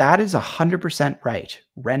 Okay, that is 100% right.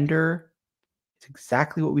 Render is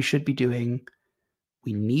exactly what we should be doing.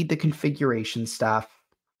 We need the configuration stuff.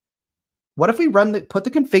 What if we put the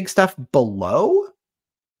config stuff below?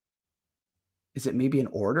 Is it maybe an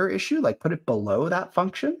order issue? Like put it below that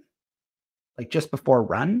function? Like just before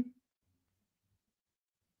run?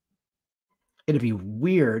 It'd be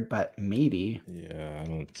weird, but maybe. Yeah, I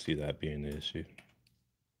don't see that being the issue.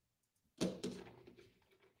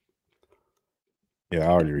 Yeah, I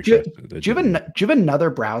already refreshed it. Do you have another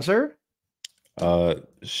browser?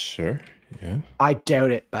 Sure. Yeah. I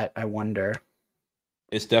doubt it, but I wonder.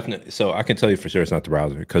 It's definitely, so I can tell you for sure it's not the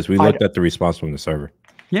browser because we looked at the response from the server.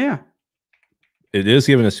 Yeah. It is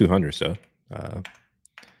giving us 200, so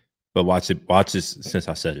but watch this since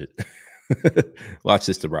I said it. Watch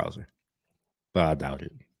this the browser. But I doubt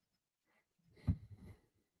it.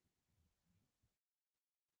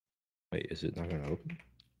 Wait, is it not gonna open?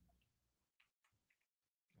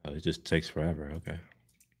 Oh, it just takes forever. Okay.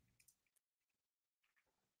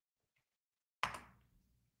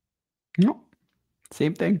 No.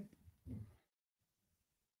 Same thing.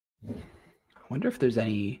 I wonder if there's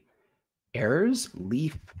any errors.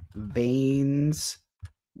 Leaf veins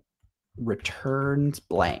returns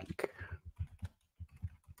blank.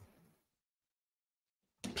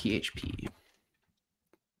 PHP.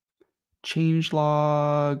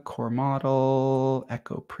 Changelog, core model,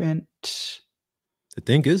 echo print. The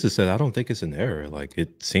thing is that I don't think it's an error. Like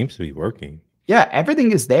it seems to be working. Yeah,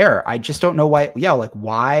 everything is there. I just don't know why. Yeah, like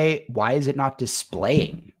why is it not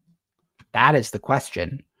displaying? That is the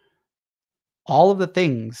question. All of the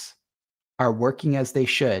things are working as they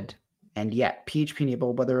should, and yet PHP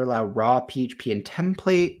enable whether allow raw PHP and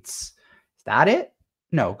templates. Is that it?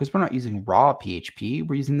 No, because we're not using raw PHP.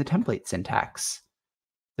 We're using the template syntax.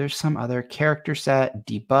 There's some other character set,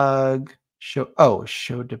 debug, show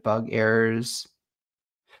debug errors.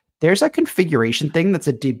 There's a configuration thing that's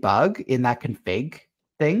a debug in that config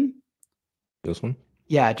thing. This one?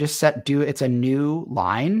 Yeah, just it's a new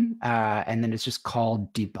line, and then it's just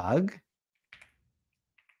called debug.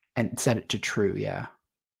 And set it to true, yeah.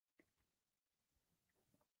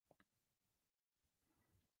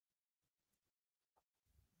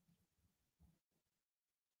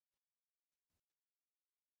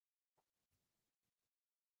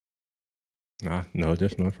 No,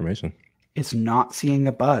 there's no information. It's not seeing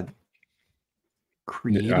a bug.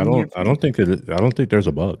 I don't think there's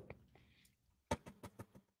a bug.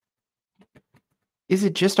 Is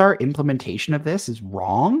it just our implementation of this is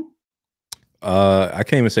wrong? I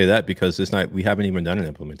can't even say that because we haven't even done an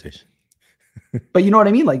implementation. But you know what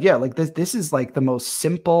I mean? Like, yeah, like this is like the most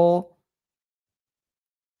simple.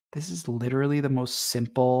 This is literally the most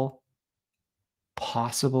simple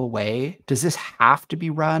possible way. Does this have to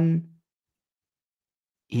be run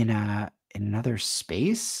in another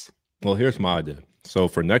space? Well, here's my idea. So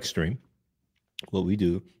for next stream, what we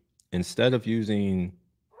do, instead of using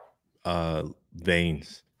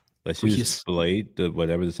veins, let's use Blade,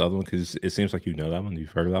 whatever this other one, because it seems like you know that one.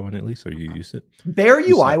 You've heard of that one at least, or you used it. Bear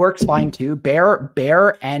UI works fine too.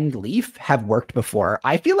 Bear and Leaf have worked before.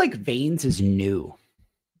 I feel like veins is new.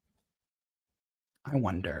 I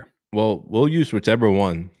wonder. Well, we'll use whichever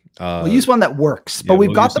one. We'll use one that works, but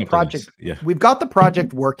we've got the project. We've got the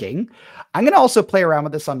project working. I'm going to also play around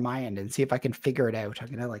with this on my end and see if I can figure it out. I'm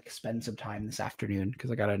going to like spend some time this afternoon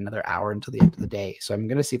because I got another hour until the end of the day. So I'm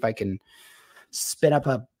going to see if I can spin up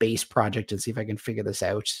a base project and see if I can figure this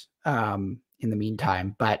out. in the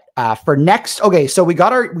meantime. But for next, okay, so we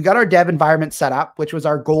got our dev environment set up, which was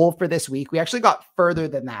our goal for this week. We actually got further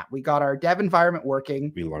than that. We got our dev environment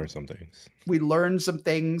working. We learned some things. We learned some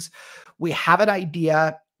things. We have an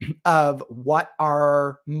idea of what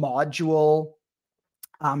our module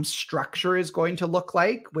structure is going to look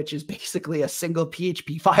like, which is basically a single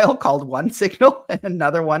PHP file called one signal and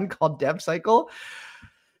another one called dev cycle,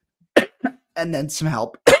 and then some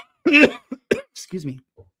help. Excuse me.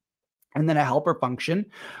 And then a helper function.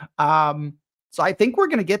 So I think we're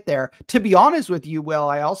going to get there. To be honest with you, Will,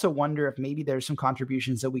 I also wonder if maybe there's some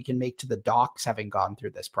contributions that we can make to the docs having gone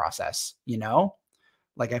through this process, you know?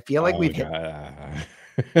 Like, I feel like we've hit.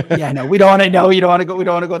 Yeah, no, we don't want to know. You don't want to go. We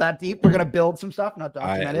don't want to go that deep. We're going to build some stuff, not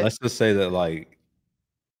document it. Let's just say that, like,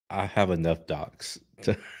 I have enough docs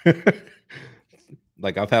to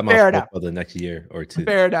like, I've had my fun for the next year or two.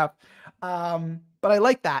 Fair enough. But I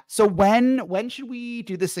like that. So when should we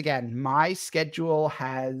do this again? My schedule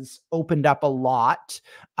has opened up a lot.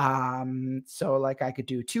 So like I could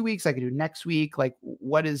do 2 weeks, I could do next week. Like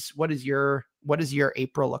what is your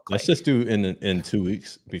April look like? Let's just do in 2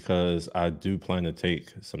 weeks, because I do plan to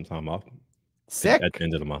take some time off. Sick. At the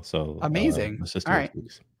end of the month. So amazing. Let's just do All right. 2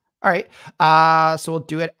 weeks. All right. So we'll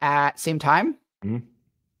do it at same time. Mm-hmm.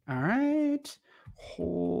 All right.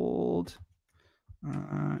 Hold.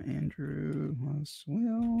 Andrew plus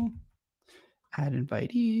Will. Add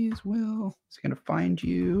invitees. Will is going to find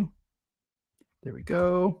you. There we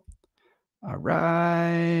go. All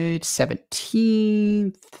right.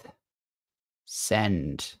 17th.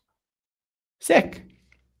 Send. Sick.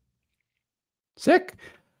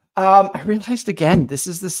 I realized again, this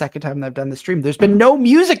is the second time that I've done the stream. There's been no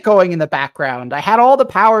music going in the background. I had all the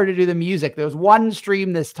power to do the music. There was one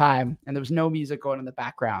stream this time, and there was no music going in the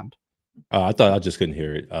background. I thought I just couldn't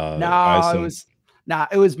hear it.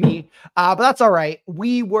 It was me. But that's all right.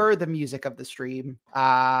 We were the music of the stream.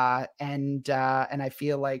 And I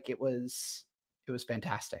feel like it was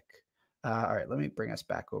fantastic. All right, let me bring us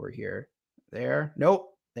back over here. There.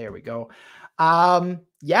 Nope. There we go.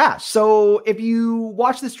 Yeah. So if you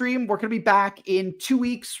watch the stream, we're going to be back in 2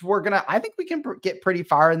 weeks. I think we can get pretty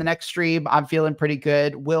far in the next stream. I'm feeling pretty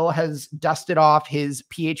good. Will has dusted off his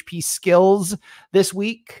PHP skills this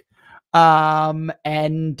week. I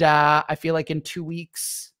feel like in 2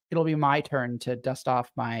 weeks, it'll be my turn to dust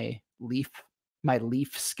off my leaf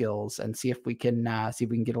skills and see if we can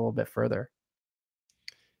get a little bit further.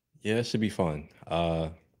 Yeah, it should be fun.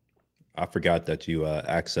 I forgot that you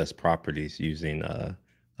access properties using a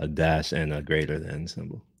dash and a greater than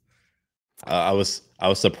symbol. I was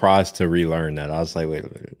surprised to relearn that. I was like, wait a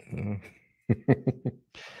minute.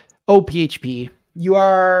 Oh, PHP. You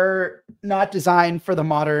are not designed for the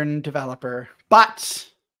modern developer, but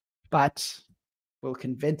will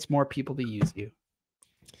convince more people to use you.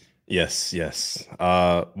 Yes.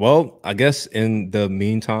 Well, I guess in the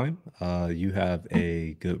meantime, you have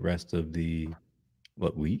a good rest of the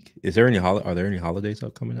week? Is there are there any holidays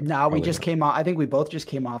coming up? No, we just came off. I think we both just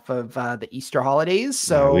came off of the Easter holidays.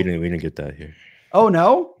 So no, we didn't get that here. Oh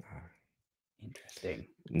no. Interesting.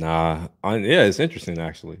 Nah, yeah, it's interesting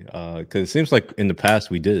actually, because it seems like in the past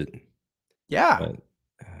we did. Yeah. But,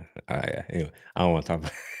 anyway, I don't want to talk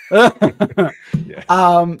about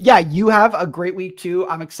it. Yeah, you have a great week too.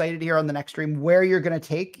 I'm excited to hear on the next stream where you're going to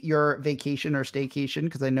take your vacation or staycation,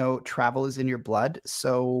 because I know travel is in your blood.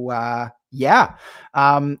 So yeah.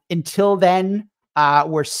 Until then,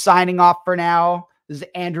 we're signing off for now. This is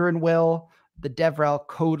Andrew and Will, the DevRel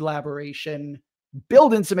Codelaboration,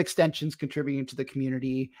 building some extensions, contributing to the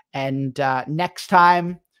community. And next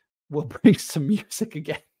time we'll bring some music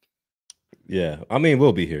again. Yeah, I mean,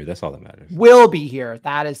 we'll be here. That's all that matters. We'll be here.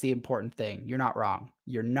 That is the important thing. You're not wrong.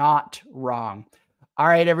 You're not wrong. All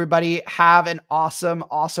right, everybody, have an awesome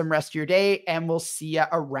rest of your day, and we'll see you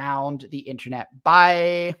around the internet.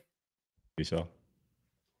 Bye. Peace out.